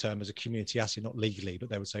loosely term as a community asset, not legally, but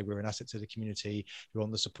they would say we're an asset to the community, we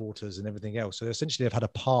want the supporters and everything else. So essentially they've had a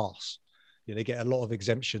pass. They get a lot of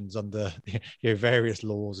exemptions under various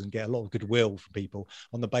laws and get a lot of goodwill from people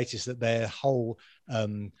on the basis that their whole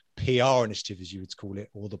PR initiative, as you would call it,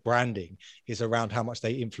 or the branding is around how much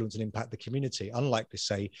they influence and impact the community. Unlike,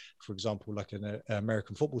 say, for example, like an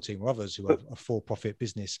American football team or others who are a for-profit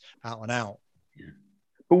business out and out. Yeah.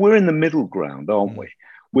 But we're in the middle ground, aren't we?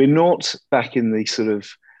 We're not back in the sort of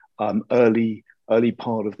early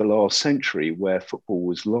part of the last century where football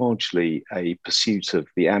was largely a pursuit of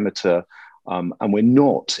the amateur. And we're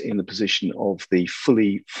not in the position of the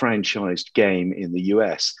fully franchised game in the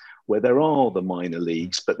US, where there are the minor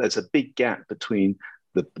leagues, but there's a big gap between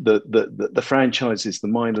the franchises, the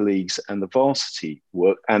minor leagues, and the varsity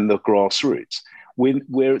work and the grassroots.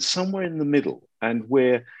 We're somewhere in the middle, and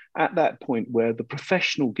we're at that point where the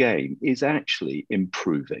professional game is actually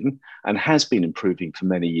improving and has been improving for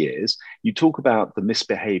many years. You talk about the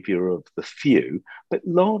misbehavior of the few, but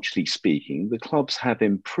largely speaking, the clubs have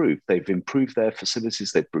improved. They've improved their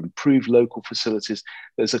facilities. They've improved local facilities.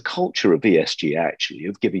 There's a culture of ESG, actually,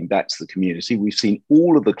 of giving back to the community. We've seen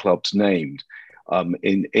all of the clubs named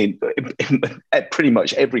in pretty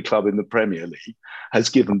much every club in the Premier League has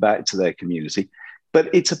given back to their community.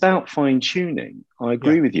 But it's about fine-tuning. I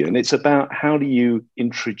agree with you. And it's about how do you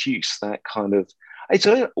introduce that kind of... It's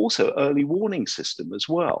also early warning system as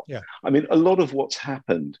well. Yeah. I mean, a lot of what's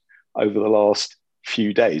happened over the last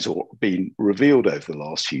few days, or been revealed over the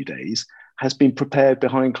last few days, has been prepared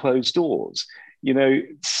behind closed doors. You know,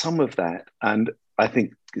 some of that, and I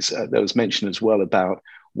think there was mention as well about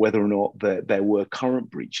whether or not there were current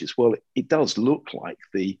breaches. Well, it does look like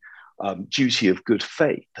the duty of good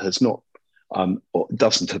faith has not, or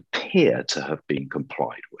doesn't appear to have been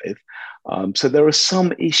complied with. So there are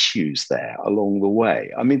some issues there along the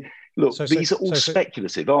way. I mean, look, these are all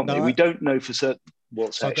speculative, aren't they? We don't know for certain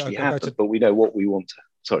what's actually happened, but we know what we want to.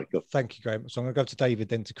 Sorry, go. Thank you, Graham. So I'm going to go to David,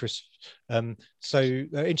 then to Chris.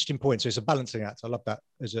 Interesting point. So it's a balancing act. I love that.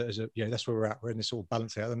 As a that's where we're at. We're in this sort of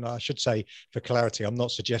balancing act. And I should say, for clarity, I'm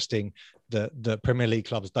not suggesting that the Premier League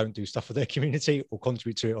clubs don't do stuff for their community or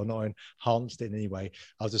contribute to it or not enhanced it in any way.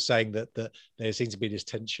 I was just saying that there seems to be this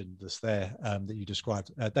tension that's there that you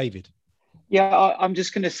described. David. Yeah, I'm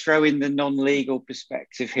just going to throw in the non-legal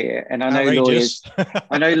perspective here, and I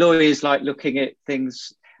know lawyers like looking at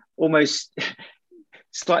things almost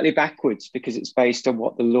slightly backwards because it's based on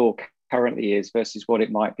what the law currently is versus what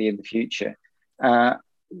it might be in the future.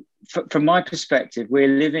 From my perspective, we're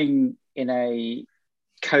living in a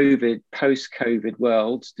post-COVID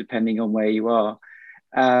world, depending on where you are,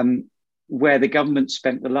 where the government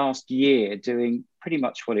spent the last year doing pretty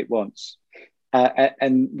much what it wants.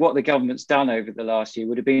 And what the government's done over the last year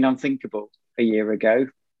would have been unthinkable a year ago,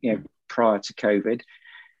 prior to COVID.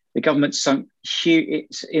 The government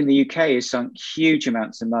in the UK has sunk huge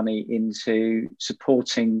amounts of money into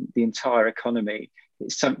supporting the entire economy.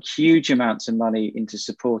 It's sunk huge amounts of money into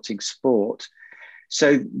supporting sport.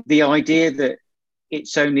 So the idea that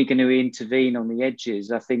it's only going to intervene on the edges,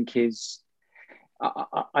 I think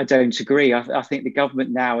I don't agree. I think the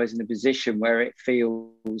government now is in a position where it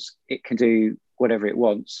feels it can do whatever it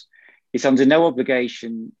wants. It's under no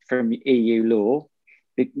obligation from EU law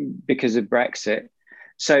because of Brexit.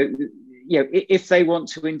 So, if they want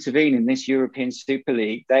to intervene in this European Super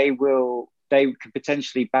League, they could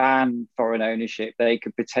potentially ban foreign ownership. They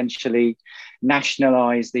could potentially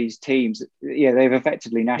nationalise these teams. Yeah, they've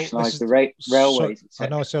effectively nationalised the railways. I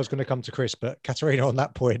know I said I was going to come to Chris, but Katerina, on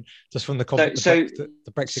that point, just from the Brexit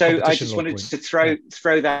competition I just wanted to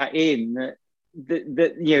throw that in.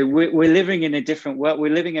 That we're living in a different world.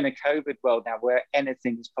 We're living in a COVID world now where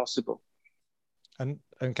anything is possible. And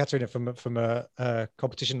Katerina, from a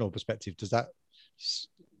competition law perspective, does that,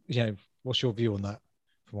 what's your view on that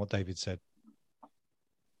from what David said?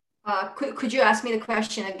 Could you ask me the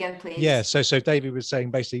question again, please? Yeah, so David was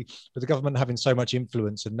saying basically, with the government having so much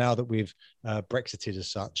influence, and now that we've Brexited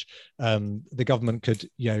as such, the government could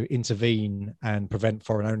intervene and prevent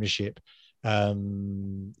foreign ownership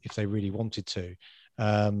if they really wanted to.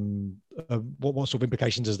 What sort of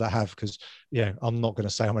implications does that have? Because I'm not going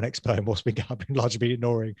to say I'm an expert in what's been largely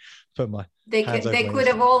ignoring. They could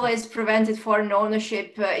have always prevented foreign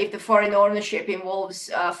ownership if the foreign ownership involves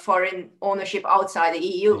foreign ownership outside the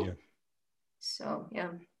EU. So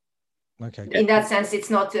okay. In that sense, it's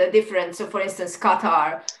not different. So, for instance,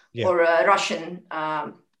 Qatar or Russian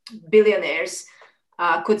billionaires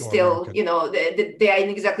could still, they are in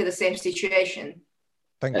exactly the same situation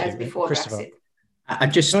as before Brexit.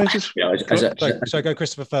 So go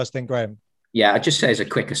Christopher first, then Graham. Yeah, I'd just say as a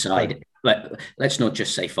quick aside, let's not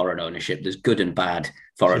just say foreign ownership. There's good and bad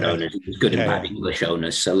foreign owners. There's good and bad English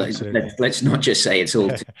owners. So let's not just say it's all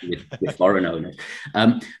to do with foreign owners.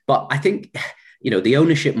 But I think the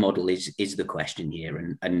ownership model is the question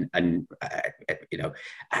here, and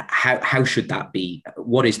how should that be?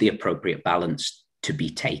 What is the appropriate balance to be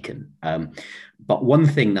taken? But one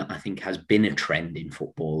thing that I think has been a trend in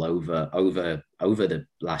football over the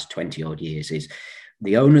last 20 odd years is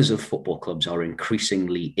the owners of football clubs are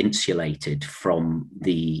increasingly insulated from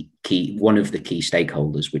one of the key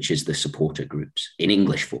stakeholders, which is the supporter groups in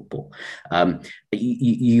English football.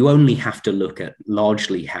 You only have to look at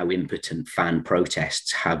largely how impotent fan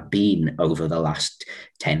protests have been over the last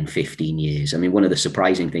 10, 15 years. I mean, one of the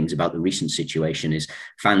surprising things about the recent situation is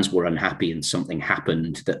fans were unhappy and something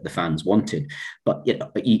happened that the fans wanted. But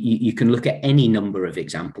you can look at any number of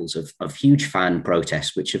examples of huge fan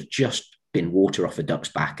protests which have just been water off a duck's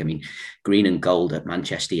back. I mean, green and gold at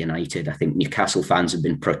Manchester United. I think Newcastle fans have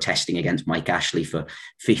been protesting against Mike Ashley for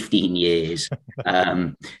 15 years.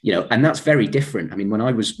 And that's very different. I mean, when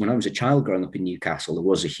I was a child growing up in Newcastle, there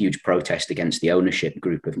was a huge protest against the ownership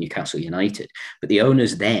group of Newcastle United. But the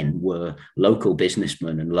owners then were local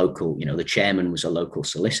businessmen and local, the chairman was a local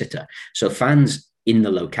solicitor. So fans in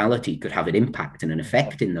the locality could have an impact and an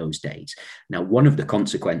effect in those days. Now, one of the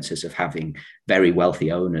consequences of having very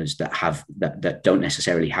wealthy owners that don't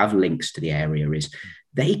necessarily have links to the area is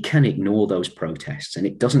they can ignore those protests, and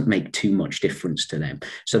it doesn't make too much difference to them.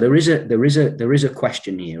 So there is a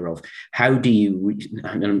question here of how do you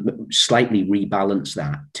slightly rebalance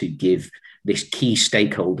that to give this key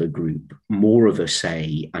stakeholder group more of a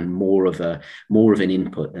say and more of an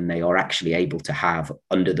input than they are actually able to have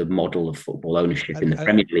under the model of football ownership in the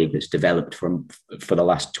Premier League that's developed for the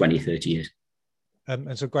last 20, 30 years.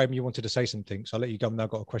 And so, Graham, you wanted to say something, so I'll let you go. Now I've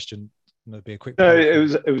got a question. It'll be a quick. No,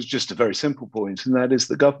 it was just a very simple point, and that is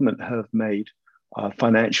the government have made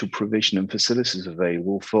financial provision and facilities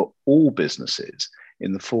available for all businesses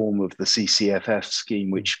in the form of the CCFF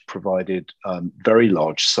scheme, which provided very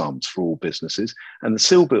large sums for all businesses, and the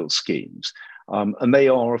CILBIL schemes. And they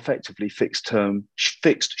are effectively fixed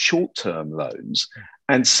short-term loans.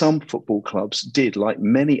 And some football clubs did, like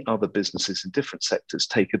many other businesses in different sectors,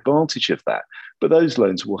 take advantage of that. But those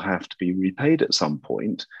loans will have to be repaid at some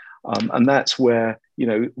point. And that's where,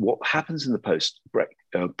 what happens in the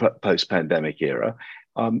post-pandemic era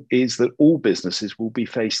is that all businesses will be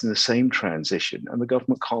facing the same transition, and the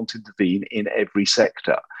government can't intervene in every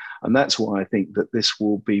sector. And that's why I think that this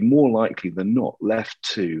will be more likely than not left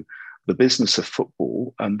to the business of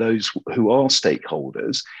football and those who are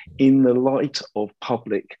stakeholders in the light of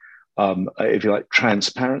public, if you like,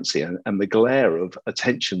 transparency and the glare of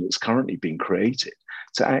attention that's currently being created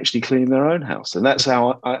to actually clean their own house. And that's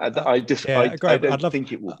how I don't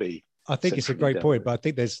think it will be. I think it's a great point, but I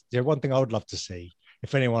think there's one thing I would love to see.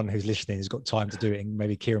 If anyone who's listening has got time to do it, and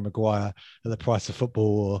maybe Kieran Maguire at The Price of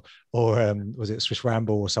Football or was it Swiss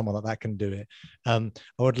Ramble or someone like that can do it. I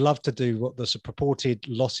would love to do what the purported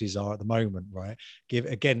losses are at the moment, right? Give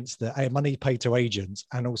against the money paid to agents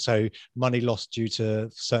and also money lost due to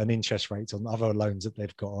certain interest rates on other loans that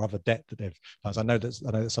they've got or other debt that they've. I know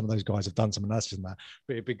that some of those guys have done some analysis on that,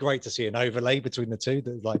 but it'd be great to see an overlay between the two.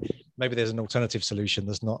 That like maybe there's an alternative solution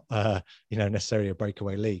that's not necessarily a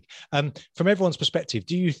breakaway league. From everyone's perspective,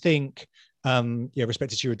 do you think?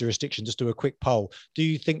 Respected to your jurisdiction, just do a quick poll. Do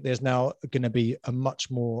you think there's now going to be a much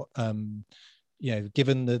more,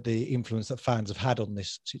 given the influence that fans have had on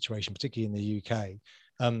this situation, particularly in the UK,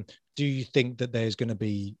 do you think that there's going to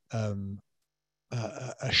be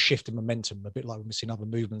a shift in momentum, a bit like we've seen other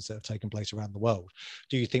movements that have taken place around the world?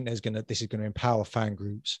 Do you think this is going to empower fan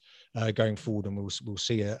groups going forward, and we'll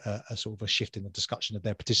see a sort of a shift in the discussion of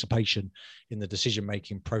their participation in the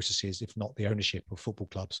decision-making processes, if not the ownership of football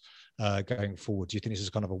clubs going forward? Do you think this is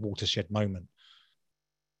kind of a watershed moment?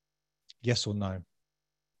 Yes or no?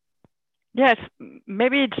 Yes,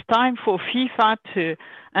 maybe it's time for FIFA to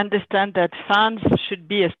understand that fans should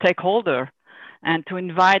be a stakeholder and to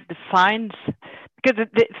invite the fans, because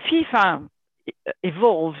the FIFA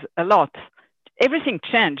evolves a lot. Everything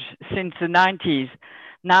changed since the 90s.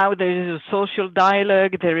 Now there is a social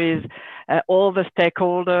dialogue, there is all the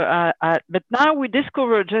stakeholder, but now we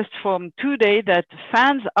discover just from today that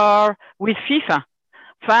fans are with FIFA,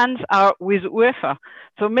 fans are with UEFA.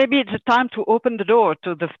 So maybe it's a time to open the door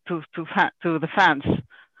to the fans.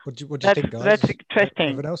 What do you think, guys? That's interesting.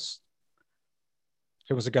 Everyone else?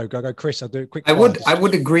 Who wants to go? Go, Chris. I'll do it quick. I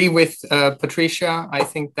would agree with Patricia. I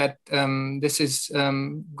think that this is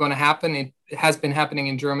going to happen. It has been happening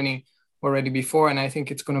in Germany already before, and I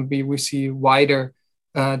think it's going to be. We see wider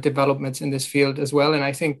developments in this field as well. And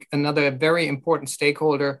I think another very important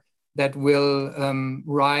stakeholder that will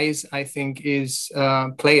rise, I think, is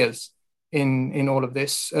players in all of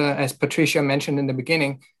this. As Patricia mentioned in the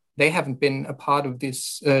beginning, they haven't been a part of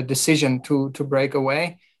this decision to break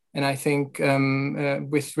away. And I think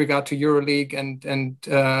with regard to EuroLeague and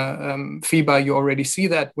FIBA, you already see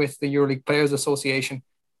that with the EuroLeague Players Association,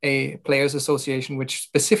 a players association which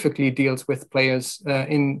specifically deals with players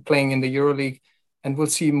in playing in the EuroLeague. And we'll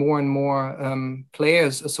see more and more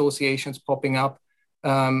players associations popping up,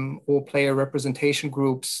 or player representation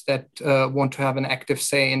groups that want to have an active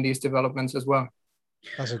say in these developments as well.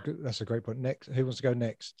 That's a great point. Next, who wants to go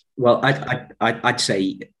next? Well, I'd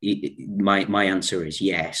say my answer is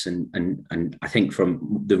yes, and I think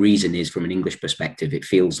from the reason is from an English perspective, it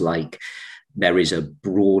feels like there is a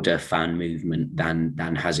broader fan movement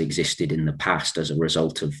than has existed in the past as a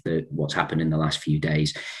result of what's happened in the last few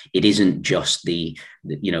days. It isn't just the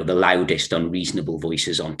loudest unreasonable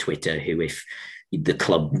voices on Twitter who, if the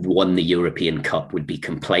club won the European Cup, would be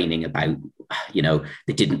complaining about,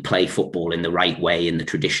 they didn't play football in the right way in the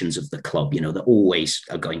traditions of the club. They always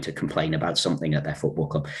are going to complain about something at their football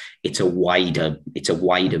club. It's a wider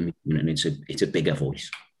movement, and it's a bigger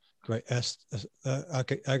voice. Great.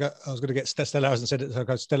 Okay, I was going to get Stella and said it. So I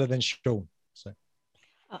got Stella, then Sean. So.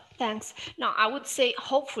 Thanks. No, I would say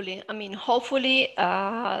hopefully. I mean, hopefully,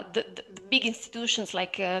 the big institutions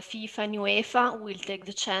like FIFA and UEFA will take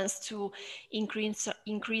the chance to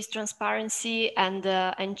increase transparency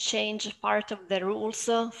and change part of the rules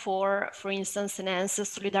for instance, enhance the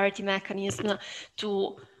solidarity mechanism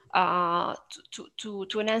to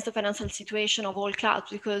enhance the financial situation of all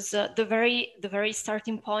clubs, because the very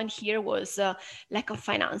starting point here was lack of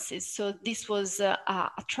finances. So this was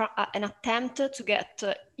an attempt to get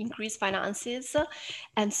increased finances,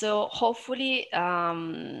 and so hopefully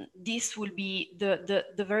this will be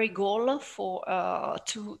the very goal for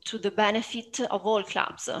to the benefit of all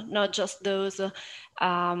clubs, not just those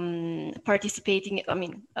participating, I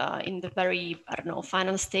mean, in the very, I don't know,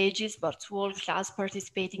 final stages, but to all clubs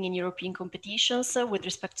participating in European competitions with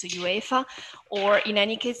respect to UEFA, or in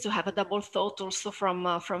any case to have a double thought also from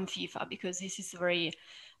FIFA, because this is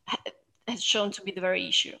has shown to be the very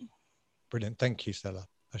issue. Brilliant, thank you, Stella.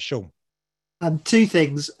 Sean. Two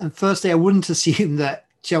things. And firstly, I wouldn't assume that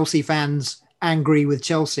Chelsea fans angry with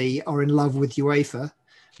Chelsea are in love with UEFA.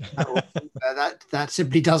 That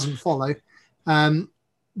simply doesn't follow.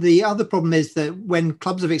 The other problem is that when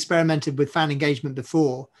clubs have experimented with fan engagement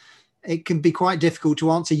before, it can be quite difficult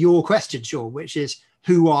to answer your question, Sean, which is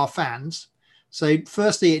who are fans? So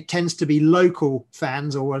firstly, it tends to be local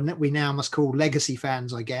fans, or what we now must call legacy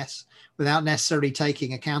fans, I guess, without necessarily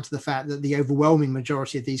taking account of the fact that the overwhelming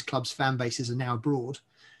majority of these clubs' fan bases are now abroad.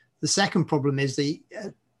 The second problem is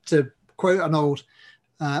to quote an old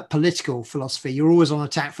political philosophy, you're always on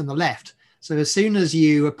attack from the left. So as soon as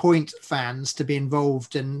you appoint fans to be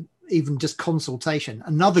involved in even just consultation,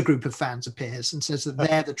 another group of fans appears and says that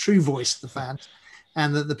they're the true voice of the fans,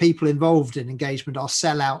 and that the people involved in engagement are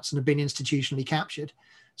sellouts and have been institutionally captured.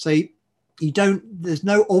 So there's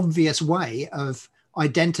no obvious way of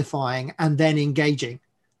identifying and then engaging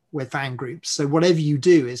with fan groups. So whatever you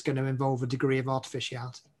do is going to involve a degree of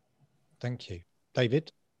artificiality. Thank you.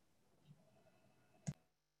 David?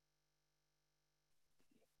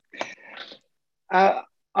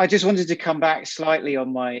 I just wanted to come back slightly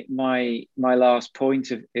on my last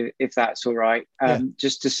point, if that's all right.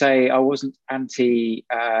 Just to say, I wasn't anti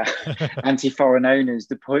foreign owners.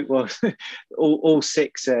 The point was, all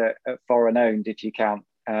six are foreign owned. If you count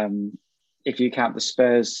the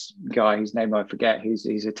Spurs guy whose name I forget, who's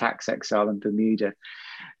a tax exile in Bermuda.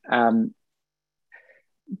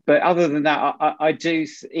 But other than that, I do,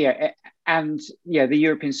 the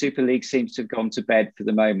European Super League seems to have gone to bed for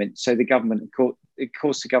the moment. So the government, of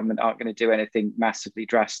course, the government aren't going to do anything massively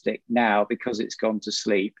drastic now because it's gone to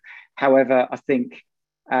sleep. However, I think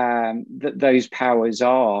that those powers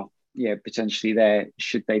are, potentially there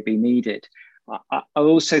should they be needed. I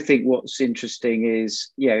also think what's interesting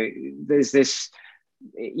is, there's this,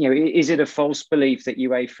 is it a false belief that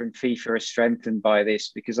UEFA and FIFA are strengthened by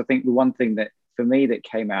this? Because I think the one thing that, for me, that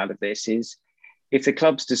came out of this is, if the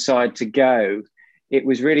clubs decide to go, it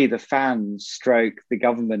was really the fans stroke the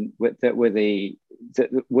government that were the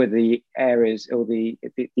areas or the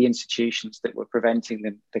institutions that were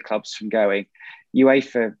preventing the clubs from going.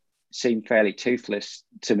 UEFA seemed fairly toothless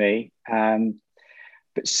to me,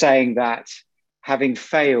 but saying that, having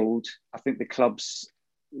failed, I think the club's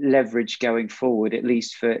leverage going forward, at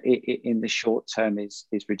least for in the short term, is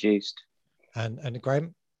reduced. And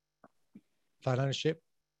Graham, fan ownership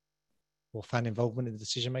or fan involvement in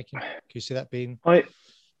decision making? Can you see that being?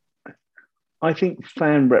 I think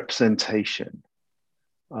fan representation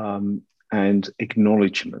and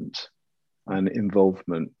acknowledgement and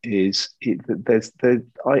involvement I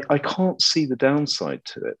can't see the downside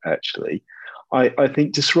to it, actually. I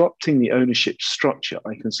think disrupting the ownership structure,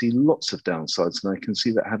 I can see lots of downsides, and I can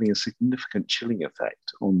see that having a significant chilling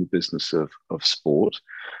effect on the business of sport.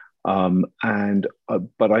 But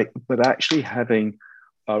actually having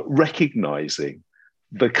recognizing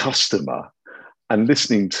the customer and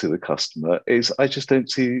listening to the customer I just don't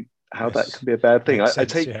see how that can be a bad thing. I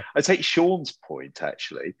take Sean's point,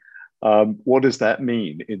 actually. What does that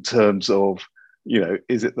mean in terms of,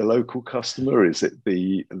 is it the local customer? Is it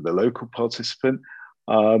the local participant?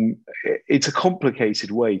 It's a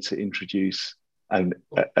complicated way to introduce an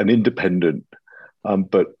independent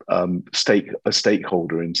but a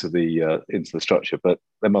stakeholder into the structure. But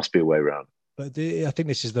there must be a way around. But I think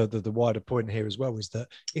this is the wider point here as well, is that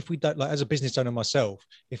if we don't, like, as a business owner myself,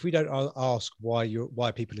 if we don't ask why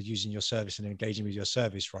people are using your service and engaging with your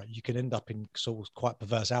service, right, you can end up in sort of quite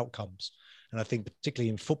perverse outcomes. And I think particularly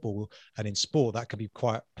in football and in sport, that can be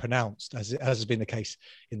quite pronounced, as has been the case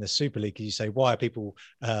in the Super League. You say, why are people,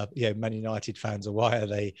 Man United fans, or why are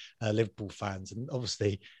they Liverpool fans? And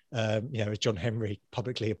obviously, as John Henry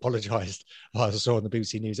publicly apologised, as I saw on the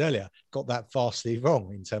BBC News earlier, got that vastly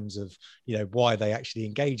wrong in terms of, why they actually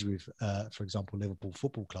engage with, for example, Liverpool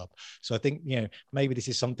Football Club. So I think, maybe this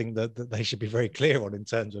is something that they should be very clear on in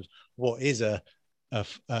terms of what is a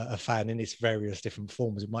fan in its various different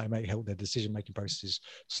forms. It might help their decision-making processes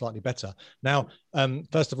slightly better. Now,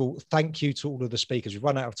 first of all, thank you to all of the speakers. We've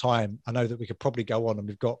run out of time. I know that we could probably go on, and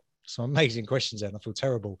we've got some amazing questions there, and I feel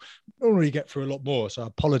terrible. I already get through a lot more, so I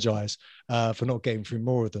apologize for not getting through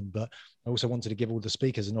more of them, but I also wanted to give all the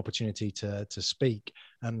speakers an opportunity to speak.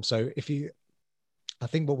 So I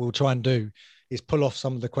think what we'll try and do is pull off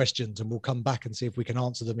some of the questions, and we'll come back and see if we can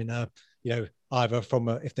answer them in either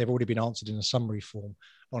if they've already been answered in a summary form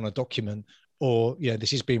on a document, or,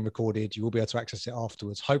 this is being recorded. You will be able to access it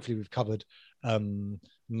afterwards. Hopefully we've covered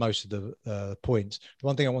most of the points. The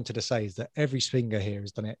one thing I wanted to say is that every speaker here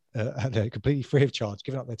has done it completely free of charge,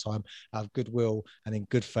 giving up their time out of goodwill and in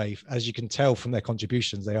good faith. As you can tell from their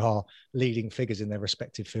contributions, they are leading figures in their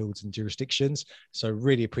respective fields and jurisdictions. So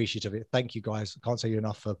really appreciative of it. Thank you, guys. I can't say you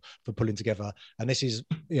enough for pulling together. And this is,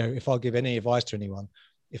 if I'll give any advice to anyone,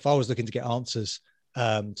 if I was looking to get answers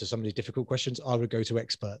to some of these difficult questions, I would go to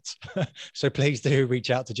experts. So please do reach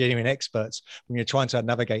out to genuine experts when you're trying to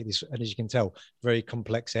navigate this, and as you can tell, very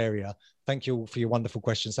complex area. Thank you for your wonderful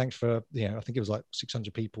questions. Thanks for, I think it was like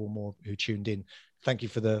 600 people or more who tuned in. Thank you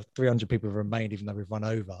for the 300 people who remained, even though we've run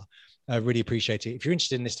over. I really appreciate it. If you're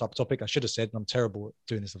interested in this type of topic, I should have said, and I'm terrible at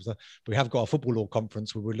doing this, but we have got a football law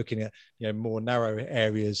conference where we're looking at, more narrow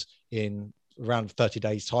areas in around 30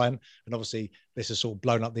 days time, and obviously this has sort of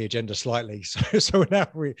blown up the agenda slightly, so we're now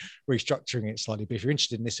restructuring it slightly. But if you're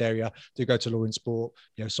interested in this area, do go to Law in Sport,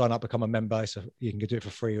 sign up, become a member, so you can do it for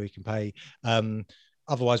free or you can pay.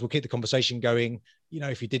 Otherwise, we'll keep the conversation going.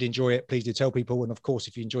 If you did enjoy it, please do tell people, and of course,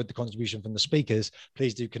 if you enjoyed the contribution from the speakers,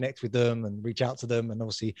 please do connect with them and reach out to them, and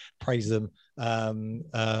obviously praise them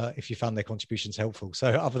if you found their contributions helpful. So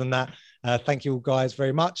other than that, thank you all guys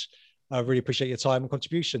very much. I really appreciate your time and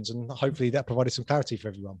contributions, and hopefully that provided some clarity for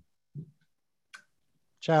everyone.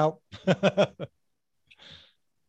 Ciao.